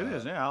it. it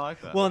is. Yeah, I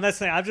like that. Well, and that's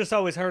the thing. I've just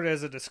always heard it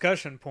as a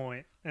discussion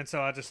point, and so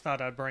I just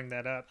thought I'd bring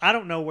that up. I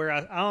don't know where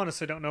I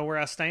honestly don't know where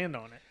I stand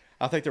on it.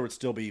 I think there would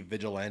still be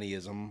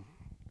vigilantism.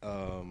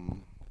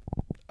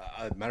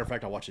 Matter of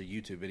fact, I watched a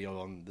YouTube video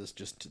on this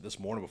just this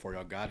morning before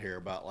y'all got here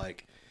about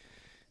like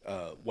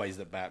ways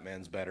that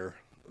Batman's better.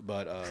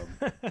 But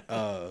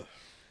I've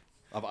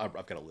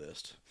got a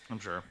list. I'm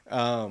sure.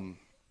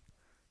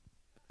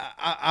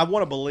 I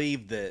want to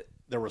believe that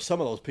there were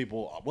some of those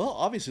people. Well,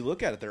 obviously,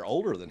 look at it; they're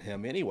older than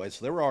him anyway,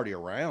 so they were already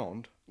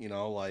around. You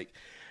know, like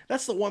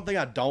that's the one thing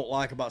I don't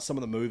like about some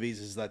of the movies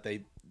is that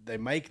they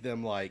make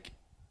them like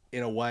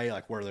in a way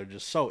like where they're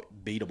just so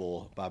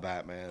beatable by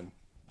Batman.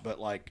 But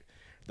like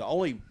the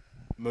only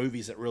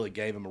movies that really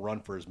gave him a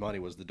run for his money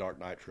was the Dark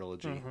Knight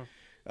trilogy.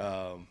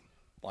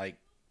 Like,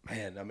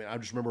 man, I mean, I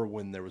just remember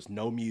when there was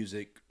no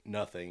music,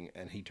 nothing,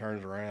 and he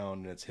turns around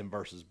and it's him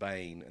versus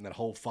Bane, and that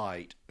whole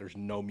fight, there's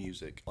no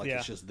music. Like,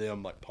 it's just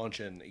them, like,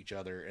 punching each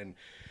other. And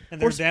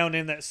they're down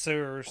in that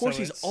sewer. of course,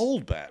 he's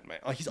old Batman.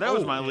 Like, he's That old.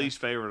 was my least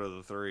favorite of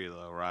the three,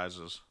 though.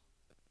 Rises.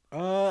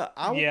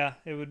 Yeah,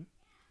 it would.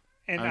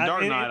 And I mean,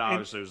 Dark Knight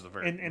obviously was the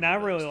favorite. And I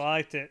really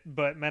liked it,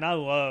 but man, I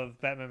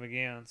love Batman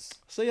Begins.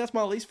 See, that's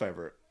my least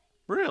favorite.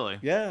 Really?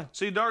 Yeah.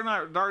 See, Dark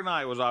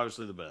Knight was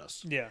obviously the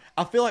best. Yeah.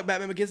 I feel like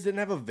Batman Begins didn't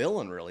have a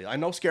villain, really. I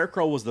know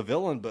Scarecrow was the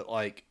villain, but,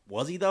 like,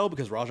 was he, though?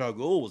 Because Ra's al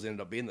Ghul ended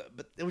up being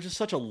but it was just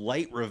such a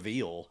late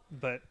reveal.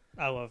 But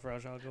I love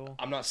Ra's al Ghul.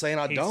 I'm not saying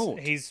I don't.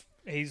 He's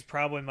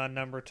probably my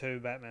number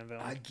 2 Batman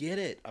villain. I get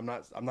it. I'm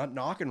not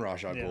knocking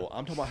Ra's al Ghul. Yeah.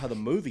 I'm talking about how the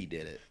movie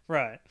did it.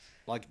 Right.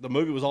 Like, the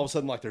movie was all of a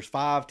sudden, like, there's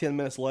 5-10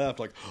 minutes left.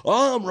 Like,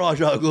 I'm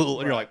Ra's al Ghul.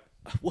 And you're like,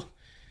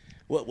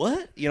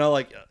 what? You know,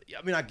 like,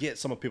 I mean, I get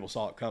some of people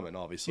saw it coming,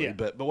 obviously. Yeah.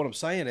 But what I'm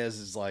saying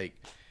is, like,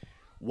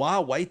 why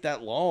wait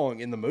that long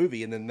in the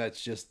movie? And then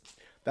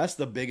that's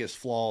the biggest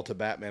flaw to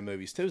Batman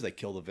movies, too, is they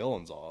kill the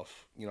villains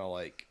off. You know,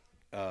 like,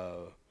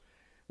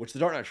 which the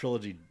Dark Knight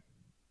trilogy,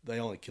 they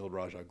only killed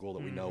Ra's al Ghul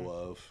that we know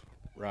of,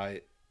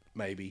 right?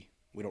 Maybe.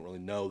 We don't really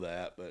know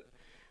that, but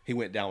he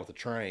went down with the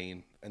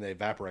train, and the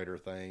evaporator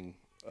thing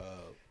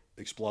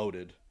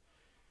exploded.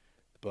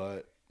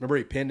 But remember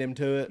he pinned him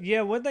to it?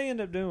 Yeah, what'd they end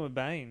up doing with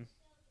Bane?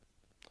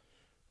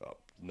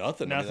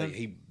 Nothing. I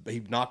mean, like, he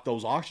knocked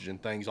those oxygen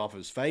things off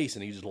his face,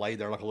 and he just laid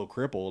there like a little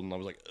cripple. And I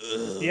was like,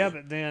 ugh. Yeah,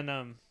 but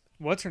then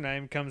what's her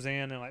name comes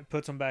in and like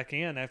puts him back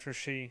in after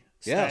she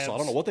stabs. Yeah. So I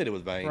don't know what they did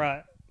with Bane.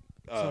 Right.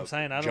 That's what I'm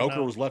saying. I don't Joker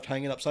know. was left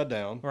hanging upside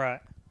down.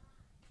 Right.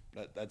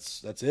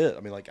 That's it.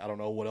 I mean, like, I don't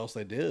know what else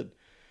they did.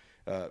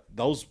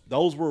 Those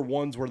were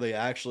ones where they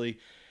actually.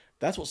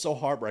 That's what's so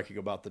heartbreaking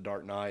about the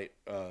Dark Knight.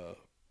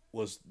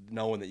 Was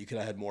knowing that you could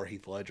have had more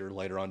Heath Ledger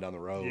later on down the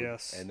road,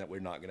 Yes. and that we're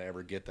not going to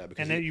ever get that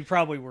because And that you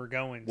probably were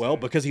going to. well,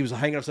 because he was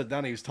hanging upside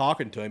down, he was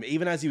talking to him.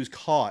 Even as he was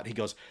caught, he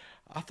goes,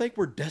 "I think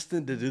we're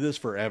destined to do this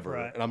forever."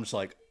 Right. And I'm just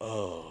like,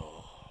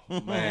 "Oh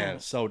man,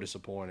 so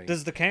disappointing."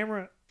 Does the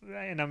camera,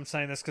 and I'm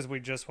saying this because we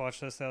just watched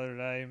this the other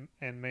day,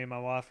 and me and my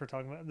wife were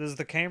talking about, does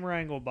the camera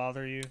angle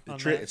bother you on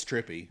that? It's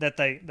trippy. That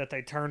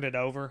they turned it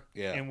over,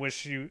 Yeah. and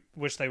wish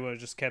they would have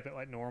just kept it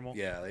like normal.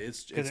 Yeah,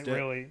 it's Because it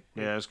really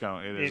Yeah, it's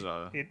kind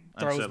of, it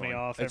throws me unsettling.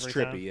 off it's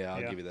every trippy. time. Yeah,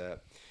 I'll give you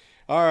that.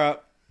 All right,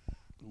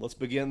 let's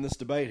begin this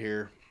debate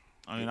here.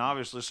 I mean,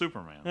 obviously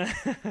Superman.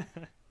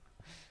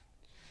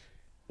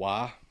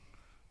 Why?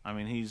 I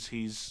mean,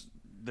 he's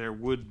there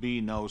would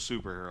be no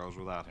superheroes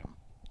without him.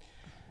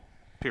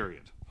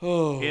 Period.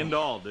 Oh, End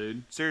all,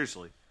 dude.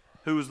 Seriously.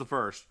 Who was the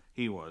first?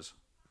 He was.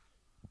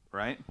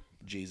 Right?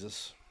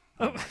 Jesus.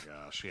 Oh my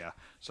gosh, yeah.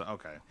 So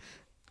okay.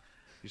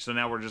 So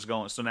now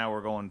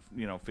we're going,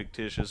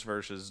 fictitious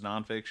versus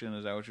nonfiction.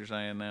 Is that what you're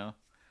saying now?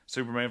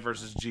 Superman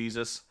versus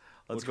Jesus.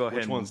 Let's go ahead.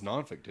 Which one's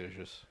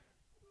non-fictitious?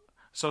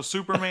 So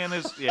Superman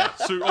is Clark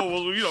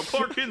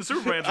Kent and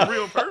Superman's a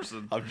real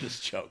person. I'm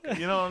just joking.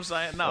 You know what I'm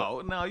saying?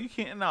 No, you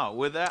can't. No,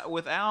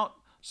 without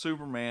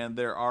Superman,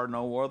 there are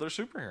no other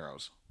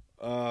superheroes.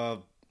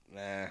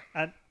 Nah.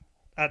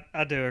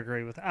 I do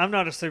agree with that. I'm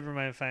not a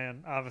Superman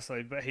fan,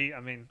 obviously, but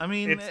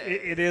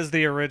it is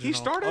the original. He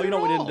started. Oh, you know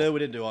it what we all. didn't do? We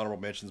didn't do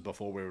honorable mentions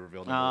before we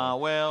revealed number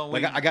one. Well,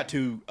 like I got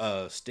too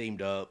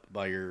steamed up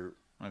by your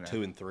Okay.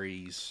 2 and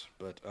 3s,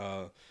 but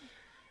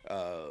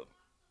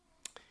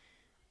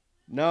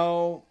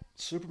no,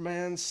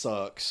 Superman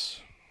sucks.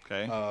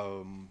 Okay.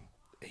 I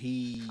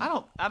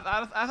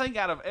think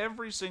out of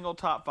every single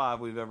top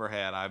 5 we've ever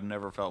had, I've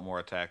never felt more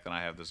attacked than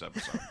I have this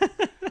episode.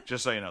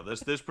 Just so you know,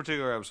 this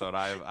particular episode,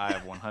 I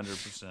have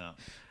 100%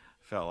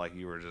 felt like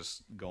you were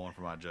just going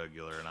for my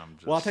jugular, and I'm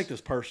just. Well, I take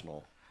this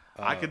personal.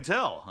 I can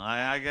tell.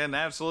 I can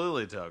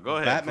absolutely tell. Go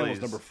ahead. Batman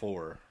please. was number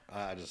 4.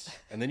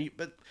 And then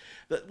but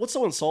what's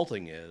so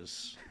insulting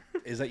is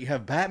that you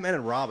have Batman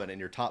and Robin in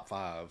your top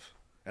 5.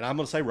 And I'm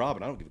going to say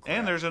Robin. I don't give a crap.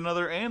 And there's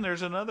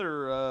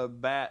another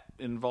Bat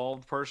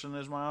involved person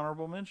as my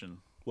honorable mention.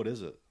 What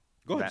is it?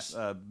 Go ahead.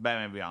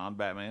 Batman Beyond.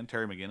 Batman.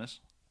 Terry McGinnis.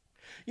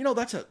 You know,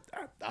 I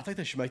think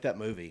they should make that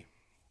movie.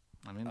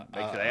 I mean,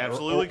 they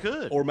absolutely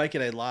could. Or make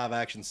it a live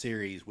action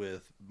series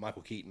with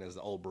Michael Keaton as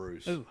the old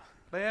Bruce. Ooh.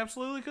 They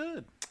absolutely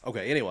could.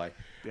 Okay. Anyway,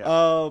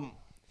 Yeah.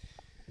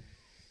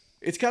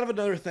 it's kind of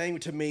another thing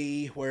to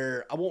me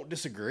where I won't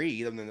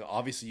disagree. I mean,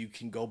 obviously, you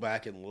can go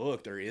back and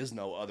look. There is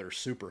no other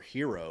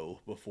superhero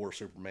before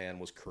Superman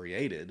was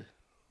created,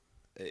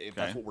 if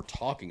that's what we're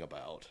talking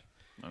about.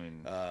 I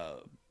mean,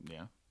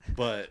 yeah.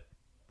 But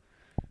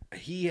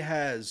he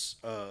has.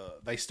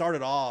 They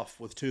started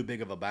off with too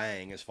big of a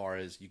bang as far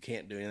as you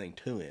can't do anything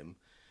to him.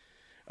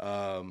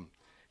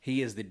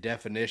 He is the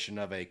definition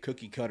of a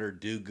cookie cutter,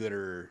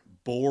 do-gooder,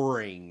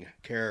 boring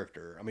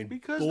character. I mean,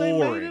 because boring.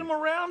 they made him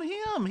around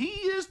him. He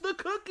is the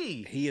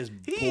cookie. He is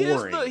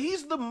boring.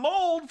 He's the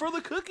mold for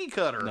the cookie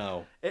cutter.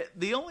 No.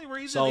 The only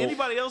reason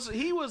anybody else,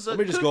 he was a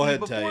cookie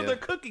before the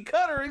cookie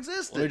cutter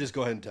existed. Let me just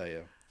go ahead and tell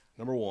you.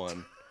 Number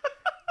 1,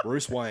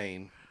 Bruce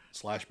Wayne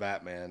 /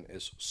 Batman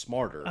is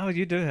smarter. Oh,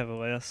 you do have a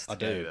list. I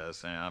do. Yeah, he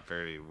does. Yeah, I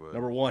figured he would.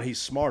 Number 1,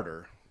 he's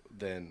smarter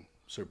than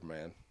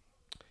Superman.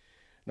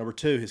 Number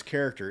 2, his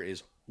character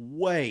is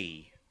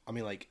way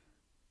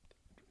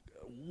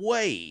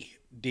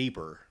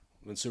deeper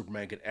than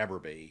Superman could ever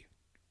be.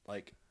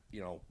 Like,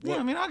 you know. Yeah,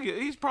 I mean,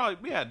 he's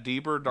probably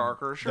deeper,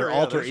 darker. Sure, their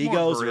alter there's more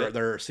egos, grit.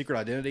 their secret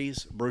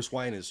identities. Bruce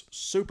Wayne is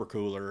super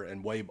cooler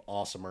and way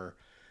awesomer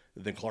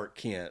than Clark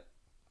Kent.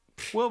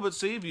 Well, but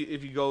see,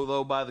 if you go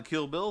though by the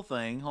Kill Bill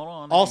thing, hold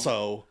on.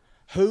 Also,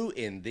 who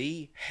in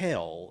the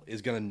hell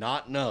is going to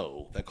not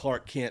know that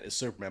Clark Kent is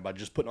Superman by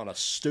just putting on a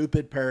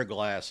stupid pair of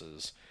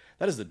glasses?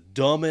 That is the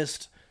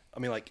dumbest. I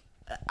mean, like,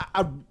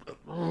 I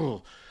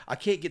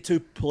can't get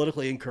too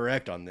politically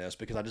incorrect on this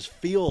because I just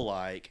feel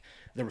like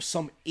there was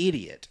some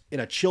idiot in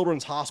a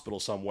children's hospital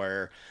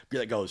somewhere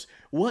that goes,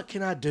 what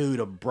can I do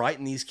to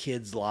brighten these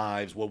kids'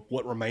 lives,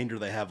 what remainder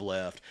they have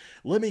left?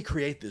 Let me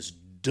create this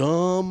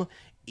dumb,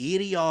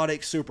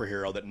 idiotic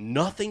superhero that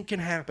nothing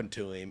can happen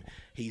to him.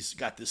 He's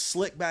got this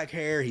slick back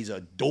hair. He's a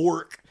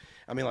dork.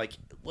 I mean, like,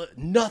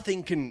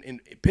 nothing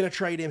can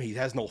penetrate him. He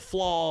has no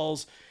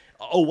flaws.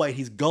 Oh, wait,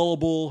 he's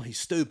gullible. He's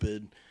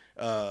stupid.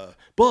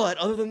 But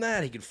other than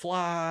that, he can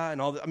fly and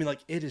all that. I mean,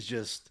 like, it is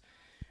just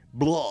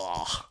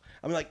blah.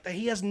 I mean, like,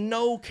 he has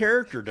no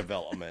character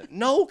development.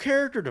 No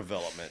character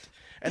development.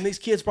 And these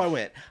kids probably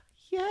went,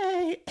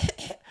 yay,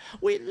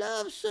 we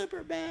love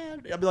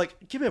Superman. I'd be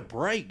like, give me a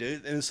break,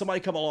 dude. And somebody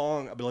come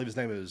along, I believe his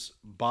name is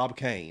Bob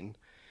Kane,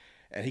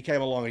 and he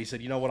came along and he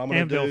said, you know what I'm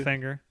going to do? And Bill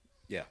Finger.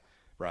 Yeah,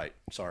 right.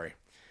 Sorry.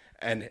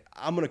 And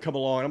I'm going to come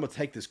along and I'm going to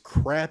take this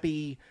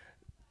crappy,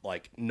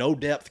 like,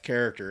 no-depth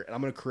character, and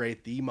I'm going to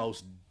create the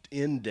most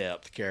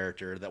in-depth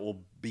character that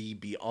will be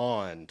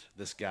beyond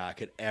this guy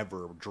could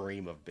ever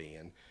dream of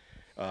being.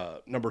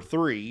 Number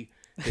 3,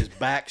 his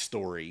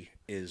backstory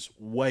is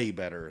way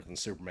better than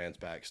Superman's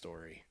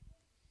backstory.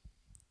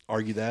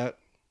 Argue that?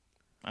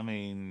 I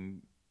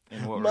mean,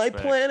 in what My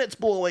respect? planet's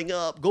blowing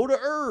up. Go to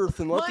Earth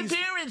and let My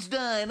parents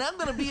died. I'm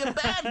gonna be a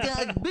bad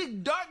guy,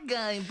 big dark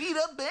guy, and beat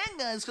up bad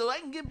guys so I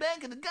can get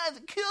back at the guys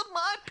that killed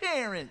my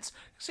parents.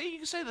 See, you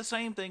can say the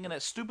same thing in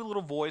that stupid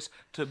little voice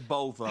to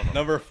both of them.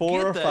 Number 4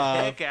 get or the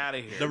 5. heck out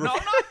of here. Number No,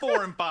 not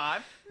 4 and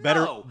 5.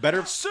 Better-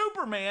 better-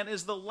 Superman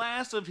is the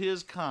last of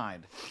his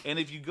kind, and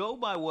if you go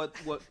by what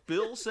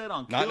Bill said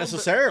on Not Kill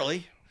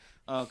necessarily.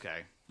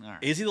 Okay. All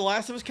right. Is he the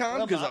last of his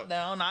kind?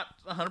 Well, not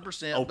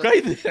 100%.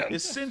 Okay, but then.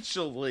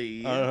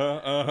 Essentially.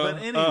 But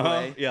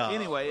anyway, yeah.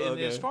 Anyway, and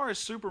Okay. as far as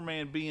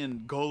Superman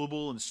being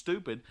gullible and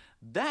stupid,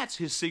 that's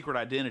his secret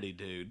identity,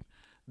 dude.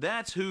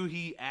 That's who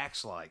he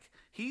acts like.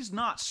 He's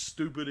not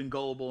stupid and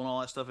gullible and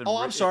all that stuff. Oh,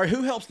 I'm sorry.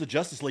 Who helps the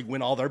Justice League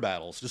win all their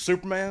battles? Does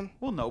Superman?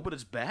 Well, no, but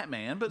it's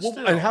Batman. But Well,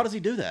 still. and how does he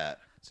do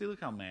that? See,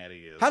 look how mad he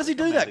is. How does he Look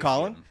do mad that, he's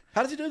Colin? getting.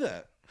 How does he do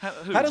that?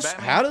 Who, How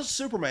Batman? does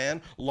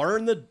Superman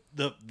learn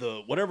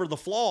the whatever the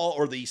flaw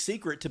or the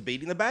secret to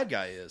beating the bad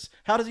guy is?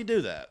 How does he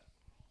do that?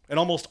 In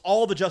almost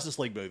all the Justice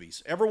League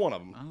movies, every one of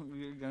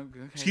them.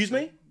 Okay, Excuse so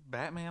me?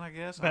 Batman, I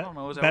guess. I don't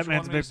know. Is that what you Batman's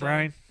want me to big say?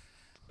 brain.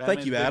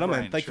 Thank you, Batman's Adam, big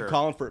brain, and thank sure. you,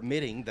 Colin, for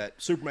admitting that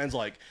Superman's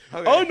like,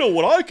 Okay. I know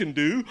what I can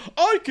do.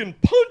 I can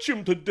punch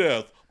him to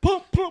death.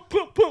 Pump, pump,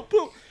 pump, pump,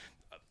 pump.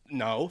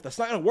 No, that's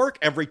not going to work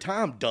every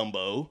time,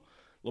 Dumbo.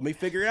 Let me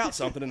figure out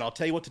something, and I'll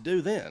tell you what to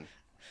do then.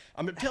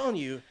 I'm telling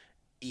you,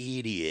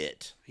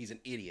 idiot. He's an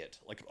idiot.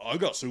 Like, I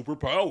got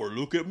superpower.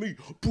 Look at me.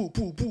 Poo,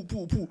 poo, poo,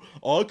 poo, poo.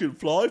 I can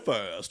fly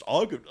fast.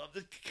 I can...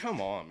 Come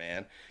on,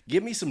 man.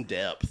 Give me some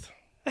depth.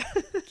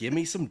 Give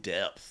me some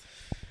depth.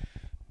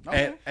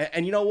 Okay.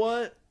 And you know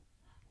what?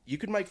 You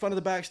can make fun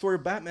of the backstory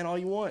of Batman all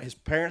you want. His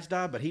parents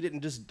died, but he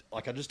didn't just...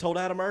 Like I just told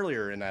Adam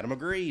earlier, and Adam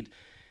agreed.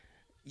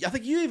 I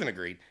think you even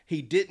agreed.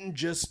 He didn't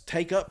just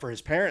take up for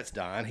his parents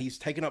dying. He's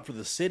taken up for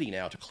the city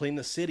now to clean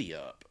the city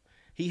up.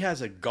 He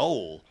has a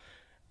goal.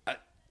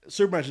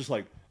 Superman's just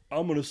like,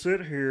 I'm going to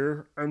sit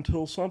here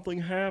until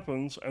something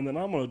happens, and then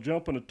I'm going to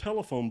jump in a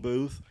telephone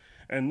booth,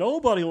 and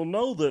nobody will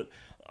know that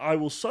I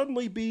will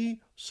suddenly be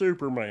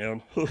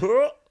Superman.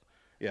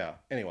 Yeah,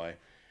 anyway.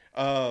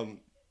 I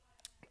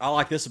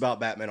like this about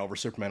Batman over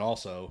Superman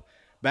also.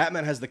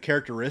 Batman has the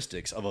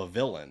characteristics of a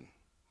villain,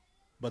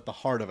 but the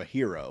heart of a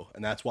hero,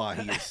 and that's why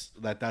he is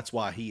that's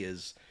why he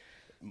is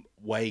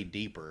way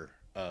deeper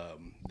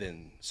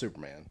than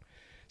Superman.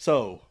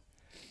 So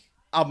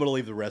I'm gonna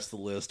leave the rest of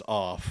the list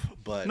off,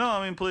 but no,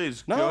 I mean,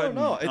 please no, go ahead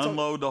no, and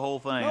unload the whole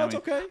thing. No, it's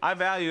okay. I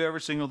value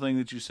every single thing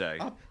that you say,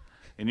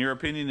 and your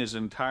opinion is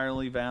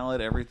entirely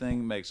valid.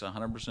 Everything makes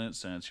 100%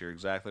 sense. You're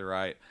exactly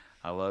right.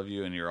 I love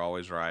you, and you're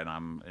always right.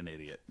 I'm an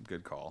idiot.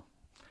 Good call.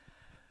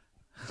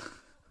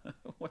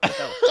 What the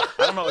hell?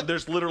 I don't know.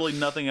 There's literally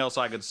nothing else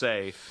I could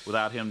say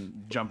without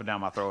him jumping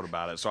down my throat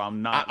about it. So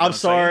I'm not. I'm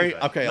sorry. Say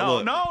okay, no,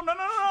 look.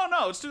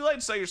 no. It's too late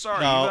to say you're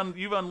sorry. No.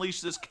 You've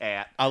unleashed this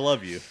cat. I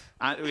love you.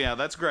 Yeah,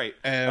 that's great.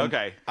 I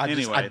Okay.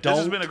 Anyway, this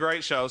has been a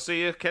great show.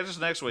 See you. Catch us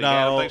next week.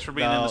 Adam, thanks for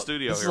being in the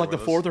studio. This is here like the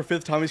with fourth us. or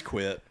fifth time he's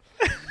quit.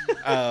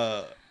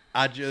 I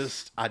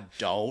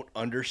don't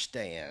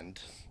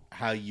understand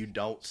how you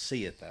don't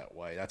see it that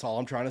way. That's all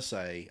I'm trying to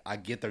say. I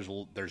get there's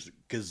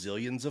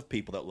gazillions of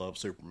people that love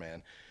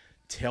Superman.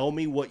 Tell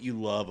me what you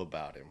love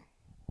about him.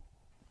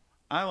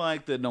 I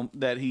like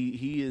that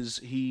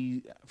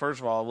he first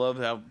of all, I love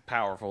how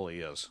powerful he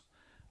is.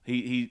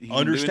 He can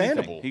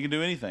Understandable. He can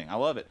do anything. I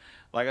love it.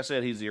 Like I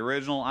said, he's the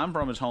original. I'm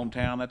from his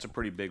hometown. That's a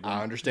pretty big one.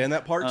 I understand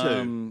that part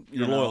too.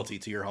 Your loyalty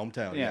to your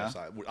hometown. Yeah. Yes,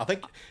 I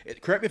think.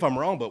 Correct me if I'm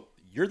wrong, but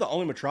you're the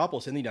only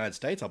metropolis in the United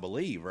States, I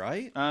believe,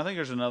 right? I think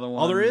there's another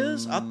one. Oh, there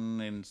is?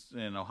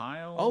 In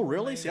Ohio. Oh,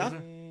 really? Maybe? See, I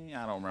don't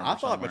remember. I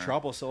thought somewhere.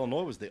 Metropolis,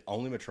 Illinois, was the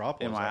only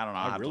metropolis. I don't know.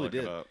 I really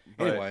did.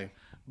 Anyway.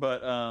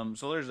 But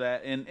so there's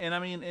that, and I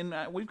mean,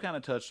 we've kind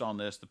of touched on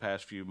this the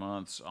past few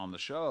months on the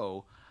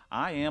show.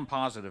 I am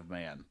positive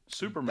man.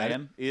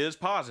 Superman is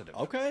positive.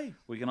 Okay,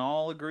 we can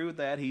all agree with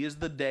that. He is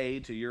the day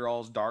to your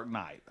all's dark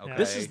night. Okay,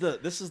 this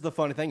is the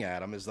funny thing,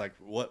 Adam, is like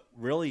what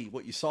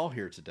you saw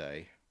here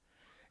today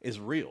is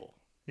real.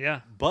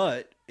 Yeah,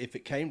 but if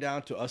it came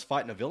down to us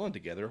fighting a villain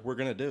together, we're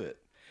gonna do it.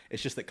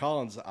 It's just that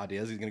Collin's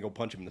idea is he's gonna go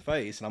punch him in the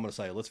face, and I'm gonna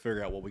say, let's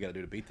figure out what we got to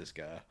do to beat this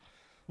guy.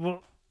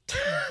 well.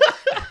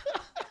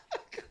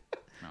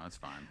 No, it's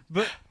fine.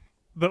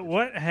 But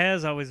what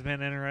has always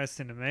been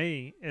interesting to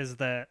me is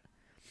that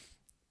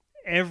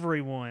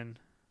everyone,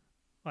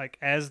 like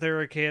as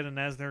they're a kid and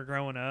as they're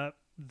growing up,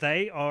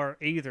 they are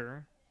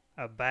either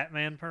a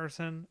Batman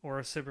person or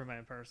a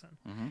Superman person.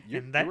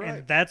 Mm-hmm.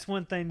 And that's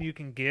one thing you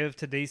can give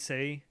to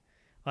DC.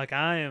 Like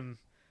I'm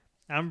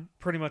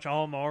pretty much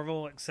all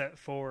Marvel except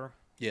for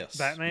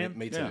Batman.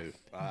 Me too.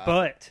 Yeah.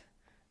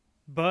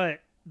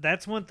 But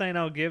that's one thing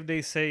I'll give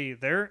DC.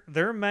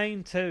 Their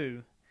main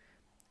two,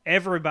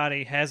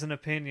 everybody has an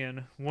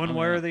opinion one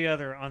way or the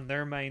other on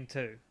their main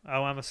two.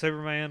 Oh, I'm a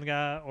Superman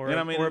guy or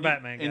a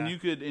Batman guy.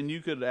 And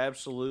you could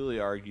absolutely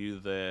argue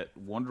that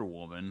Wonder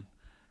Woman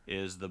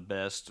is the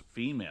best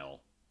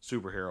female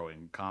superhero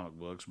in comic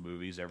books,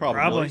 movies, everything.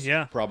 Probably,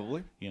 yeah.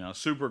 Probably. You know,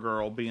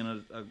 Supergirl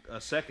being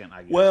a second,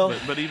 I guess. Well,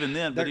 but even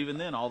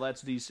then, all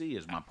that's DC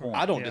is my point.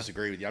 I don't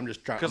disagree with you. I'm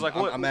just trying.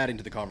 I'm adding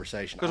to the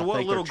conversation. Because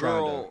what little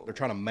girl? They're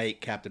trying to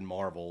make Captain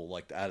Marvel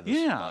like out of this.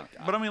 Yeah,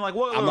 but I mean, like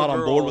what? I'm not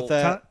on board with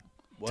that.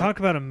 Talk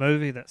about a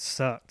movie that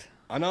sucked.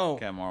 I know.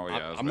 Captain Marvel.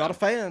 Yeah, I'm not a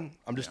fan.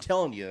 I'm just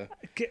telling you.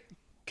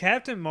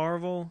 Captain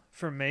Marvel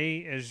for me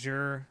is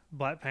your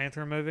Black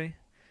Panther movie.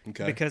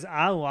 Okay. Because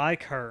I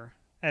like her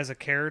as a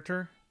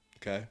character.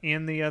 Okay.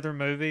 In the other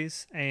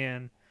movies,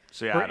 and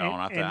see, I don't.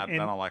 I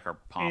don't like her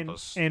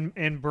pompous.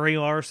 And Brie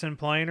Larson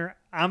playing her.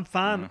 I'm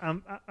fine.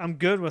 Mm-hmm. I'm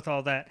good with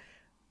all that.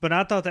 But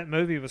I thought that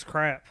movie was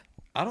crap.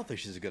 I don't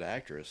think she's a good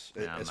actress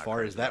as not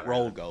far as that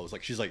role goes.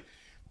 Like she's like,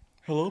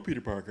 "Hello,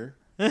 Peter Parker."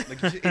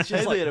 Like, it's just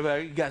hey, like, Peter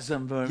Parker, you got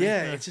something for me?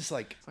 Yeah, it's just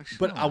like.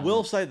 But I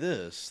will say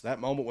this: that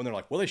moment when they're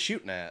like, "What are they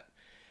shooting at?"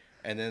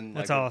 And then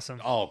that's like,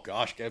 awesome. Oh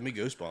gosh, gave me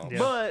goosebumps.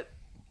 Yeah.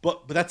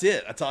 But that's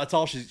it. That's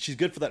all. She's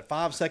good for that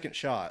 5-second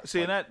shot.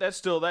 See, and that's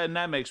still that, and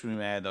that makes me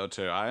mad though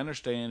too. I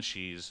understand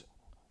she's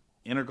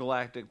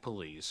intergalactic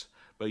police,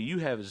 but you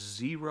have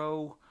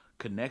zero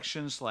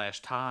connection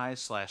 /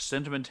 ties /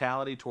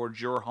 sentimentality towards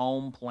your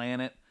home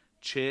planet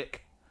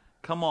chick.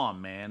 Come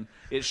on, man.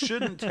 It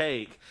shouldn't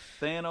take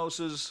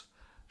Thanos's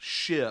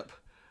ship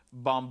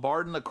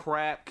bombarding the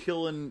crap,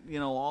 killing,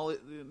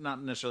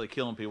 not necessarily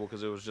killing people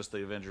because it was just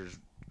the Avengers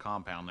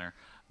compound there.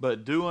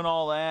 But doing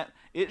all that,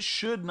 it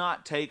should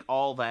not take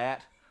all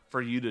that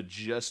for you to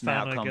just now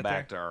Finally come get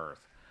back there. to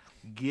Earth.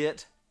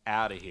 Get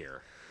out of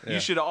here. Yeah. You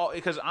should all,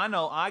 because I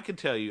know I could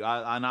tell you,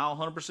 and I'll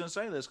 100%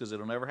 say this because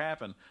it'll never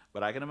happen,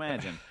 but I can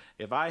imagine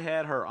if I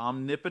had her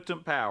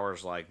omnipotent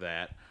powers like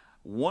that,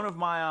 one of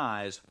my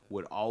eyes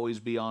would always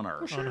be on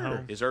Earth. Sure. On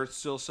home. Is Earth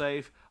still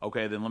safe?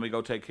 Okay, then let me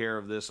go take care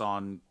of this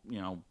on,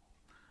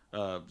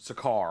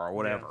 Sakaar or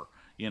whatever.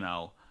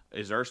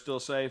 Is Earth still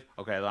safe?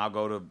 Okay, then I'll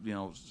go to,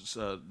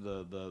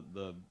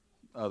 the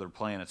other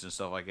planets and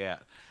stuff like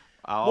that.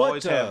 I'll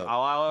always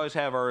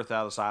have Earth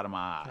out of the side of my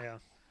eye. Yeah.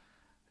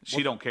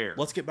 She don't care.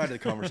 Let's get back to the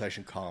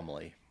conversation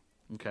calmly.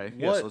 Okay.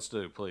 Yes, let's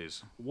do,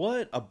 please.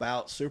 What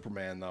about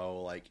Superman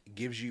though? Like,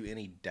 gives you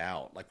any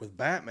doubt? Like with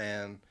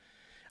Batman,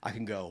 I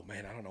can go,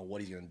 man, I don't know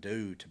what he's gonna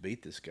do to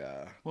beat this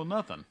guy. Well,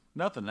 nothing.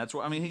 That's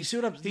what I mean. You see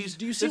what I'm? He's.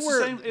 Do you see it's where?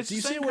 The same, it's do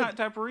you the see same where?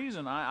 type of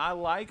reason. I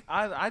like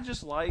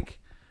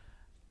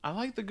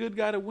the good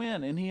guy to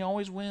win, and he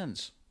always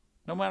wins,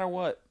 no matter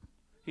what.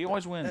 He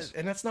always wins.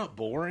 And that's not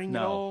boring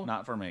at No, all.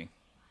 not for me.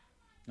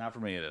 Not for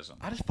me. It isn't.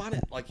 I just find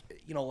it like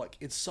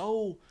it's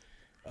so.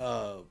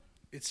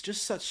 It's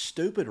just such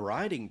stupid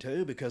writing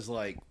too, because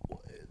like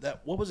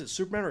that. What was it?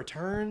 Superman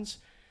Returns.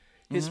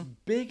 His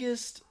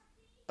biggest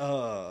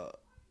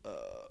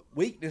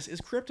weakness is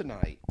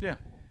kryptonite. Yeah.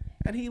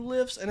 And he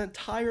lifts an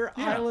entire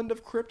island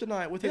of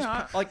kryptonite with his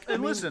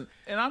listen,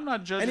 and I'm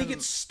not judging. and he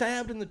gets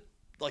stabbed in the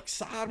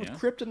side with Yeah.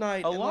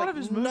 kryptonite. A and, lot of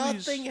his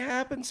movies- nothing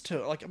happens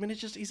to it. It's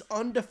just he's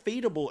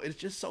undefeatable. It's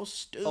just so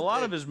stupid. a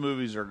lot of his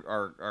movies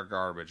are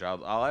garbage.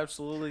 I'll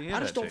absolutely. Give I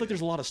just that don't to think you.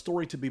 there's a lot of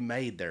story to be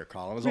made there,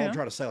 Colin. That's all I'm Yeah.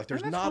 trying to say. Like,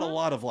 there's And that's not a fine.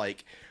 lot of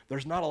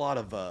there's not a lot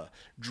of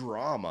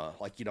drama.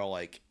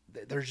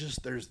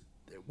 There's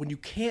when you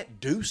can't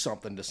do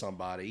something to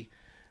somebody,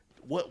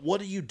 what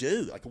do you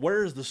do? Like,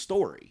 where is the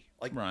story?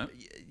 Like, Right.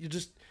 you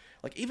just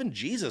like even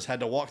Jesus had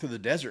to walk through the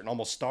desert and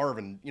almost starve,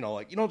 and you know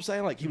what I'm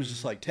saying? Like, he was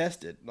just like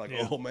tested. Like,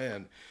 Yeah. oh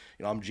man,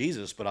 I'm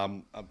Jesus, but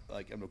I'm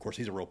like, and of course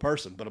he's a real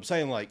person. But I'm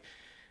saying like,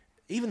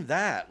 even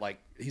that, like,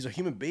 he's a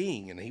human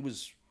being, and he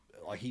was.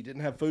 Like, he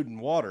didn't have food and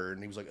water,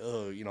 and he was like,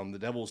 oh, the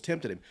devil's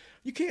tempted him.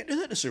 You can't do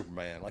that to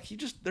Superman. Like,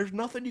 there's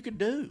nothing you can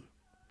do.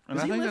 And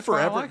Does I he think live that's why I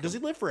forever? like Does he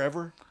him. live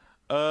forever?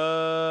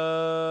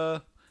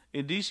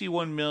 In DC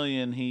 1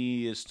 million,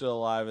 he is still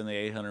alive in the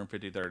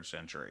 853rd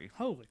century.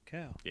 Holy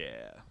cow.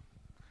 Yeah.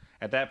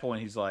 At that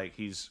point,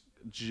 he's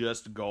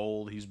just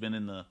gold. He's been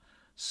in the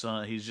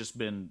sun. He's just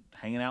been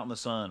hanging out in the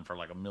sun for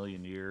like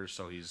 1,000,000 years.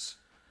 So he's,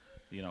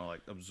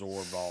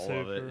 absorbed all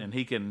of it. Super.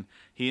 And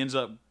he ends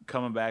up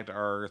coming back to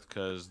Earth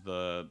because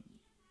the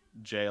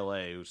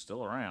JLA, who's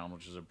still around,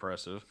 which is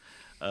impressive,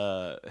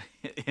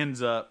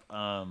 ends up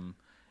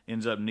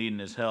needing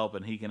his help,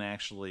 and he can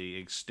actually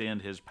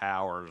extend his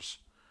powers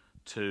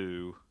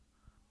to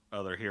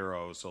other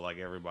heroes. So like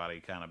everybody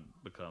kind of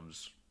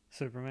becomes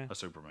Superman. a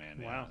Superman.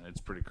 Yeah. Wow.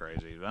 It's pretty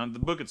crazy. The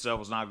book itself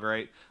was not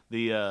great.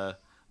 The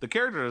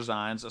character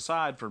designs,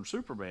 aside from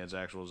Superman's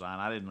actual design,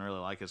 I didn't really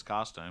like his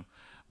costume.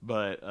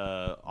 But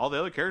all the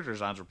other character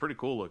designs were pretty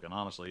cool looking,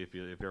 honestly. If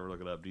you ever look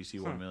it up, DC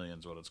 1 million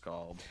is what it's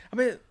called. I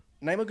mean,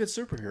 name a good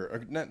superhero.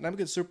 Or name a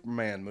good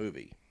Superman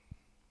movie.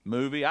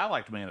 Movie, I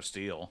liked Man of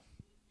Steel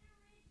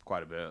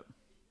quite a bit.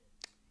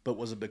 But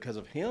was it because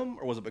of him,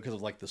 or was it because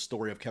of, like, the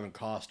story of Kevin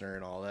Costner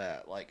and all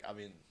that? Like, I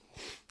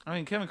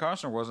mean, Kevin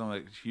Costner wasn't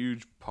a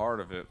huge part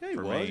of it yeah, he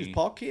for was. me. He's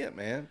Paul Kent,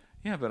 man.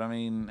 Yeah, but I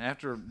mean,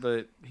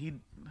 he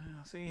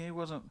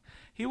wasn't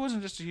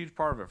just a huge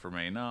part of it for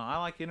me. No, I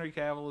like Henry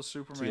Cavill as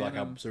Superman. So you like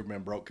how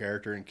Superman broke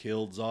character and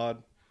killed Zod?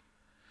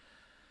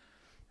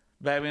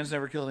 Batman's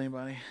never killed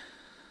anybody.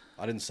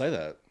 I didn't say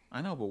that.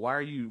 I know, but why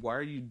are you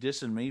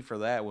dissing me for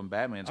that when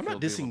Batman's I'm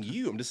killed not dissing people?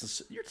 you. I'm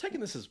just you're taking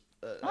this as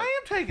I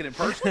am taking it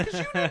personally because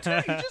you did too.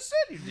 You just said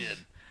you did.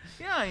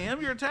 Yeah, I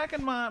am. You're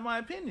attacking my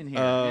opinion here,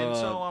 and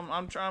so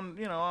I'm trying.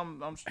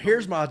 I'm.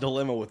 Here's my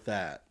dilemma with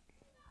that.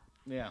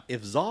 Yeah.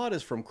 If Zod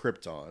is from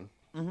Krypton,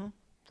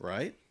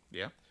 right?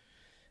 Yeah.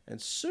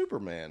 And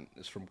Superman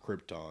is from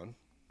Krypton,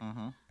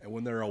 and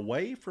when they're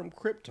away from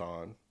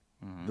Krypton,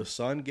 the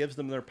sun gives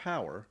them their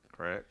power.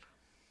 Correct.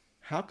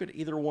 How could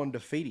either one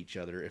defeat each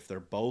other if they're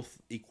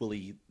both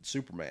equally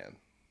Superman?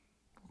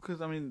 Because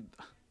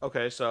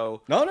okay,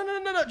 so No.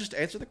 Just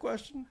answer the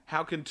question.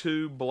 how can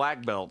two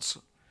black belts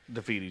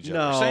defeat each other?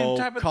 No, Same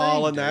type of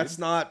Colin, thing, dude. that's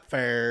not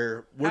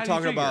fair. We're How do you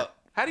talking figure? about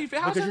How do you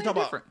feel? How's because that you're any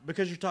talking different? about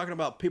because you're talking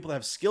about people that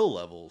have skill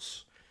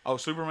levels. Oh,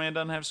 Superman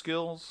doesn't have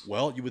skills?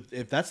 Well, you would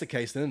if that's the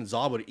case, then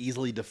Zod would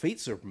easily defeat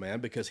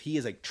Superman because he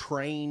is a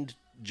trained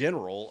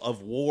general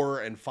of war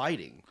and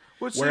fighting.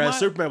 Well, see, Whereas my-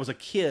 Superman was a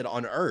kid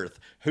on Earth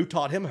who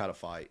taught him how to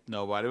fight.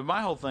 Nobody. But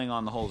my whole thing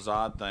on the whole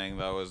Zod thing,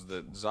 though, is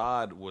that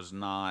Zod was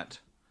not...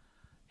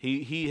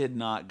 He had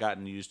not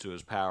gotten used to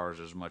his powers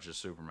as much as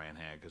Superman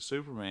had. Because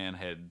Superman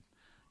had,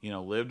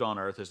 lived on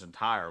Earth his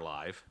entire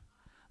life.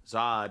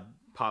 Zod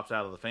pops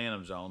out of the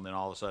Phantom Zone, then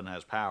all of a sudden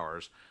has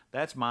powers.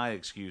 That's my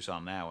excuse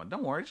on that one.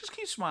 Don't worry, just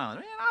keep smiling,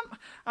 man.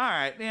 All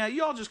right. Yeah,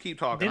 y'all just keep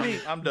talking.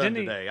 I'm done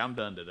today. I'm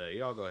done today.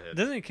 Y'all go ahead.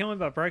 Doesn't he kill him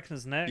by breaking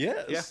his neck?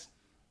 Yes.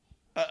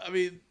 Yeah. I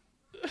mean,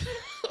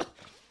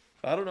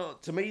 I don't know.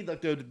 To me,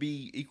 like, they would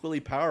be equally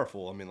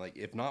powerful. I mean, like,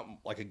 if not,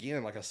 like,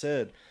 again, like I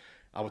said,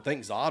 I would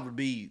think Zod would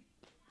be,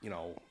 you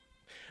know.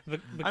 But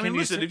I mean,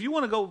 listen. If you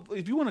want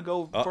to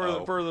go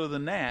further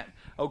than that,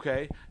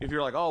 okay. If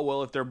you're like, oh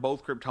well, if they're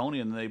both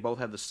Kryptonian and they both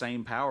have the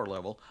same power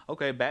level,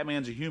 okay.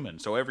 Batman's a human,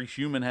 so every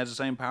human has the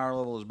same power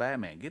level as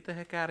Batman. Get the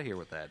heck out of here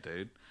with that,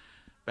 dude.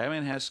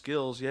 Batman has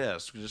skills,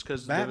 yes, just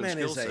because Batman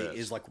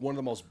is like one of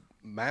the most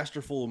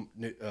masterful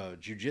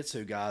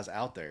jiu-jitsu guys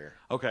out there.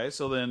 Okay,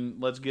 so then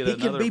let's get He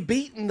another. can be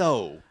beaten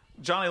though.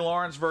 Johnny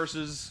Lawrence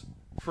versus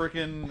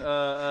freaking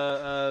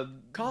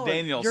Colin,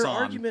 Daniel your San.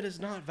 argument is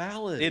not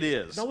valid. It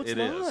is. No, it's it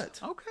not.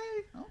 Is. Okay.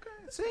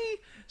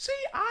 See,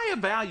 I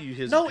value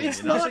his. No, opinion.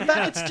 it's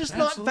not. It's just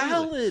not Absolutely.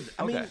 valid.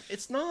 I mean, Okay.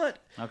 it's not.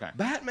 Okay.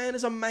 Batman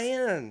is a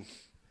man.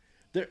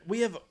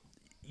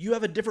 You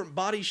have a different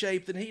body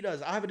shape than he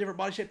does. I have a different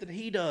body shape than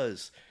he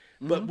does.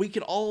 But we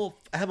could all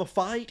have a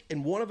fight,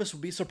 and one of us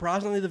would be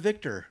surprisingly the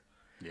victor.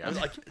 Yeah.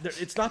 Like,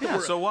 it's not that Yeah.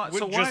 we're. So why?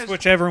 So why just is,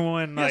 whichever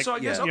one, Yeah. like, So I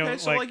guess you know, okay.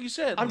 So like you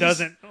said,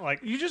 doesn't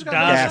like you just got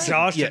die of gas-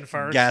 exhaustion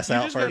first. gas you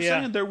out just got first. Yeah.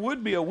 saying there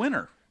would be a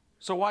winner.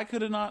 So why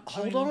could it not?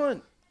 Hold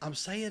on. I'm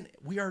saying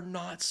we are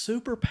not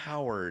super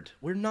powered.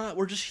 We're not.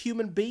 We're just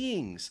human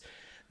beings.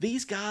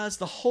 These guys,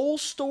 the whole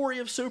story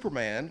of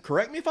Superman,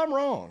 correct me if I'm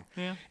wrong,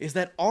 is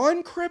that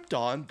on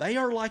Krypton, they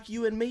are like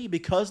you and me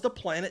because the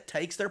planet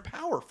takes their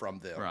power from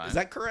them. Right. Is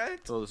that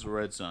correct? So this is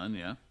Red Sun,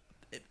 yeah.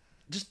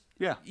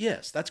 Yeah.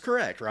 Yes, that's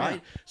correct, right?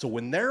 Yeah. So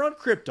when they're on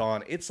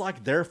Krypton, it's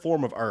like their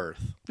form of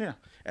Earth. Yeah.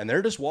 And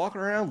they're just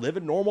walking around,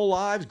 living normal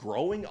lives,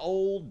 growing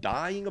old,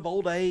 dying of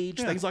old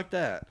age, things like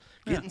that.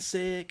 Getting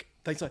sick,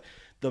 things like.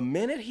 The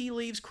minute he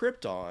leaves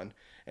Krypton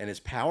and is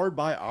powered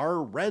by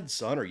our red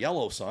sun or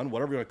yellow sun,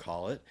 whatever you want to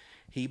call it,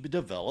 he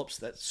develops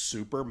that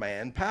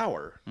Superman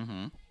power.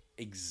 Mm-hmm.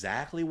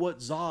 Exactly what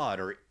Zod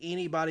or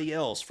anybody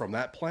else from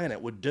that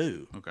planet would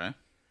do. Okay.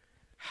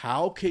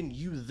 How can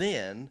you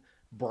then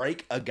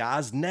break a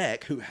guy's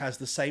neck who has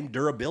the same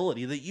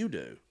durability that you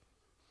do?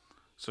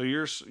 So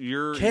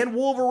you're Can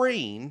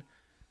Wolverine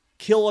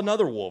kill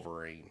another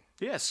Wolverine?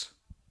 yes.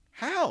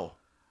 How?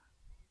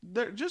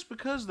 Just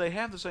because they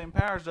have the same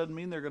powers doesn't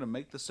mean they're going to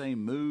make the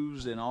same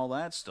moves and all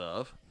that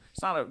stuff.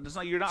 It's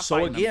not. You're not. So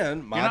fighting again,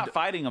 you're not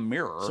fighting a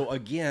mirror. So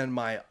again,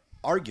 my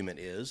argument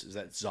is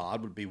that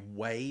Zod would be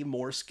way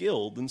more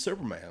skilled than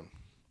Superman.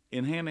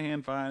 In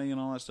hand-to-hand fighting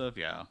and all that stuff,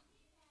 yeah.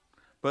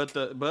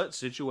 But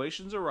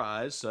situations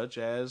arise such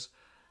as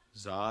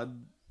Zod,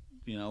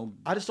 you know.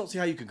 I just don't see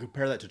how you can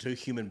compare that to two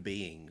human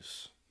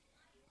beings.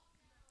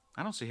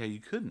 I don't see how you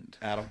couldn't.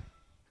 Adam.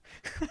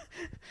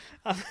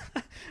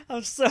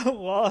 I'm so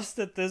lost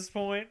at this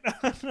point.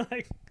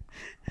 Like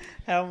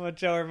how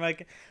much y'all are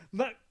making.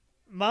 But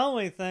my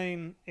only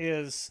thing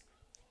is,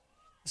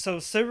 so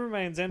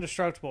Superman's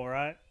indestructible,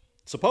 right?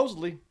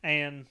 Supposedly.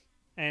 And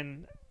you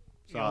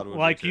know, Zod would be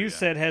like too, you yeah.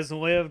 said, has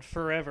lived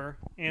forever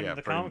in Yeah,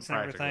 the pretty comics and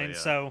everything. practically, yeah.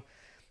 So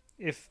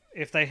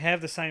if they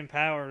have the same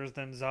powers,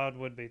 then Zod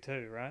would be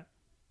too, right?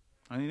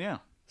 I mean, yeah.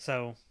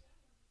 So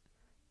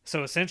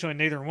essentially,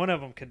 neither one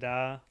of them could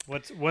die.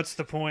 What's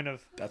the point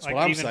of That's like,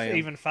 what I'm even saying.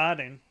 even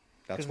fighting?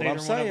 That's Because what neither I'm one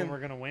of saying. them are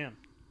going to win.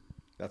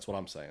 That's what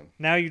I'm saying.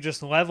 Now you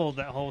just leveled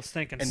that whole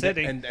stinking And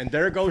city. and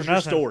there goes for your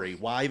nothing. story.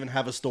 Why even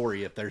have a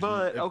story if there's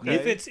But, if- okay.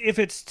 if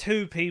it's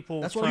two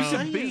people That's what I'm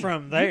from saying.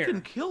 from there, You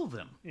can kill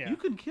them. Yeah. You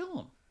can kill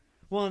them.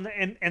 well,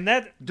 and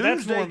that's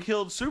Doomsday more.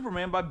 killed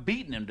Superman by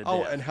beating him to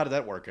Oh, death. and how did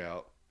that work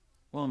out?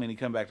 Well, I mean, he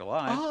come back to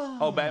life.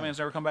 Oh, Batman's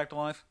never come back to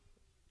life?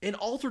 In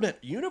alternate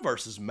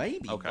universes,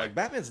 maybe. Okay. Like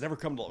Batman's never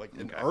come to like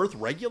an Okay. Earth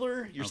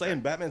regular. You're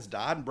saying Batman's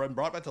died and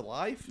brought back to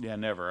life? Yeah,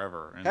 never,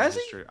 ever. In Has he?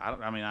 history.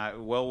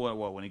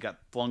 When he got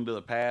flung to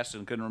the past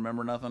and couldn't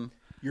remember nothing?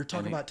 You're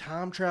talking about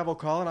time travel,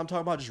 Colin. I'm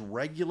talking about just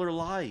regular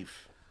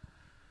life.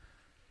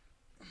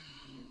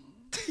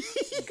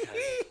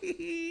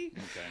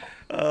 Okay.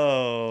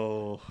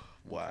 Oh,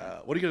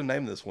 wow. What are you going to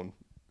name this one?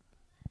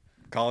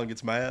 Colin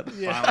gets mad?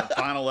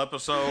 Final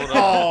episode.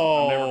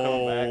 Oh, I'm never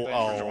coming back. Thanks for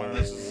oh. joining.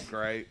 This is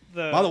great.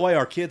 By the way,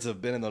 our kids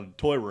have been in the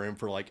toy room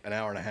for like an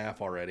hour and a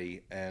half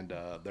already, and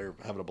they're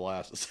having a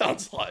blast, it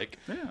sounds like.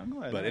 Yeah, I'm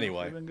glad. But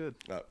anyway. It's been good.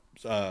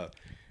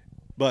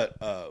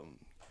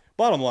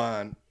 Bottom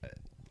line,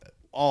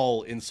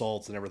 all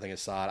insults and everything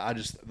aside,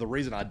 the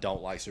reason I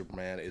don't like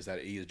Superman is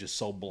that he is just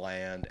so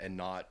bland and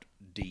not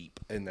deep,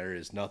 and there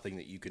is nothing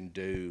that you can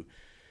do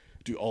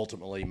to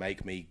ultimately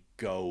make me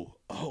go,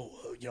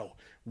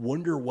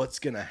 wonder what's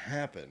going to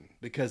happen,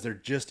 because there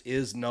just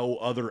is no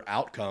other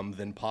outcome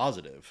than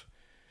positive.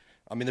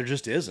 I mean, there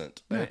just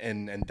isn't,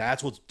 and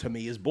that's what to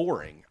me is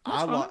boring.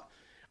 I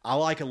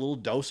like a little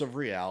dose of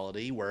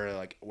reality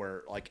where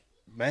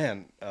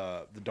man,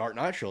 the Dark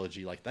Knight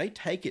trilogy, like they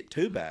take it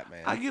to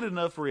Batman. I get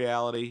enough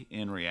reality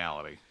in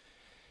reality.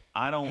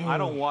 I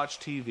don't watch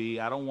TV.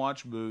 I don't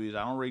watch movies.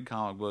 I don't read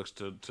comic books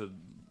to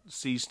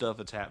see stuff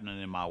that's happening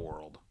in my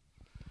world.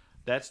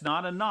 That's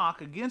not a knock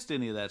against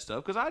any of that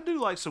stuff, because I do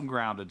like some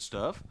grounded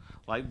stuff,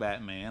 like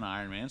Batman,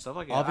 Iron Man, stuff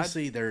like that.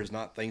 Obviously, there's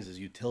not things as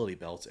utility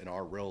belts in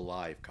our real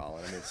life,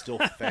 Colin. I mean, it's still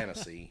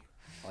fantasy.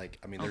 Like,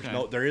 I mean,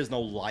 Okay. there is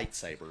no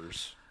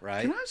lightsabers,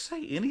 right? Can I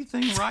say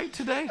anything right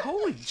today?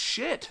 Holy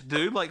shit,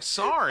 dude! Like,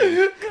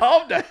 sorry.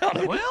 Calm down.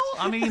 Well,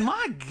 I mean,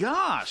 my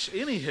gosh.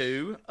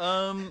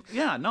 Anywho,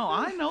 yeah, no,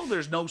 I know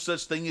there's no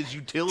such thing as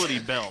utility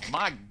belt.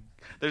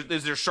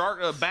 Is there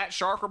bat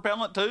shark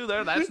repellent too?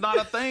 That's not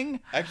a thing.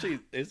 Actually,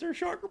 is there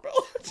shark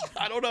repellent?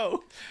 I don't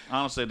know.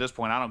 Honestly, at this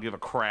point, I don't give a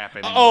crap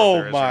anymore. Oh if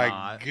there is or my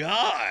not.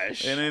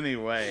 gosh! And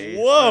anyway,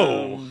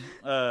 Whoa.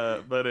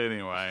 but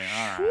anyway,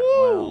 all right.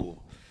 Whoa. Well,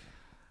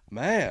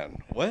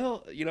 Man,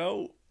 well,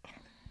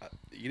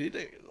 you need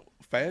to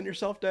fan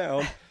yourself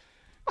down.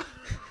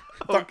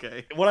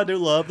 okay. What I do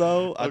love,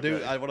 though,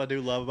 Okay. what I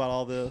do love about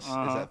all this is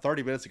Uh-huh. that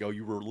 30 minutes ago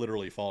you were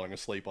literally falling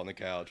asleep on the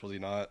couch, was he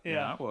not?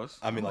 Yeah, I was.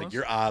 I mean, was. like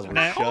your eyes were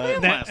Now- Called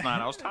in shut. last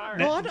night. I was tired.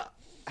 No, I don't-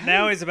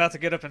 Now he's about to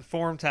get up and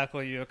form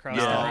tackle you across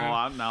No, the room.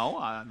 I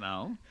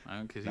know,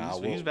 because Nah,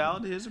 he's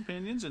valid to his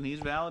opinions, and he's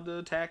valid to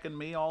attacking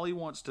me all he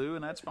wants to,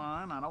 and that's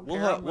fine. I don't care.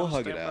 I'm We'll gonna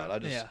hug it step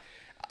out. back.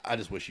 I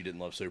just wish you didn't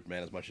love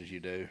Superman as much as you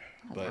do.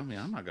 But I mean,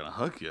 I'm not gonna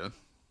hug you.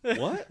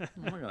 what?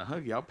 I'm not gonna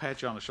hug you. I'll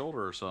pat you on the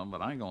shoulder or something,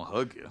 but I ain't gonna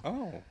hug you.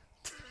 Oh,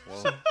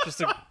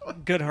 Just a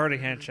good hearty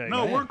handshake.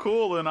 No, man. we're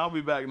cool, and I'll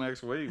be back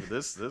next week.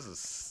 This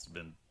has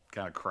been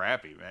kind of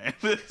crappy, man.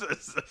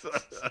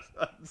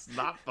 It's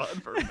not fun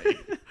for me.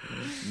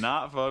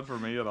 Not fun for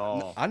me at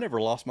all. I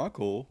never lost my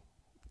cool.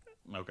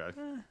 Okay.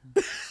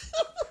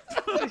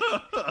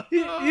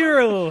 You're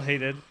a little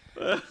heated.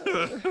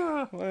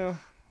 Well,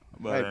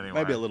 But anyway,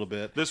 maybe a little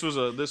bit. This was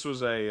a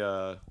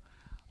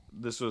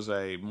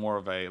more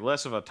of a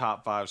less of a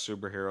top 5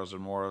 superheroes and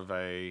more of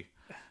a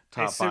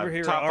top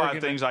superhero five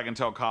argument. things I can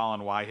tell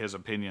Collin why his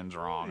opinion's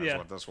wrong is Yeah.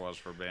 what this was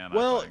for Ben.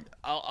 Well, I think.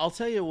 I'll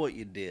tell you what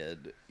you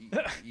did.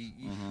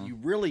 You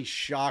really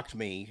shocked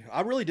me.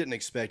 I really didn't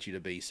expect you to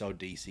be so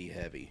DC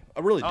heavy. I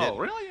really didn't. Oh,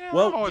 really? Yeah,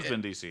 Well, I've always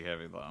been DC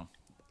heavy though.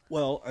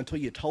 Well, until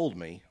you told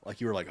me,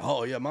 like you were like,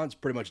 "Oh yeah, mine's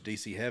pretty much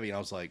DC heavy," and I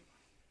was like,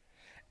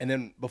 and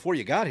then before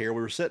you got here,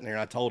 we were sitting there,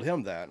 and I told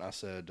him that, and I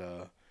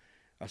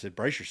said,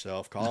 "Brace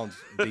yourself, Collin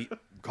said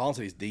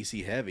he's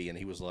DC heavy," and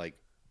he was like,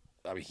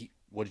 "I mean,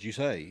 what did you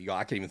say?" You go,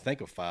 "I can't even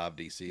think of 5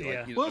 DC."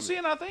 Yeah. Like, Well, see,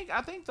 and I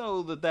think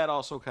though that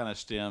also kind of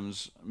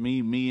stems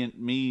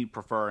me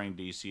preferring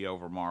DC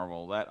over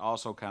Marvel. That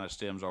also kind of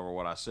stems over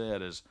what I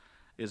said is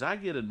I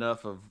get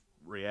enough of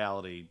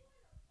reality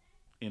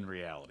in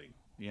reality,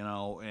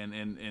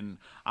 and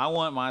I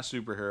want my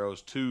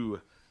superheroes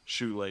to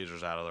shoot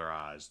lasers out of their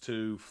eyes,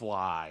 to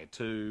fly,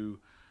 to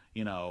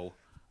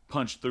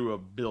punch through a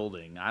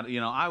building.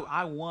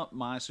 I want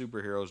my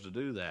superheroes to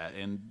do that.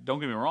 And don't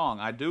get me wrong,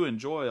 I do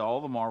enjoy all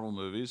the Marvel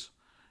movies,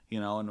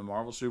 and the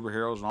Marvel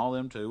superheroes and all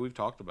them too. We've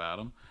talked about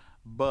them.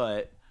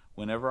 But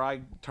whenever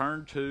I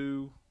turn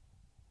to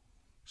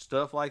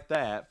stuff like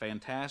that,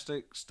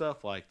 fantastic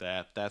stuff like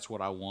that, that's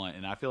what I want.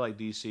 And I feel like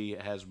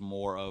DC has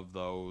more of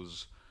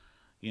those,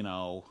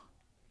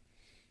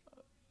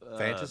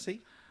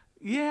 fantasy.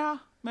 yeah,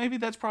 maybe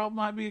that's probably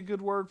might be a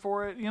good word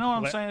for it. You know what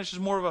I'm saying? It's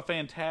just more of a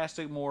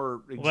fantastic,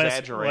 more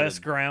exaggerated, less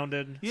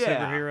grounded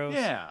superheroes.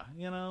 Yeah,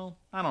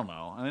 I don't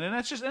know. I mean, and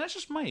that's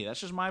just me. That's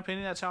just my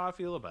opinion. That's how I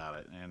feel about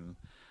it, and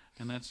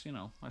that's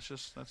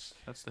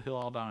that's the hill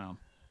I'll die on.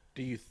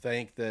 Do you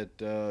think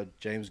that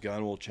James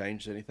Gunn will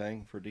change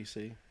anything for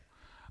DC?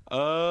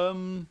 I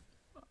mean,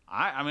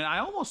 I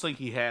almost think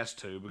he has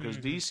to because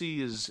DC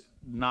is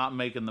not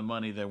making the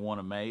money they want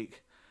to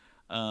make.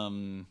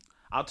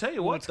 I'll tell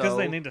you what, It's because though.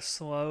 they need to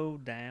slow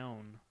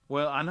down.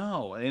 Well, I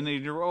know, and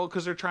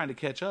because they're trying to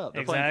catch up.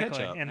 They're playing Exactly,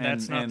 catch up, and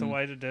that's not the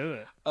way to do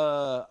it.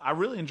 I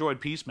really enjoyed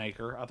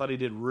Peacemaker. I thought he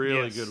did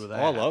really Yes. good with Oh,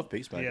 that. I love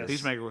Peacemaker. Yes.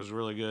 Peacemaker was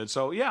really good.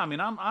 So yeah, I mean,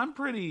 I'm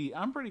pretty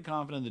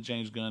confident that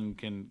James Gunn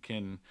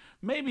can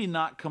maybe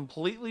not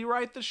completely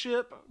right the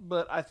ship,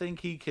 but I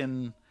think he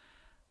can.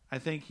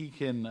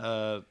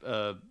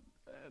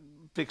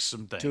 Fix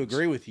some things. To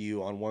agree with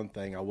you on one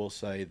thing, I will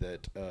say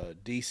that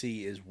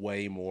DC is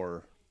way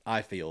more,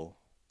 I feel,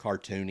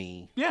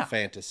 cartoony, Yeah.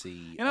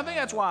 fantasy, and I think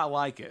that's why I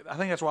like it. I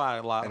think that's why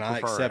I and I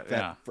prefer accept it.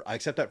 that. I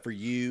accept that for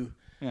you.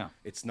 Yeah,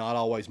 It's not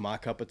always my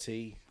cup of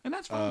tea. and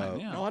that's fine.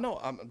 Yeah. No, I know.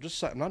 I'm just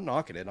saying, I'm not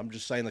knocking it. I'm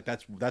just saying like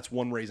that's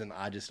one reason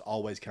I just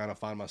always kind of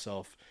find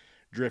myself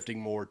drifting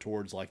more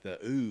towards like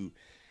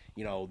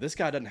this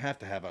guy doesn't have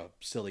to have a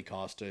silly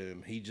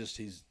costume.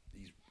 He's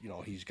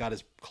got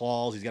his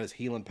claws. He's got his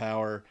healing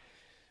power.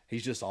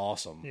 He's just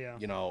awesome. Yeah.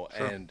 Sure.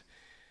 And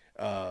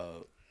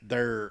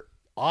there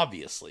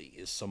obviously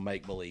is some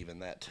make believe in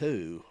that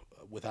too.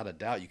 Without a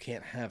doubt, you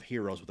can't have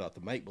heroes without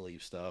the make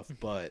believe stuff,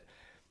 but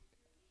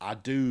I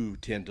do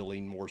tend to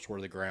lean more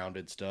toward the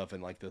grounded stuff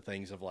and like the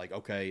things of like,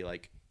 okay,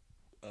 like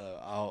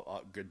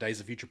Days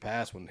of Future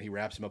Past when he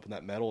wraps him up in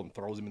that metal and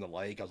throws him in the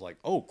lake. I was like,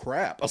 oh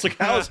crap! I was like,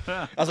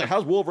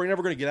 how's Wolverine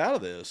ever going to get out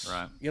of this?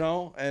 Right.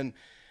 And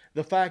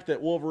the fact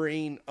that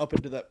Wolverine up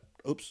into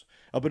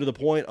the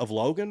point of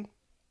Logan,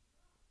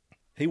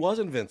 he was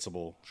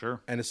invincible.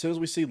 Sure. And as soon as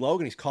we see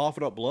Logan, he's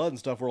coughing up blood and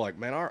stuff. We're like,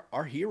 man,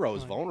 our hero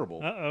is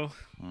vulnerable. Uh-oh.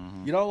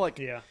 Like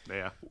Yeah.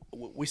 Yeah.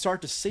 we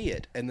start to see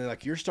it, and then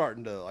like you're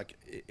starting to like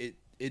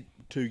it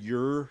to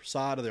your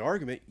side of the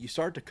argument, you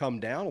start to come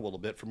down a little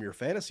bit from your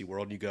fantasy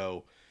world, and you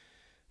go,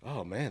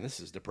 "Oh man, this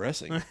is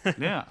depressing."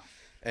 Yeah.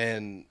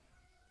 And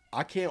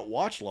I can't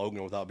watch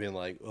Logan without being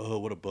like, "Oh,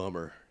 what a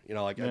bummer." You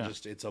know, like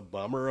it's a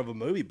bummer of a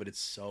movie, but it's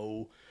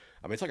so.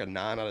 I mean, it's like a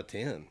 9 out of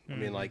 10. I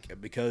mean,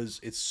 like because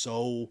it's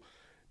so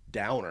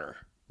downer.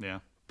 Yeah.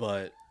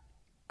 But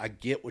I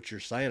get what you're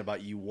saying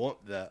about you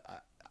want the.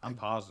 I'm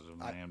positive,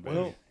 man.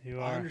 Well, You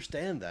I are.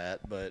 understand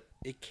that, but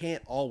it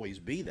can't always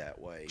be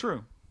that way.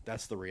 True.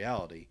 That's the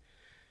reality.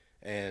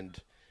 And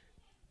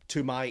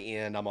to my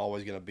end, I'm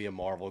always going to be a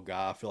Marvel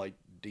guy. I feel like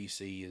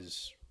DC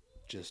is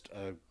just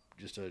a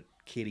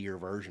kiddier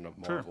version of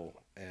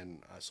Marvel,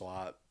 and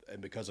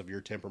and because of your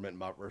temperament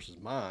versus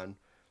mine,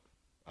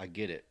 I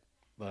get it.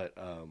 But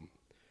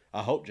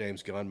I hope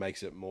James Gunn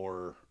makes it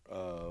more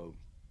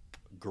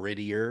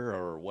grittier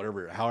or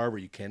whatever, however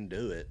you can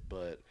do it.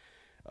 But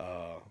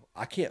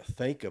I can't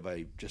think of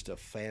just a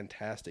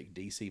fantastic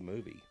DC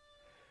movie.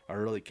 I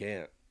really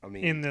can't. I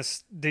mean, In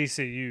this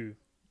DCU.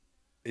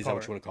 is that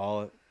what you want to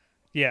call it?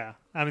 Yeah.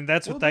 I mean,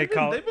 that's Well, what they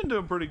call They've been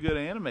doing pretty good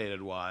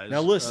animated wise.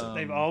 Now listen,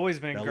 They've always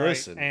been now great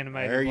listen,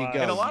 animated. there you wise.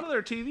 go. and a lot of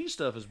their TV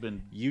stuff has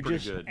been pretty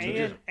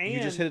good. You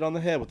just hit it on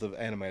the head with the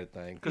animated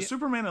thing. Because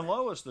Superman and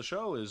Lois, the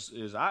show is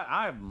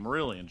I'm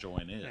really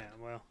enjoying it. Yeah,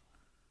 well,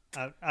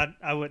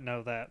 I wouldn't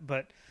know that,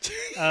 but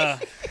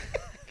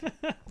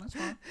That's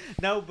fine.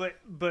 no,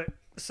 but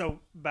so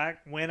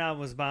back when I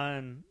was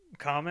buying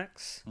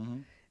comics,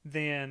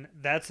 then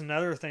that's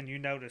another thing you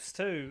notice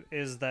too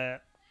is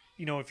that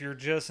if you're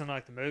just in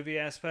like the movie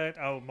aspect,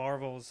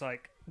 Marvel's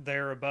like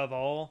they're above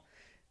all.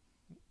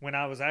 When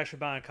I was actually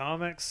buying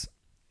comics,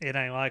 it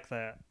ain't like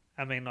that.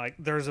 I mean, like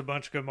there's a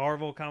bunch of good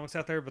Marvel comics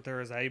out there, but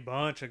there is a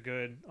bunch of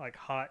good like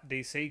hot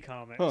DC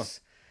comics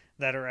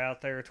that are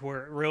out there to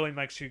where it really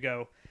makes you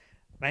go,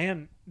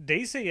 man,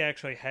 DC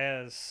actually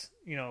has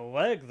a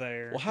leg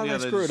there. Well, how did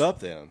they screw it up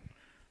then?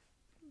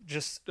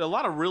 Just A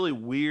lot of really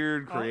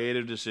weird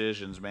creative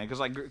decisions, man.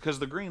 Because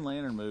the Green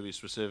Lantern movie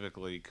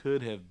specifically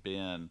could have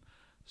been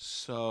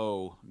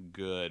so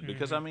good.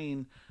 Because I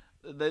mean,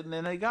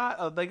 they got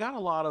a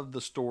lot of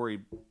the story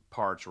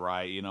parts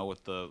right.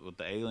 With the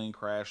alien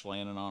crash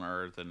landing on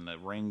Earth and the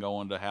ring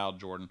going to Hal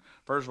Jordan.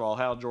 First of all,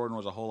 Hal Jordan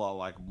was a whole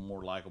lot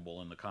more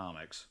likable in the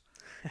comics,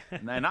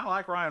 and not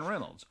like Ryan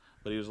Reynolds,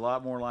 but he was a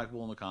lot more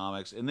likable in the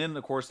comics. And then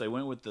of course they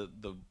went with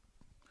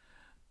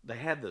they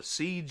had the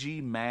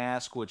CG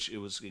mask, which it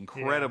was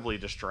incredibly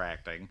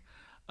distracting.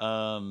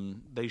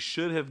 They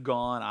should have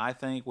gone, I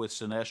think, with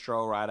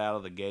Sinestro right out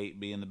of the gate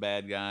being the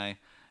bad guy,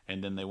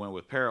 and then they went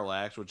with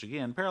Parallax, which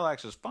again,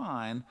 Parallax is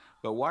fine,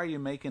 but why are you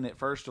making it,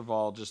 first of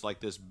all, just like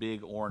this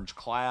big orange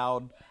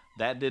cloud?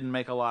 That didn't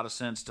make a lot of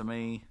sense to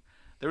me.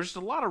 There was just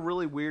a lot of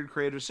really weird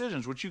creative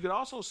decisions, which you could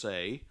also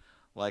say,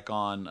 like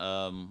on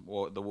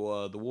the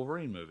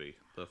Wolverine movie,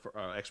 the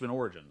X-Men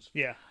Origins.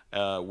 yeah.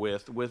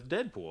 With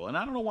Deadpool, and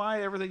I don't know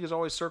why everything is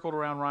always circled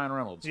around Ryan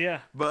Reynolds. Yeah.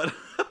 But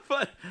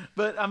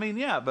I mean,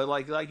 yeah. But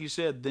like you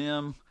said,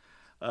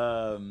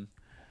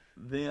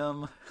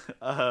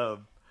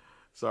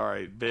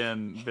 sorry,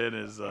 Ben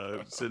is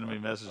sending me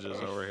messages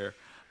over here.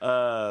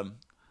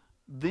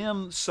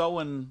 Them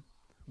sewing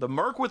the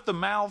Merc with the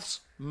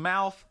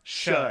mouth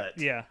shut.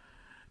 Yeah.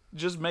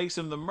 Just makes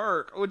him the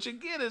Merc, which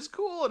again is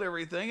cool and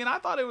everything. And I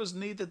thought it was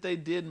neat that they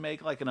did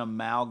make like an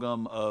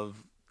amalgam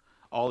of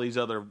all these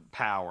other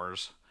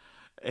powers,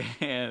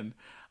 and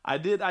I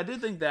did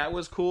think that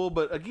was cool.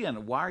 But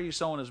again, why are you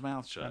sewing his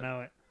mouth shut? I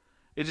know it.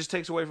 It just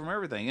takes away from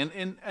everything. And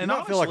You don't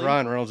honestly, feel like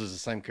Ryan Reynolds is the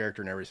same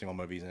character in every single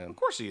movie he's in. Of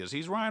course he is.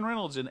 He's Ryan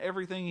Reynolds in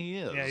everything he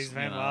is. Yeah, he's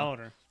Van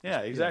Wilder.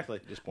 Yeah, exactly.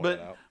 Just point it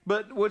out.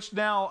 But which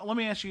now let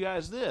me ask you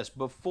guys this: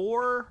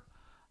 before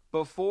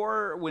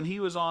when he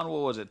was on,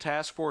 what was it,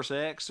 Task Force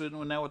X?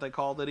 Isn't that what they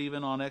called it?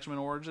 Even on X-Men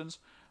Origins,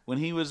 when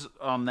he was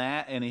on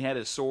that and he had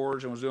his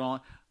swords and was doing all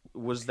that,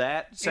 was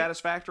that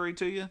satisfactory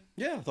to you?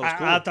 Yeah, I thought it was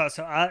cool. I thought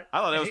so. I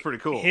thought that was pretty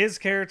cool. His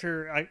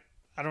character,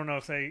 I don't know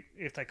if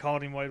they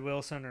called him Wade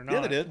Wilson or not.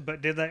 Yeah, they did.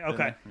 But did they?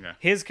 Okay. Okay.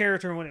 His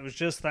character, when it was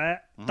just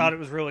that, thought it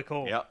was really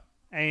cool. Yep.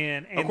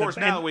 And Of course,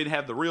 now that we'd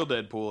have the real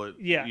Deadpool,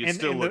 it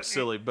still looks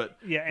silly. But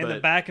the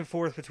back and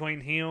forth between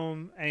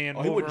him and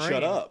he wouldn't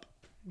shut Wolverine. up.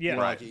 Yeah.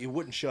 Like, he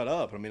wouldn't shut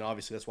up. I mean,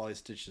 obviously that's why he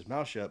stitched his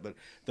mouth shut. But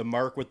the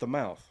Merc with the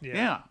mouth.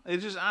 Yeah. It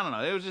just, I don't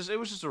know. It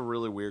was just a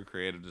really weird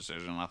creative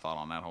decision, I thought,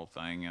 on that whole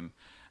thing.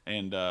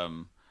 And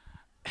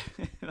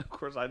of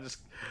course, I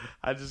just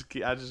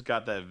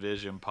got that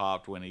vision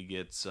popped when he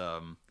gets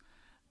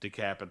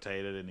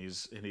decapitated and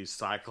he's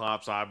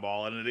Cyclops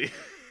eyeballing it.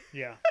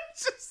 Yeah.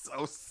 It's just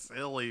so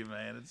silly,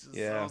 man. It's just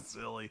so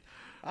silly.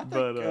 I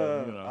think,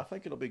 I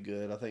think it'll be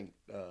good. I think.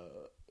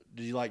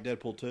 Did you like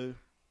Deadpool 2?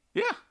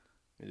 Yeah.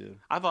 You did.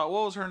 I thought,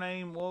 what was her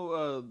name?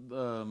 Well,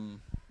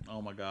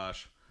 oh my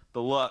gosh,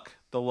 the luck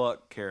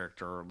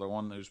character, the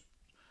one whose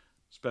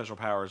special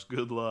power is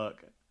good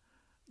luck.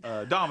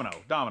 Domino.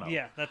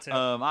 Yeah, that's it.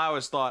 I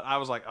always thought I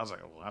was like,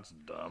 well, that's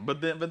dumb.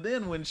 But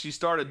then when she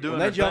started doing, When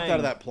they her jumped thing, out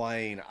of that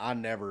plane, I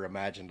never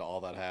imagined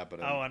all that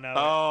happening. Oh, I know.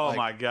 oh Like,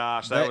 my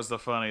gosh, that was the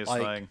funniest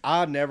thing.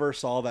 I never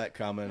saw that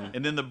coming.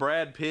 And then the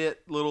Brad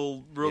Pitt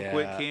real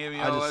quick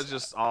cameo, was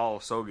just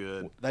so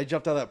good. They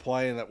jumped out of that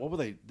plane. What were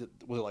they?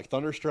 Was it like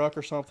Thunderstruck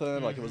or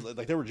something? Like it was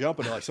like they were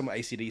jumping to like some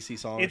AC/DC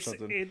song or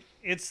something.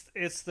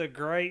 It's the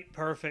great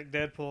perfect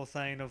Deadpool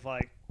thing of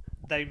like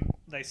they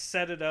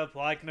set it up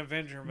like an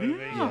Avenger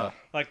movie,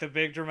 like the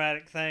big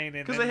dramatic thing,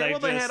 and because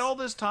then they had all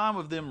this time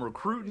of them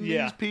recruiting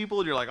these people,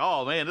 and you're like,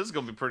 oh man, this is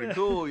gonna be pretty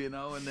cool,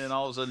 and then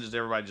all of a sudden, just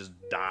everybody just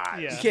dies.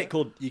 Yeah.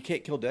 You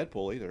can't kill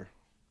Deadpool either.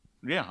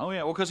 Yeah. Oh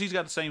yeah. Well, because he's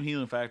got the same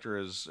healing factor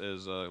as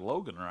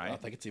Logan, right? I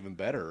think it's even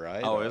better,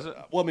 right? Oh, is it?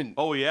 Well, I mean,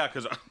 oh yeah,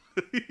 because I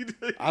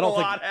don't a think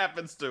lot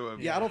happens to him.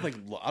 Yeah, I don't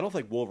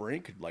think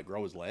Wolverine could like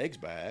grow his legs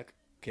back.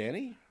 Can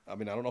he? I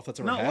mean, I don't know if that's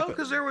ever happened. No,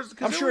 because there was.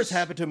 I'm sure it's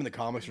happened to him in the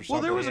comics or something.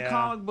 Well, there was a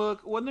comic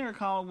book. Wasn't there a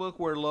comic book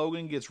where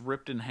Logan gets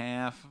ripped in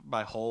half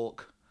by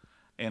Hulk,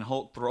 and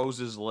Hulk throws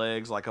his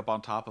legs like up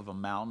on top of a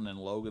mountain, and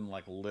Logan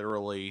like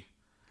literally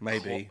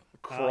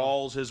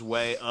crawls his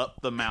way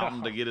up the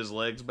mountain to get his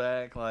legs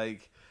back.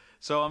 Like,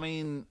 so I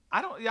mean,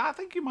 I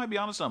think you might be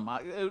onto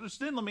something.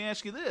 Then let me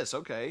ask you this,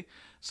 okay?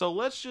 So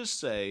let's just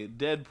say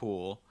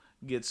Deadpool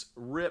gets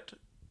ripped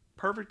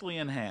perfectly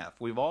in half.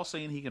 We've all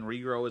seen he can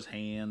regrow his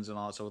hands and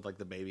also with like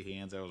the baby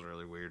hands. That was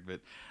really weird,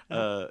 but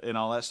and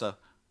all that stuff.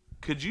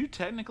 Could you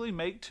technically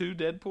make two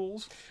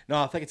Deadpools?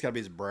 No, I think it's got to be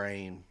his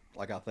brain.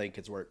 Like I think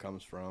it's where it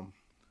comes from.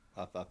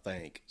 I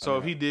think. So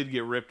if he did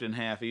get ripped in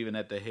half, even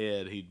at the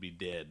head, he'd be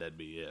dead. That'd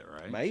be it,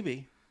 right?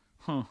 Maybe.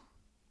 Huh.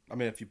 I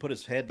mean, if you put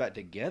his head back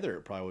together,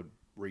 it probably would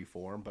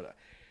reform. But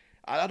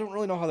I don't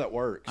really know how that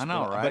works. I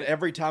know, right? But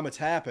every time it's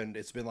happened,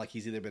 it's been like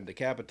he's either been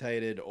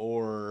decapitated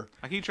or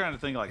I keep trying to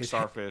think like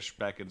Starfish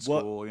back in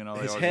school.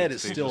 His head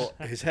is still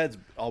his head's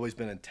always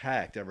been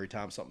intact every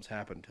time something's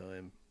happened to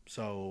him.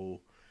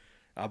 So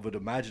I would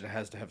imagine it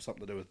has to have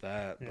something to do with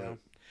that. Yeah. But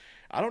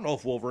I don't know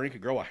if Wolverine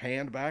could grow a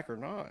hand back or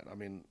not. I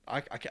mean,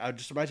 I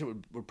just imagine it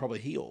would probably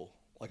heal.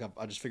 Like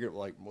I just figured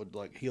it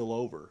would heal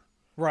over.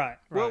 Right.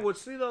 Well,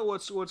 what's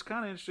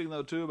kind of interesting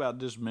though too about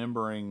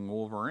dismembering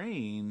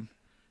Wolverine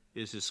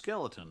is his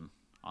skeleton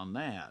on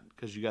that,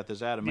 because you got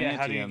this adamantium. Yeah,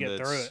 how do you get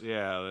through it?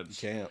 Yeah, You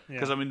can't.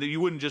 because I mean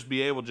you wouldn't just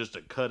be able just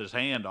to cut his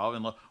hand off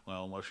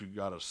unless you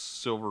got a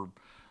silver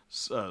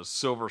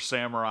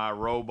samurai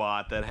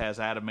robot that has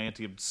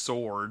adamantium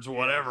swords,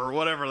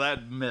 whatever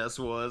that mess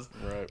was.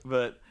 Right.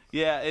 But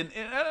yeah, and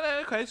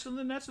okay, so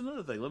then that's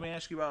another thing. Let me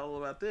ask you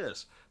about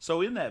this.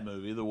 So in that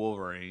movie, the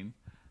Wolverine,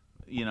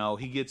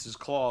 he gets his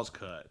claws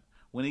cut.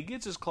 When he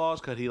gets his claws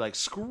cut, he like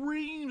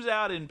screams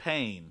out in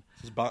pain.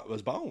 His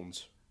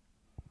bones.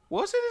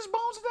 Was it his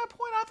bones at that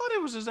point? I thought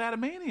it was his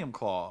adamantium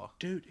claw.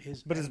 Dude,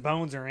 his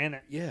bones are in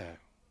it. Yeah.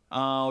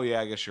 Oh yeah,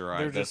 I guess you're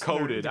right. They're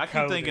coated. I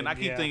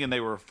keep thinking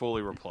they were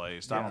fully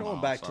replaced. You're I don't know.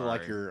 going back to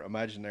like your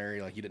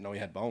imaginary, like you didn't know he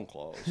had bone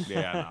claws.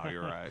 Yeah, no,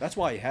 you're right. That's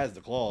why he has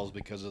the claws,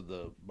 because of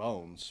the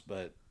bones.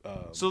 But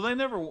so they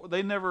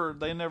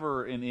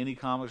never in any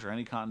comics or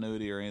any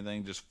continuity or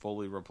anything just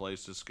fully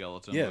replaced his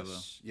skeleton.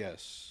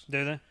 Yes.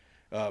 Do they?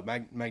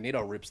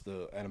 Magneto rips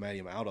the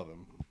adamantium out of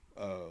him.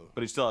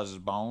 But he still has his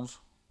bones.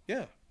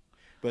 Yeah.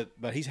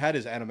 But he's had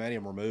his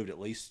adamantium removed at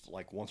least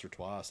like once or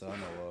twice that I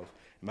know of.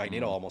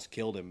 Magneto almost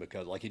killed him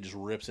because like he just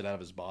rips it out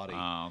of his body.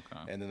 Oh,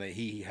 okay. And then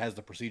he has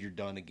the procedure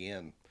done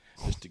again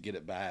just to get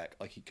it back.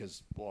 Like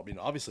because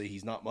obviously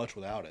he's not much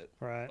without it.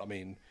 Right. I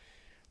mean,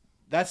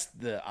 that's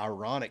the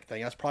ironic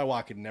thing. That's probably why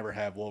I could never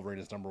have Wolverine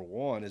as number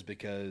one, is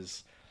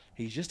because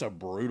he's just a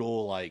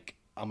brutal, like,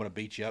 I'm gonna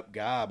beat you up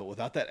guy. But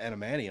without that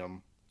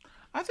adamantium,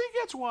 I think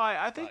that's why.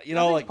 I think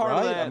part of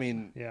right? that, I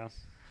mean, Yeah.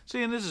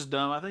 See, and this is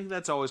dumb. I think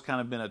that's always kind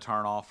of been a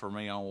turnoff for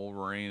me on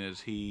Wolverine. Is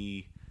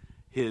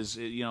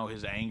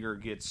his anger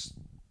gets,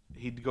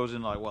 he goes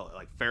into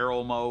like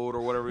feral mode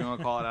or whatever you want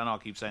to call it. I know I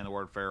keep saying the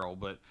word feral,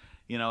 but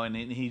and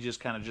he just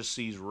kind of just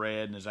sees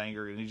red in his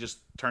anger, and he just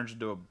turns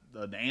into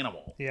an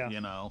animal. Yeah.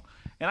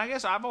 And I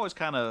guess I've always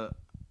kind of.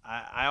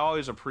 I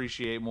always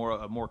appreciate a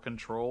more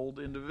controlled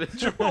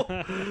individual,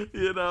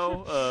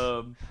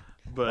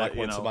 but like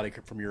when somebody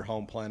from your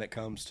home planet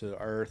comes to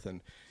Earth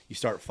and you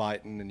start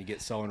fighting and you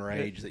get so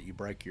enraged that you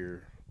break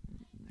your.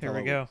 Here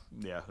we go.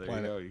 Yeah, there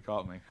you go. You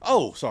caught me.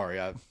 Oh, sorry.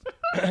 I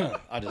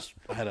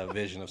had a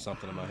vision of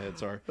something in my head.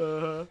 Sorry.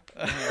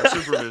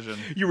 Supervision.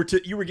 You were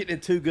getting in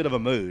too good of a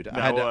mood.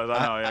 I had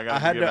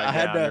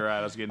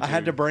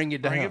to bring you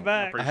down. Bring it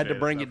back. I had to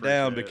bring it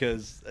down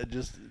because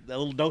just a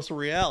little dose of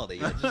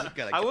reality.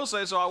 I will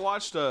say, so I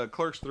watched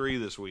Clerks 3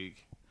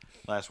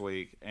 last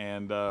week,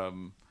 and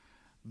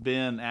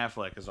Ben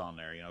Affleck is on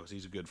there, because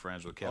he's good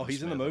friends with Kevin Smith. Oh,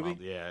 he's in the movie?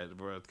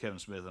 With Kevin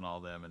Smith and all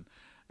them. And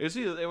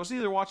it was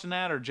either watching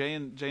that or Jay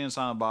and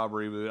Silent Bob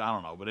reboot. I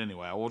don't know. But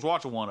anyway, I was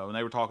watching one of them, and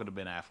they were talking to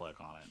Ben Affleck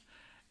on it.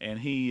 And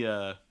he,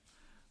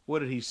 what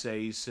did he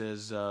say? He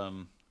says,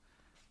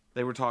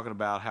 they were talking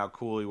about how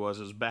cool he was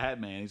as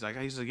Batman. He says,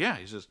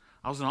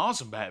 I was an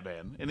awesome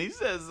Batman. And he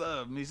says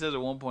at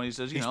one point, he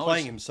says, he's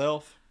playing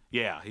himself.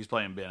 Yeah, he's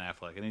playing Ben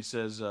Affleck, and he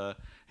says,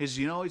 he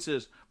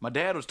says, my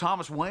dad was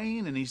Thomas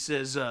Wayne, and he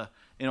says, my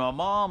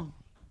mom,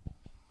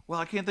 well,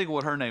 I can't think of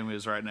what her name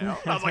is right now.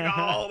 I was like,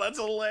 oh, that's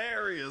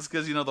hilarious,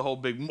 because the whole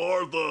big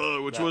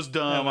Martha, which was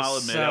dumb. I'll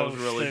admit that was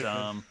really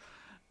stupid.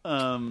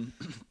 dumb.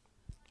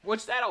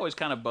 Which that always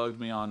kind of bugged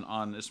me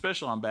on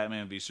especially on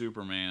Batman v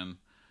Superman.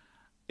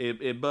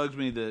 It bugs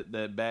me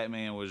that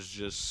Batman was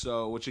just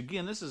so. Which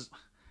again,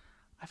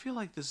 I feel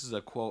like this is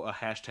a quote, a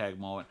hashtag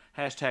moment.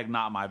 Hashtag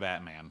not my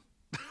Batman.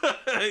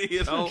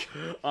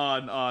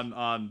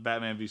 on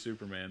Batman v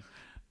Superman,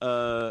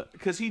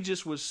 because he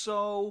just was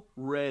so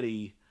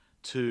ready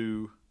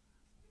to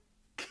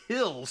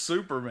kill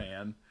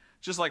Superman,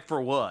 just like for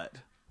what?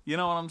 You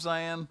know what I'm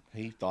saying?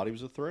 He thought he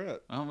was a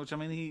threat. Which I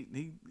mean,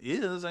 he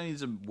is. I mean,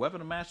 he's a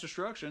weapon of mass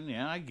destruction.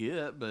 Yeah, I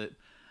get, but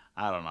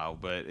I don't know.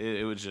 But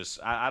it was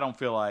just I don't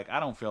feel like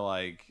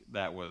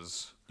that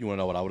was. You want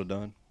to know what I would have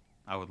done?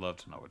 I would love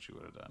to know what you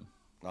would have done.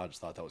 I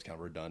just thought that was kind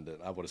of redundant.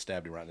 I would have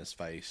stabbed him right in his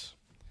face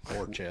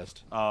or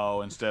chest.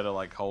 Oh, instead of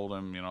like hold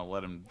him,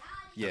 let him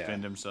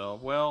defend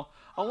himself. Well,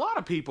 a lot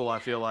of people I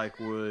feel like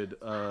would.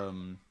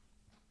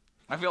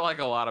 I feel like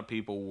a lot of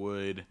people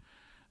would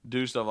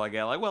do stuff like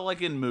that.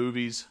 Like in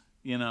movies,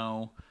 you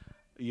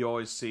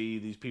always see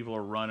these people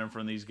are running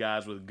from these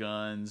guys with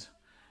guns,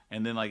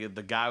 and then like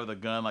the guy with a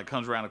gun like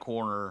comes around a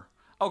corner.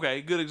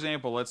 Okay, good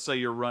example. Let's say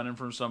you're running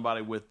from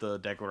somebody with the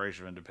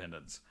Declaration of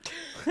Independence.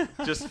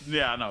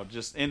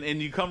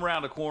 And you come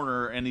around a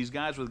corner, and these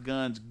guys with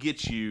guns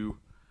get you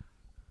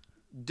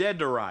dead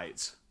to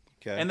rights.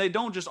 Okay. And they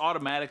don't just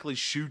automatically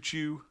shoot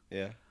you.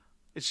 Yeah.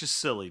 It's just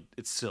silly.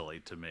 It's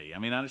silly to me. I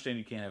mean, I understand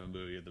you can't have a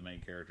movie if the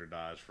main character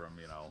dies from,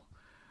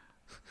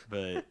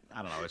 but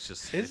I don't know. It's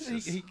just.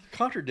 He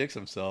contradicts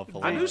himself a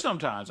lot. I do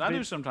sometimes. I'll be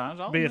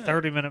a admit.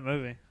 30-minute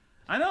movie.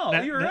 I know.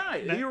 You're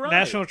right. You're right.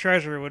 National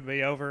Treasure would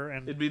be over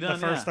in It'd be done,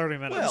 the first 30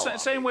 minutes. Well,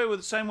 same way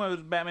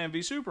with Batman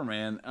v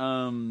Superman.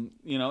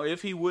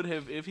 If he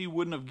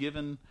wouldn't have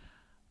given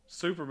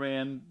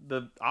Superman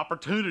the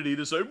opportunity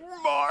to say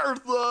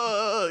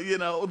Martha,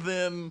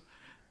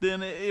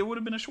 then it would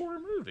have been a shorter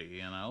movie,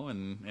 and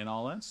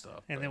all that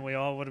stuff. And then we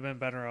all would have been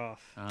better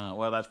off.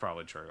 Well, that's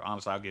probably true.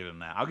 Honestly, I'll give him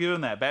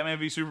that. Batman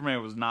v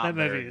Superman was not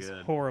very good. That movie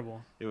is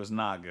horrible. It was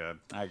not good.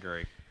 I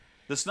agree.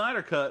 The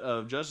Snyder cut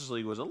of Justice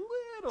League was a little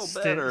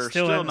better.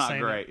 Still not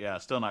great. Yeah,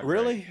 still not great.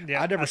 Really?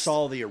 Yeah, I never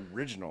saw the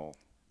original.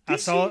 I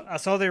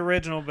saw the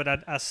original, but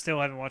I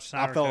still haven't watched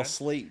Snyder I fell Cut.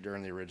 asleep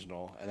during the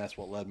original, and that's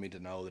what led me to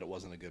know that it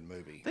wasn't a good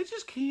movie. They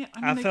just can't.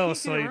 I they fell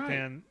can't get it asleep right.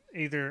 in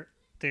either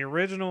the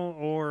original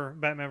or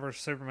Batman vs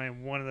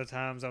Superman one of the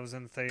times I was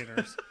in the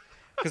theaters,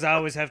 because I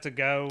always have to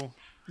go,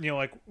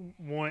 like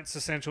once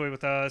essentially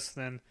with us,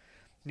 then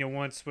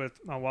once with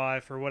my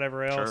wife or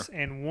whatever else. Sure.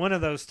 And one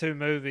of those two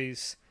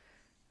movies,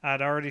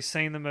 I'd already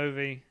seen the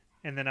movie,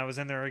 and then I was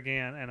in there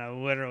again, and I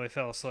literally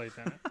fell asleep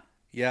in it.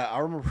 Yeah, I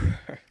remember.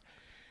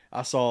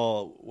 I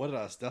saw did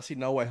I see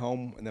No Way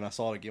Home, and then I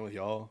saw it again with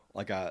y'all.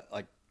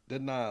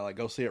 Didn't I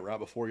go see it right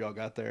before y'all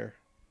got there?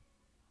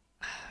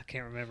 I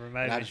can't remember.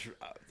 Maybe.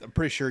 I'm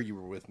pretty sure you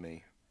were with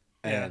me,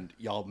 and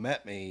y'all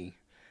met me,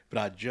 but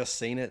I'd just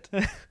seen it,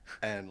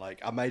 and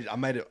I made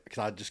it because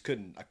I just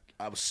couldn't.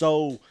 I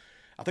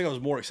think I was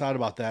more excited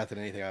about that than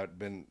anything I'd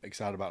been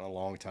excited about in a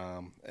long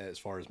time as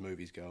far as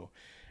movies go.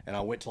 And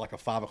I went to a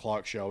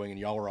 5:00 showing, and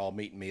y'all were all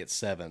meeting me at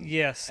 7.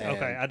 Yes, and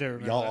okay, I do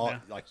remember y'all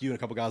that now. you and a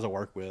couple guys I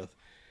work with,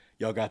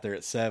 y'all got there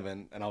at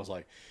 7, and I was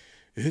like,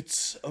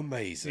 it's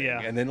amazing.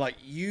 Yeah. And then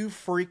you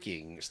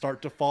freaking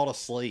start to fall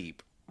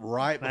asleep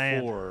right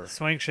before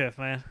swing shift,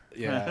 man.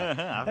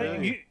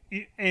 Yeah.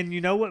 And you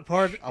know what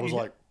part? I was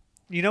like,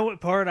 you know what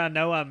part I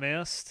know I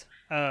missed?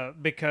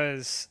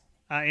 Because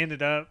I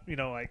ended up,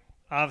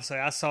 obviously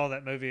I saw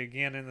that movie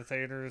again in the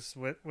theaters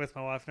with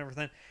my wife and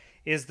everything.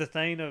 Is the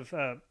thing of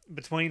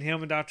between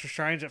him and Doctor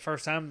Strange at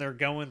first time they're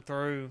going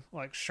through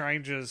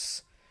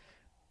Strange's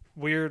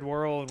weird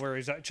world where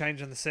he's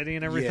changing the city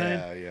and everything.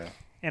 Yeah.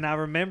 And I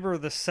remember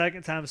the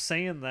second time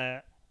seeing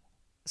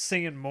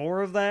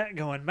more of that,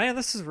 going, man,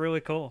 this is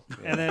really cool.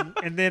 Yeah.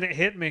 And then it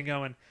hit me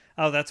going,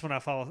 oh, that's when I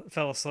fell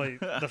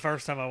asleep the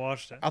first time I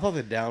watched it. I thought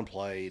they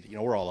downplayed.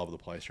 We're all over the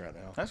place right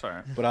now. That's all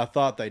right. But I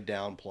thought they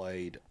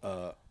downplayed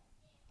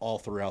all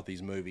throughout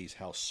these movies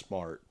how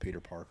smart Peter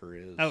Parker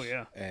is. Oh,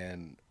 yeah.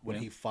 And when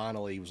he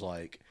finally was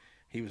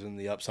he was in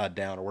the upside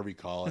down or whatever you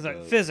call it.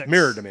 It's physics.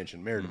 Mirror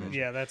dimension.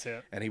 Yeah, that's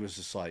it. And he was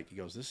just he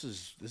goes, this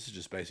is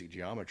just basic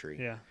geometry.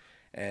 Yeah.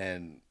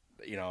 And,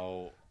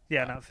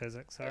 Yeah, not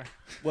physics, sorry.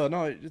 Well,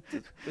 no,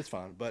 it's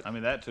fine. But I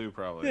mean, that too,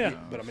 probably. Yeah.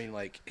 But I mean,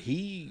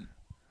 he,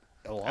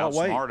 in a lot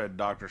outsmarted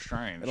Doctor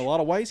Strange. In a lot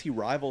of ways, he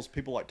rivals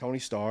people like Tony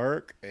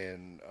Stark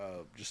and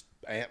just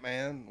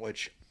Ant-Man,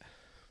 which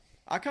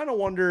I kind of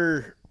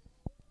wonder,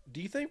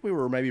 do you think we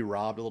were maybe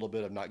robbed a little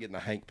bit of not getting a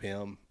Hank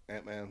Pym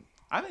Ant-Man?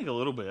 I think a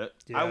little bit.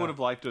 Yeah. I would have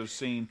liked to have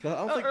seen, or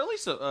at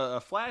least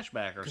a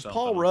flashback or something.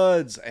 Paul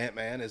Rudd's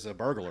Ant-Man is a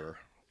burglar.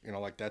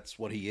 That's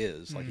what he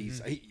is.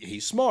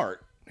 He's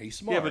smart. He's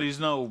smart. Yeah, but he's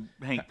no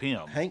Hank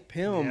Pym. Hank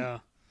Pym. Yeah.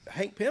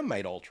 Hank Pym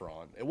made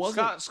Ultron. It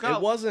wasn't. Scott,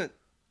 It wasn't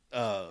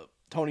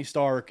Tony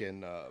Stark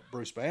and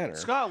Bruce Banner.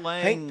 Scott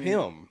Lang, Hank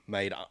Pym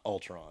made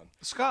Ultron.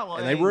 Scott Lang,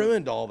 And they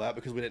ruined all that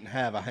because we didn't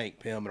have a Hank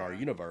Pym in our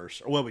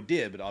universe. Well, we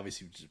did, but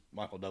obviously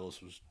Michael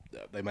Douglas was.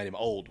 They made him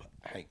old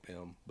Hank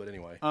Pym. But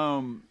anyway,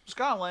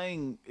 Scott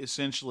Lang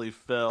essentially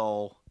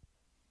fell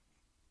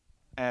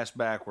ass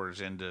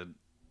backwards into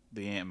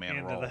the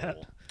Ant-Man role. That.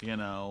 You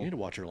know, you need to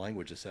watch your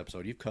language this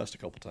episode. You've cussed a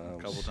couple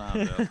times.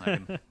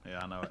 Yeah,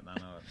 I know it.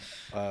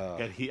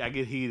 I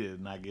get heated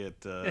and I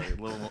get a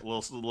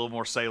little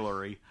more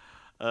sailory.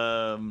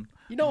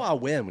 You know I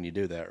win when you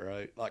do that,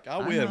 right? Like I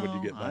win when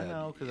you get mad. I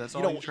know, because that's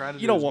all you try to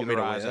do. You don't is want get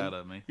me a to rise win. out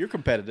of me. You're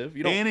competitive.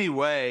 You don't.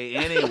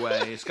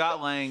 Anyway,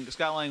 Scott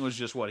Lang was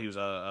just what he was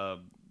a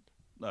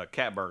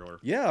cat burglar.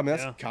 Yeah, I mean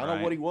that's kind of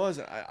right. what he was.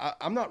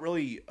 I'm not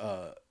really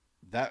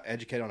that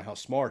educated on how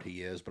smart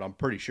he is, but I'm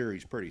pretty sure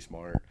he's pretty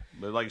smart.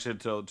 But like you said,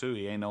 too,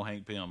 he ain't no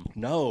Hank Pym.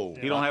 No,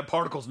 He don't have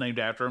particles named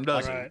after him,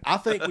 does Right. I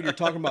think when you're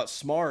talking about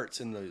smarts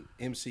in the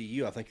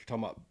MCU, I think you're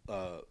talking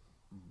about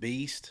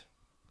Beast,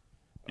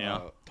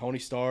 Tony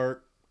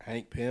Stark,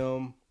 Hank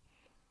Pym.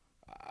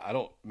 Can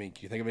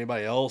you think of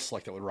anybody else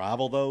like that would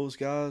rival those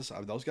guys?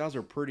 Those guys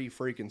are pretty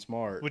freaking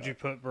smart. Would you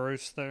put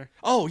Bruce there?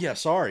 Oh yeah,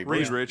 sorry,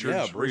 Reed Bruce. Richards.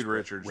 Yeah, Reed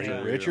Richards. Reed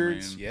too,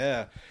 Richards. I mean.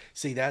 Yeah.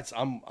 See,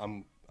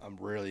 I'm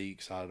really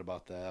excited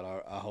about that.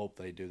 I hope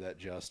they do that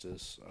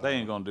justice. They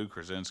ain't gonna do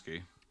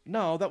Krasinski.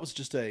 No, that was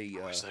just I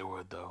wish they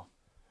would though.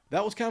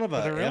 that was kind of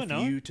a they really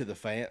know FU it? to the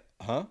fan,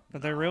 huh?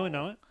 But they really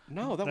know it.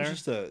 No, that was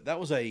There?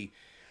 just a.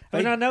 I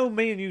mean, I know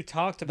me and you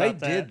talked They about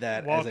that. did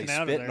that as a walking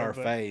out of spit in there, our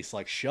but face,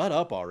 like shut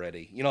up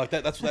already. You know, like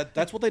that. That's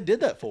what they did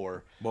that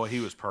for. Boy, he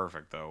was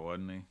perfect though,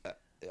 wasn't he?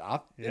 In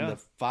Yeah. the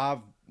 5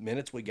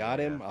 minutes we got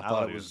him, I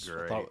thought it was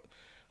great.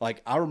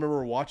 I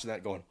remember watching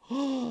that going.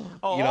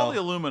 Oh, you all know. the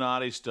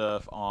Illuminati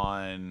stuff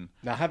on.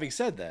 Now, having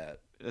said that,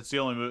 That's the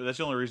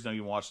only reason I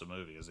even watch the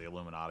movie is the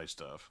Illuminati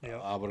stuff. Yeah.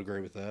 I would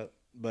agree with that.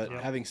 But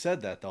Yeah. having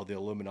said that, though, the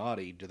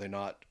Illuminati, do they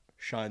not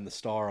shine the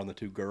star on the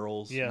two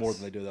girls Yes. more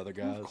than they do the other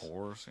guys? Of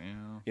course,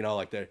 yeah. You know,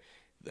 like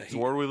It's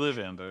where we live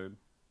in, dude.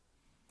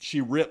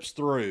 she rips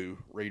through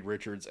Reed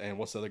Richards and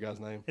what's the other guy's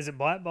name? Is it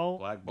Black Bolt?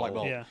 Black Black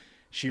Bolt. Bolt. Yeah.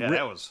 She Yeah, rip-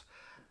 that was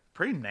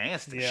pretty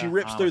nasty. Yeah. she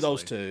rips through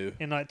those honestly. two,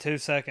 In like 2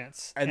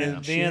 seconds, and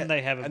then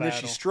they have a and battle.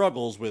 then she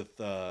struggles with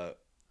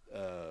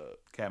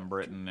Captain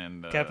Britain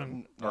and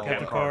Captain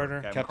Captain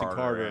Carter. Captain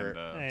Carter.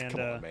 and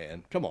come on,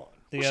 man, come on.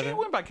 the Well, she other.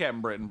 went by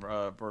Captain Britain for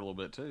a little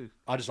bit too.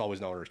 I just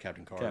always know her as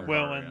Captain Carter. Captain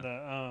Well, Carter,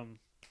 and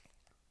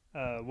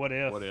the What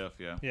If? What if?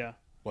 Yeah. Yeah,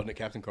 Wasn't it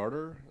Captain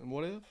Carter? And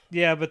what if?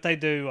 yeah, but they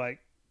do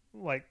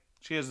like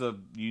She has the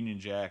Union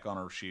Jack on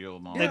her shield.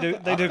 And all They that. do-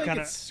 they I do think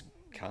kinda- it's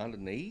kind of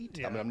neat.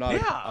 Yeah. I mean, I'm not.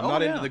 Yeah. I'm Oh,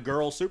 not yeah. into the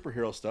girl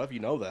superhero stuff. You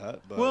know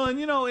that. But Well, and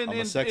you know, I'm a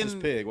sexist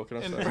pig. What can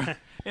I say?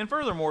 and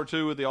furthermore,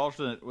 too, with the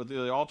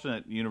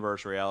alternate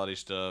universe reality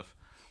stuff,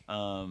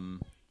 and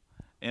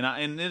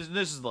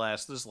this is the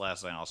last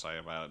thing I'll say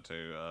about it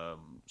too.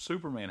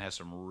 Superman has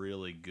some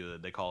really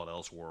good. They call it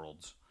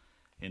Elseworlds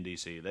in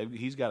DC.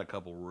 He's got a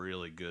couple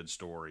really good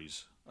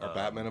stories. Are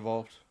Batman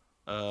involved?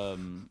 I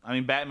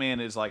mean, Batman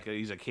is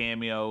he's a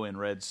cameo in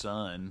Red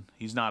Sun.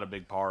 He's not a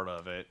big part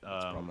of it.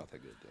 I'm not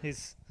that good. Though.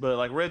 he's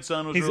But Red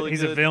Sun was he's really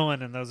he's good. a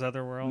villain in those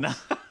other worlds.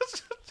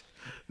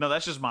 No,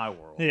 that's just my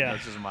world. Yeah.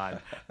 That's just mine.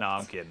 No,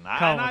 I'm kidding.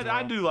 Colin's I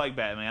world. do like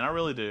Batman. I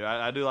really do.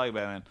 I do like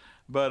Batman.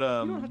 But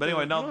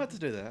anyway, You don't have to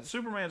do that.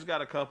 Superman's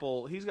got a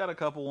couple. He's got a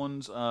couple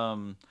ones.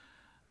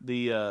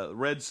 The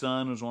Red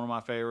Sun was one of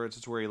my favorites.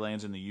 It's where he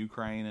lands in the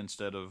Ukraine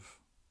instead of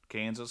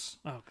Kansas.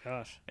 Oh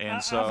gosh, And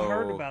I've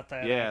heard about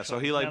that. Yeah, actually, so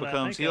he now that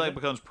I think of it.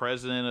 becomes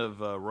president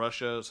of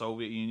Russia,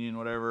 Soviet Union,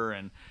 whatever,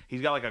 and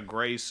he's got like a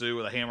gray suit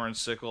with a hammer and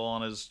sickle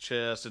on his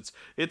chest.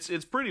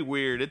 It's pretty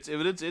weird. It's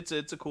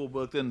a cool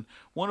book. Then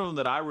one of them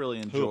that I really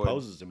enjoyed. Who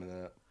opposes him in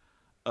that?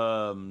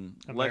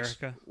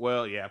 America.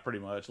 Well, yeah, pretty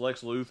much.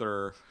 Lex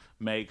Luthor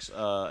makes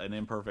an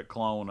imperfect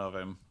clone of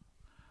him,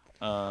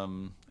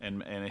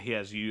 and he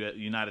has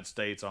United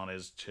States on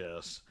his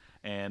chest,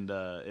 and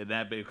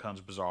that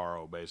becomes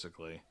Bizarro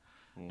basically.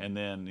 And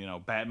then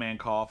Batman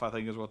cough, I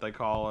think is what they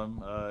call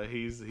him.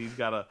 He's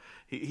got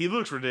he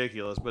looks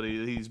ridiculous, but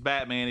he's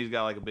Batman. He's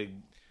got like a big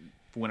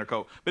winter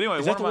coat. But anyway,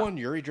 Is that the one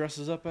Yuri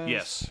dresses up as?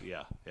 Yes,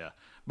 yeah.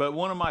 But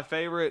one of my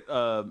favorite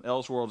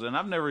Elseworlds, and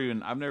I've never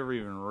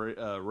even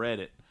read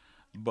it,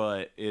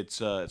 but it's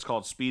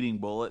called Speeding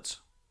Bullets,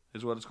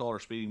 is what it's called, or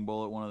Speeding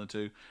Bullet, one of the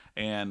two.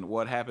 And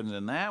what happens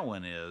in that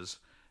one is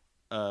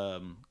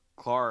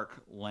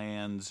Clark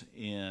lands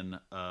in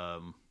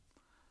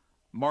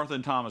Martha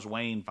and Thomas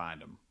Wayne find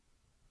him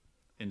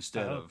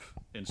instead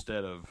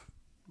of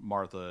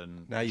Martha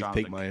and Now you've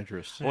Jonathan. piqued my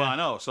interest. Well, I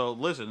know. So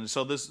listen.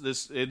 So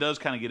this it does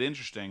kind of get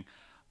interesting.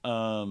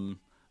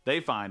 They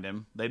find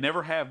him. They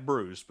never have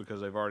Bruce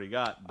because they've already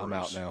got Bruce. I'm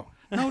out now.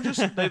 No,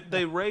 just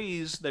they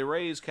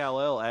raise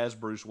Kal-El as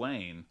Bruce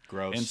Wayne.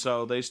 Gross. And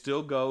so they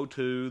still go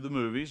to the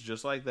movies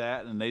just like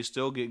that, and they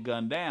still get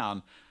gunned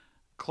down.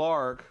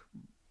 Clark,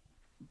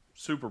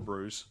 Super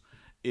Bruce,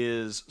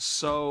 is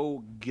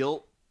so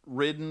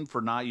guilt-ridden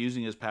for not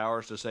using his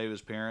powers to save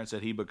his parents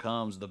that he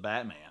becomes the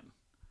Batman.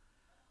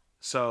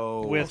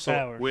 So With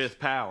powers. With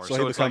powers.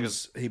 So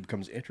it's he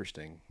becomes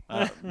interesting.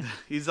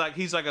 he's like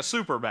a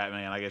super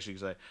Batman, I guess you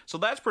could say. So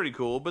that's pretty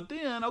cool. But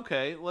then,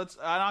 okay,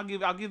 I'll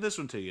give this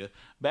one to you.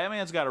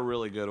 Batman's got a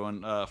really good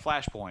one,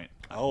 Flashpoint.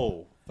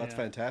 Oh, that's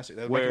fantastic.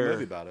 They would make a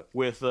movie about it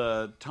with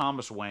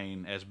Thomas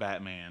Wayne as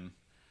Batman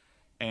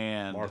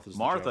and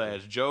Martha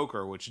as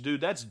Joker. Which, dude,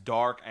 that's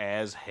dark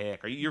as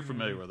heck. You're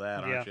familiar with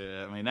that, aren't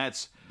you? I mean,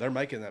 they're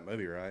making that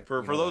movie, right?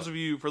 For those of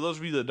you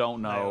that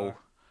don't know.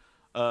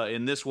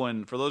 In this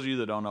one, for those of you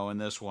that don't know, in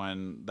this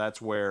one,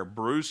 that's where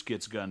Bruce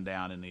gets gunned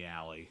down in the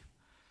alley.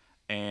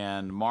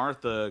 And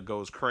Martha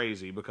goes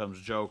crazy,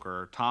 becomes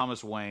Joker.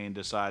 Thomas Wayne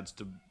decides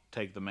to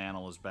take the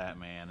mantle as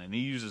Batman, and he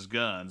uses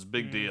guns.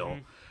 Big deal.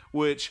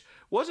 Which,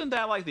 wasn't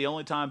that like the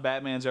only time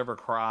Batman's ever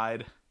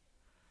cried?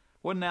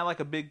 Wasn't that like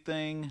a big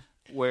thing?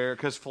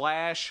 Because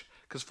Flash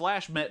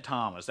met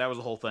Thomas. That was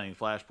the whole thing,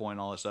 Flashpoint and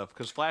all that stuff.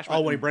 Because Flash.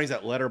 When he brings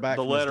that letter back,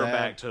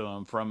 back to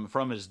him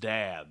from his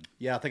dad.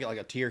 Yeah, I think like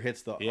a tear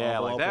hits the. Yeah,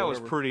 like that was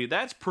pretty.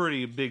 That's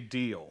pretty big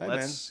deal. Hey, man,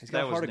 he's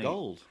got a heart of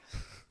gold.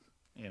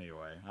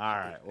 Anyway, all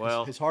right.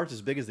 Well, his heart's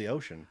as big as the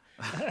ocean.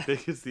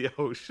 Big as the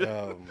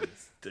ocean.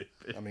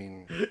 I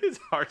mean, his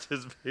heart's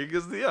as big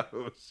as the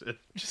ocean.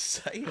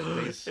 Just saying.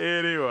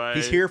 Anyway,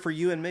 he's here for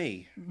you and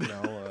me. You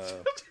know.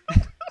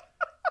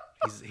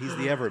 He's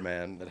the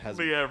everyman that has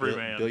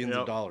billions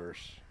of dollars.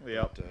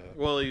 Yep.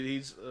 Well,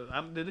 he's.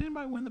 Did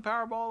anybody win the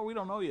Powerball? We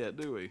don't know yet,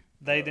 do we?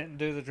 They didn't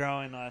do the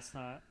drawing last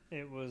night.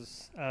 It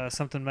was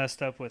something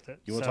messed up with it.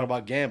 You want to talk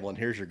about gambling?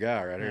 Here's your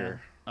guy right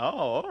here. Oh,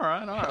 all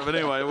right. But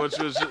anyway, which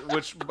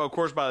of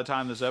course by the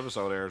time this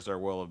episode airs, there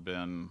will have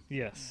been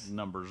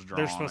numbers drawn.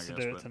 They're supposed to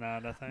do it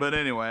tonight, I think. But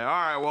anyway, all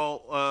right.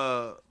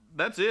 Well,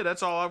 that's it.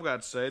 That's all I've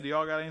got to say. Do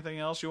y'all got anything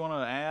else you want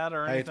to add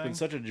or anything? Hey, it's been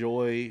such a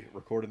joy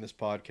recording this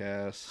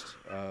podcast.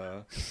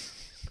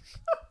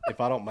 If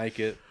I don't make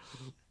it,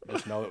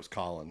 just know it was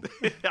Collin.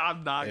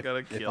 I'm not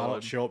gonna kill him. If I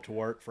don't show up to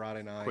work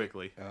Friday night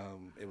quickly,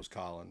 it was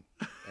Collin.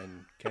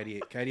 And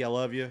Katie, I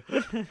love you.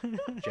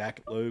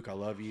 Jack, Luke, I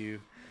love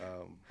you.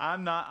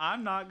 I'm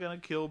not gonna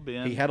kill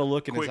Ben. He had a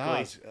look in quickly.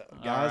 his eyes,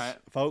 guys,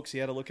 folks. He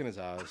had a look in his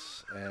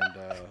eyes, and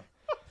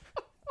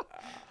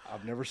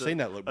I've never seen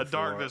that look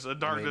before. A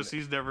darkness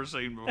he's never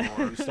seen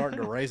before. He's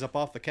starting to raise up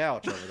off the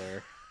couch over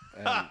there.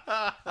 And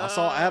I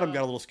saw Adam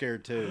got a little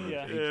scared too.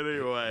 Yeah.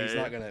 Anyway, he's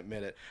not going to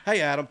admit it. Hey,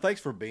 Adam, thanks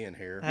for being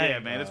here. Hey, yeah,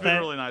 man, it's been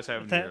really nice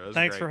having you here.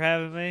 Thanks for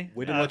having me.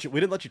 We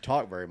didn't let you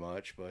talk very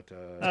much, but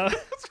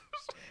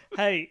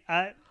hey,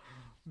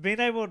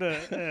 being able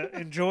to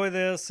enjoy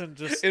this and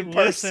just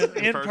listen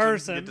in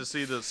person, get to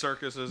see the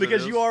circuses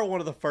because you are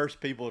one of the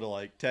first people to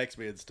like text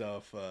me and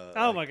stuff.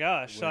 Oh my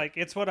gosh,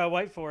 it's what I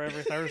wait for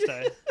every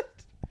Thursday.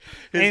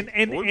 We and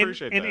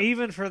appreciate that.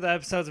 even for the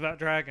episodes about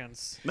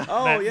dragons.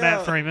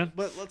 Matt Freeman.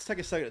 But let's take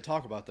a second to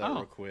talk about that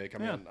real quick. I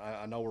mean,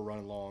 I know we're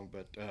running long,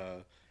 but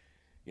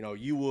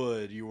you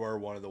were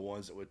one of the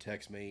ones that would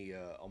text me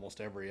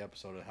almost every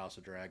episode of House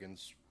of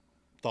Dragons.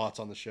 Thoughts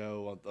on the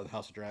show on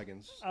House of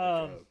Dragons?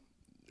 Compared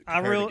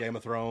to Game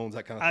of Thrones,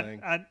 that kind of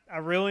thing. I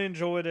really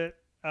enjoyed it.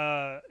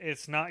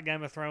 It's not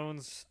Game of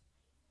Thrones,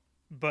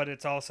 but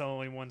it's also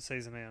only one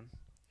season in.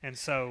 And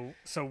so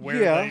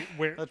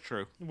that's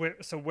true.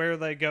 Where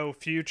they go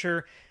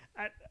future,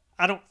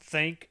 I don't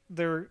think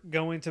they're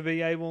going to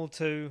be able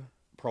to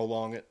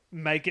prolong it,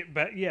 make it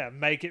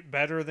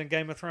better than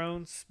Game of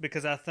Thrones,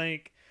 because I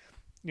think,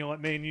 like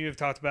me and you have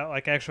talked about,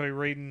 like actually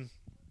reading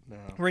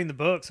the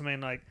books. I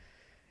mean, like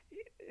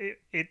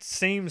it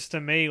seems to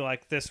me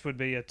like this would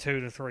be a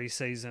 2 to 3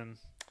 season.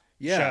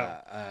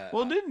 Yeah.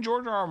 Well, didn't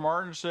George R. R.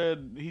 Martin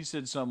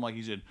said something like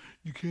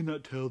you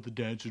cannot tell the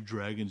Dance of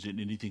Dragons in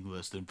anything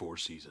less than 4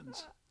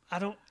 seasons. I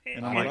don't,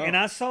 and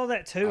I saw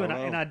that too, and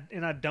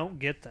I don't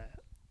get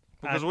that.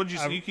 Because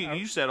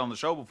you said on the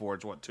show before,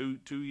 it's what, 2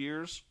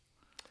 years?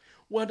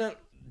 Well, no,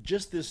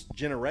 just this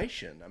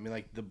generation. I mean,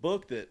 like the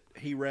book that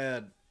he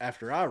read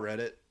after I read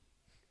it.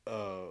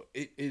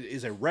 It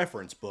is a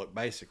reference book,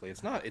 basically.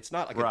 It's not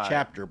like a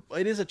chapter.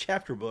 It is a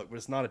chapter book, but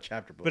it's not a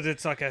chapter book. But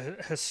it's like a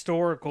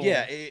historical.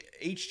 Yeah,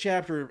 each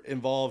chapter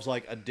involves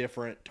like a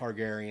different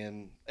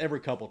Targaryen. Every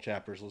couple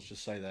chapters, let's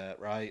just say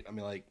that, right? I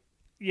mean, like,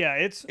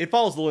 it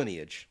follows the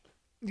lineage.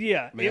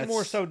 Yeah, I mean, it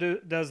more so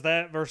does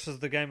that versus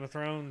the Game of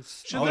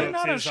Thrones. Should they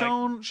not have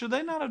shown? Should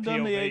they not have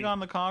done the Aegon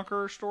the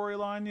Conqueror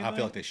storyline? I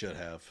feel like they should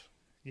have.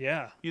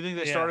 Yeah. You think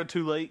they started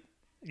too late?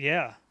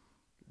 Yeah.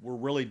 We're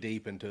really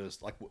deep into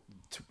this, like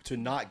to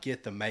not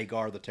get the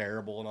Maegor the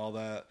Terrible and all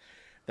that.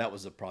 That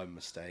was probably a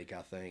mistake.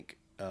 I think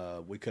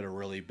we could have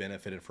really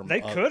benefited from.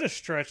 They could have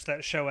stretched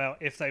that show out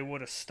if they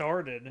would have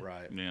started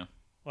Yeah,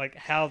 like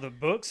how the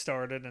book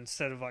started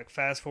instead of like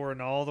fast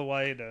forwarding all the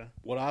way to.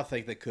 What I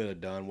think they could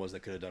have done was they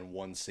could have done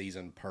 1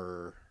 season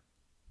per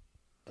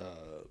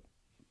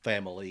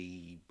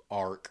family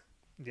arc.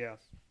 Yeah.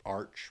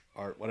 Arch,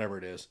 whatever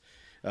it is.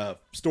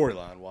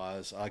 Storyline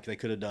wise, like they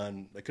could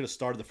have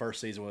started the first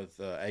season with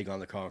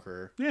Aegon the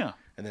Conqueror,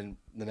 and then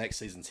the next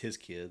season's his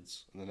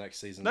kids, and the next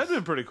season that'd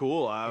been pretty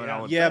cool.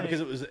 Because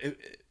it was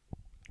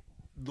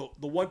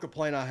the one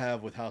complaint I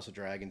have with House of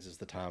Dragons is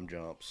the time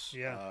jumps.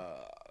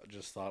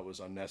 just thought it was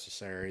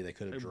unnecessary. They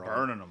could have They're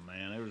drawn. burning them,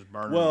 man. They was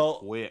burning Well,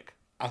 them quick.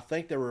 I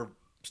think they were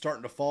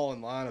starting to fall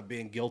in line of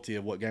being guilty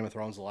of what Game of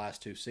Thrones the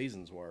last 2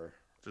 seasons were.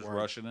 Just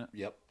rushing it.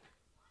 Yep.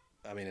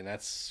 I mean, and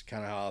that's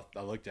kind of how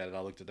I looked at it.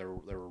 I looked at they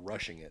were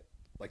rushing it.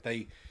 Like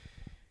they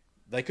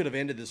could have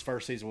ended this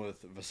first season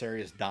with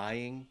Viserys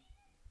dying,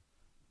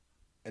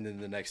 and then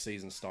the next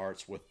season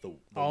starts with the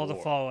all the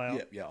war.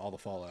 fallout. Yeah, all the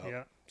fallout.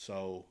 Yeah.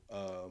 So,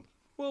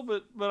 Well,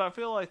 but I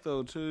feel like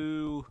though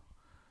too.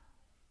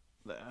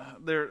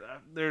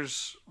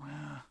 There's.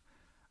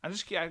 I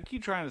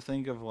keep trying to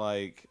think of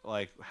like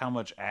how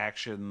much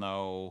action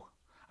though.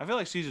 I feel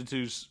like season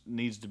 2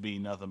 needs to be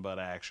nothing but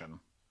action.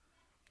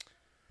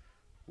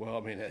 well,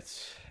 I mean,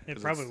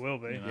 It probably will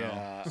be. You know?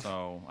 Yeah.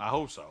 So I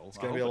hope so. it's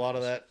gonna be a lot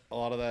of that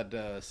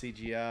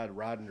CGI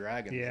riding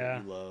dragons Yeah.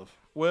 that you love.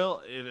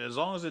 Well, as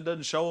long as it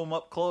doesn't show them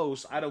up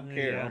close, I don't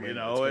care. Yeah. You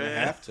know, It's gonna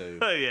have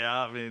to.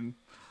 Yeah, I mean,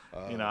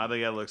 I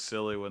think that looks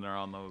silly when they're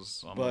on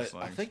those. But those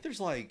things. I think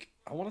there's I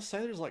want to say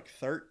there's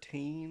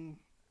 13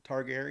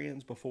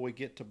 Targaryens before we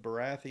get to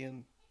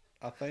Baratheon.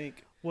 I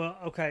think. Well,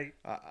 okay.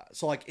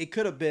 So it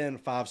could have been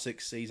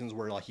 5-6 seasons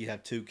where you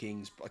have 2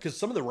 kings, because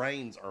some of the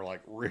reigns are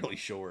really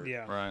short.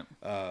 Yeah. right.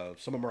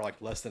 Some of them are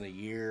less than a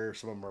year.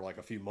 Some of them are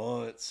a few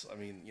months. I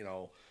mean,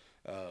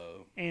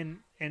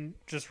 And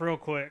just real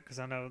quick, because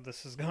I know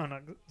this is going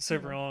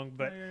super long,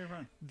 but Yeah, you're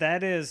fine.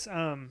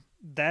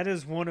 that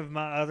is one of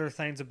my other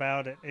things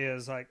about it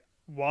is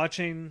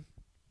watching.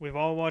 We've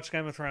all watched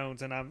Game of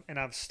Thrones, and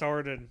I've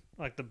started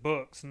the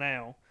books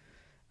now,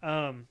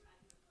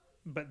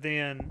 but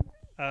then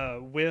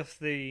with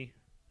the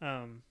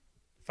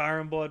Fire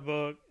and Blood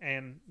book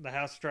and the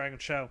House of Dragon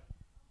show,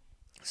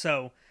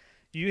 so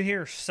you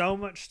hear so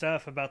much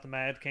stuff about the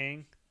Mad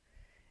King,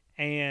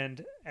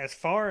 and as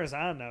far as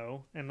I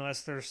know,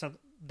 unless there's something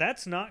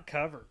that's not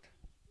covered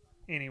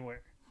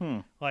anywhere,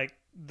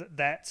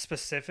 that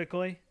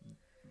specifically.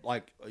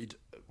 you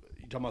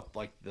talking about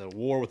the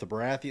war with the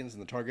Baratheons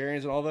and the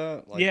Targaryens and all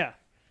that. Yeah,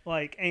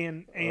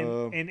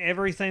 and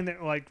everything that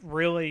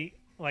really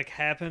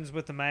happens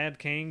with the Mad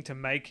King to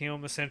make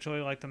him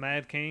essentially the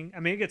Mad King. I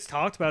mean, it gets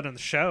talked about in the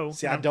show.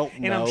 See, I don't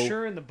know, and I'm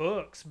sure in the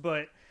books,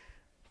 but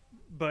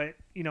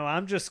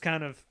I'm just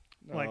kind of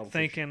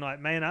thinking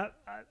man,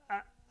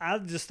 I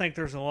just think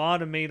there's a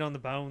lot of meat on the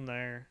bone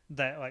there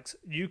that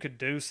you could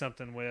do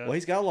something with. Well,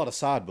 he's got a lot of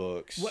side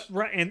books,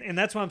 Right, and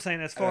that's what I'm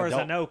saying. As far as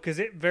I know, because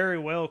it very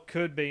well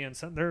could be, and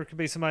there could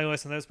be somebody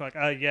listening to this,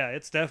 yeah,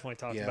 it's definitely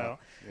talked about.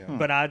 Yeah.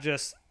 But I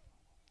just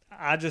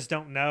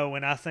don't know,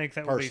 and I think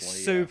that would be Personally,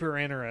 super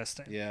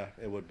interesting. Yeah,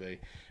 it would be.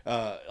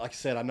 Like I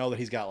said, I know that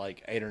he's got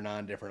 8 or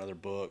 9 different other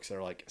books that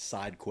are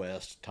side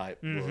quest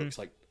type books,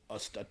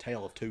 a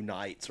Tale of 2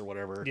 Nights or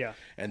whatever. Yeah.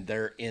 And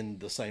they're in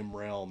the same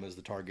realm as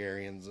the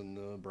Targaryens and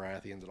the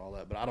Baratheons and all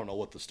that. But I don't know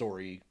what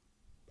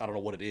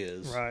it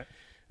is. Right.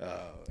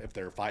 If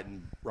they're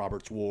fighting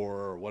Robert's War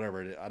or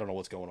whatever, I don't know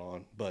what's going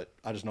on. But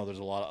I just know there's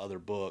a lot of other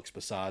books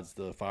besides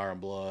the Fire and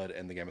Blood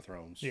and the Game of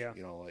Thrones. Yeah.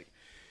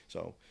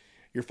 So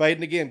you're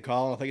fading again,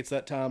 Collin. I think it's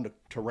that time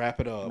to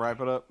wrap it up. Wrap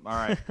it up. All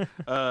right.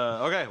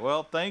 Okay.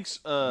 Well, thanks.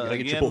 You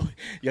gotta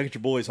get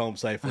your boys home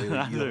safely.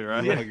 I do,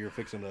 right? You know you're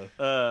fixing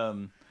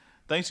to.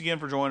 Thanks again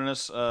for joining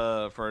us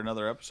for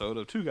another episode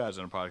of Two Guys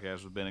in a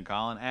Podcast with Ben and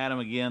Collin. Adam,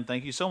 again,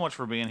 thank you so much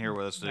for being here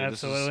with us today.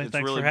 Absolutely. It's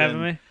Thanks really for having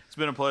me. It's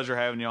been a pleasure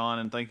having you on,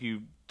 and thank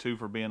you too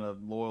for being a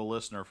loyal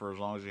listener for as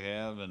long as you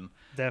have, and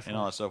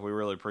all that stuff. We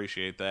really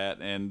appreciate that.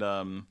 And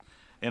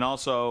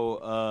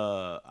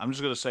also, I'm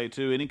just going to say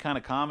too, any kind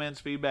of comments,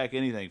 feedback,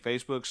 anything.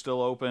 Facebook's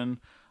still open.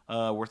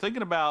 We're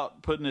thinking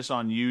about putting this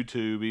on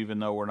YouTube, even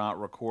though we're not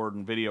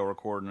video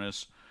recording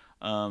this.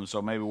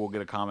 So maybe we'll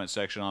get a comment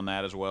section on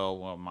that as well.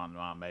 Well,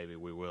 not maybe,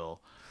 we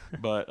will.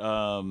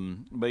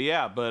 And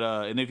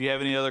if you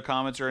have any other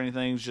comments or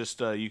anything, just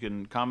you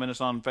can comment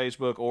us on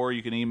Facebook, or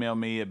you can email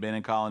me at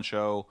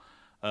benandcollinshow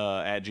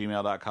at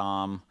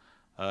gmail.com.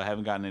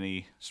 Haven't gotten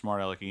any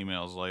smart aleck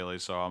emails lately,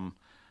 so I'm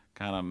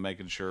kind of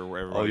making sure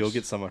where everybody. Oh, you'll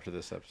get some after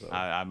this episode.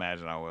 I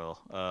imagine I will.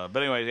 But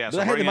anyways, yeah.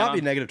 But So it might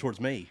be negative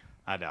towards me.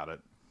 I doubt it.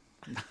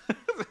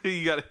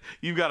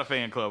 You've got a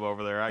fan club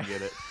over there. I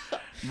get it.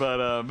 But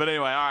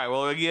anyway, all right.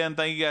 Well, again,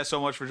 thank you guys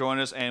so much for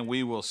joining us, and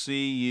we will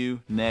see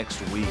you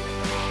next week.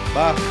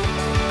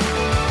 Bye.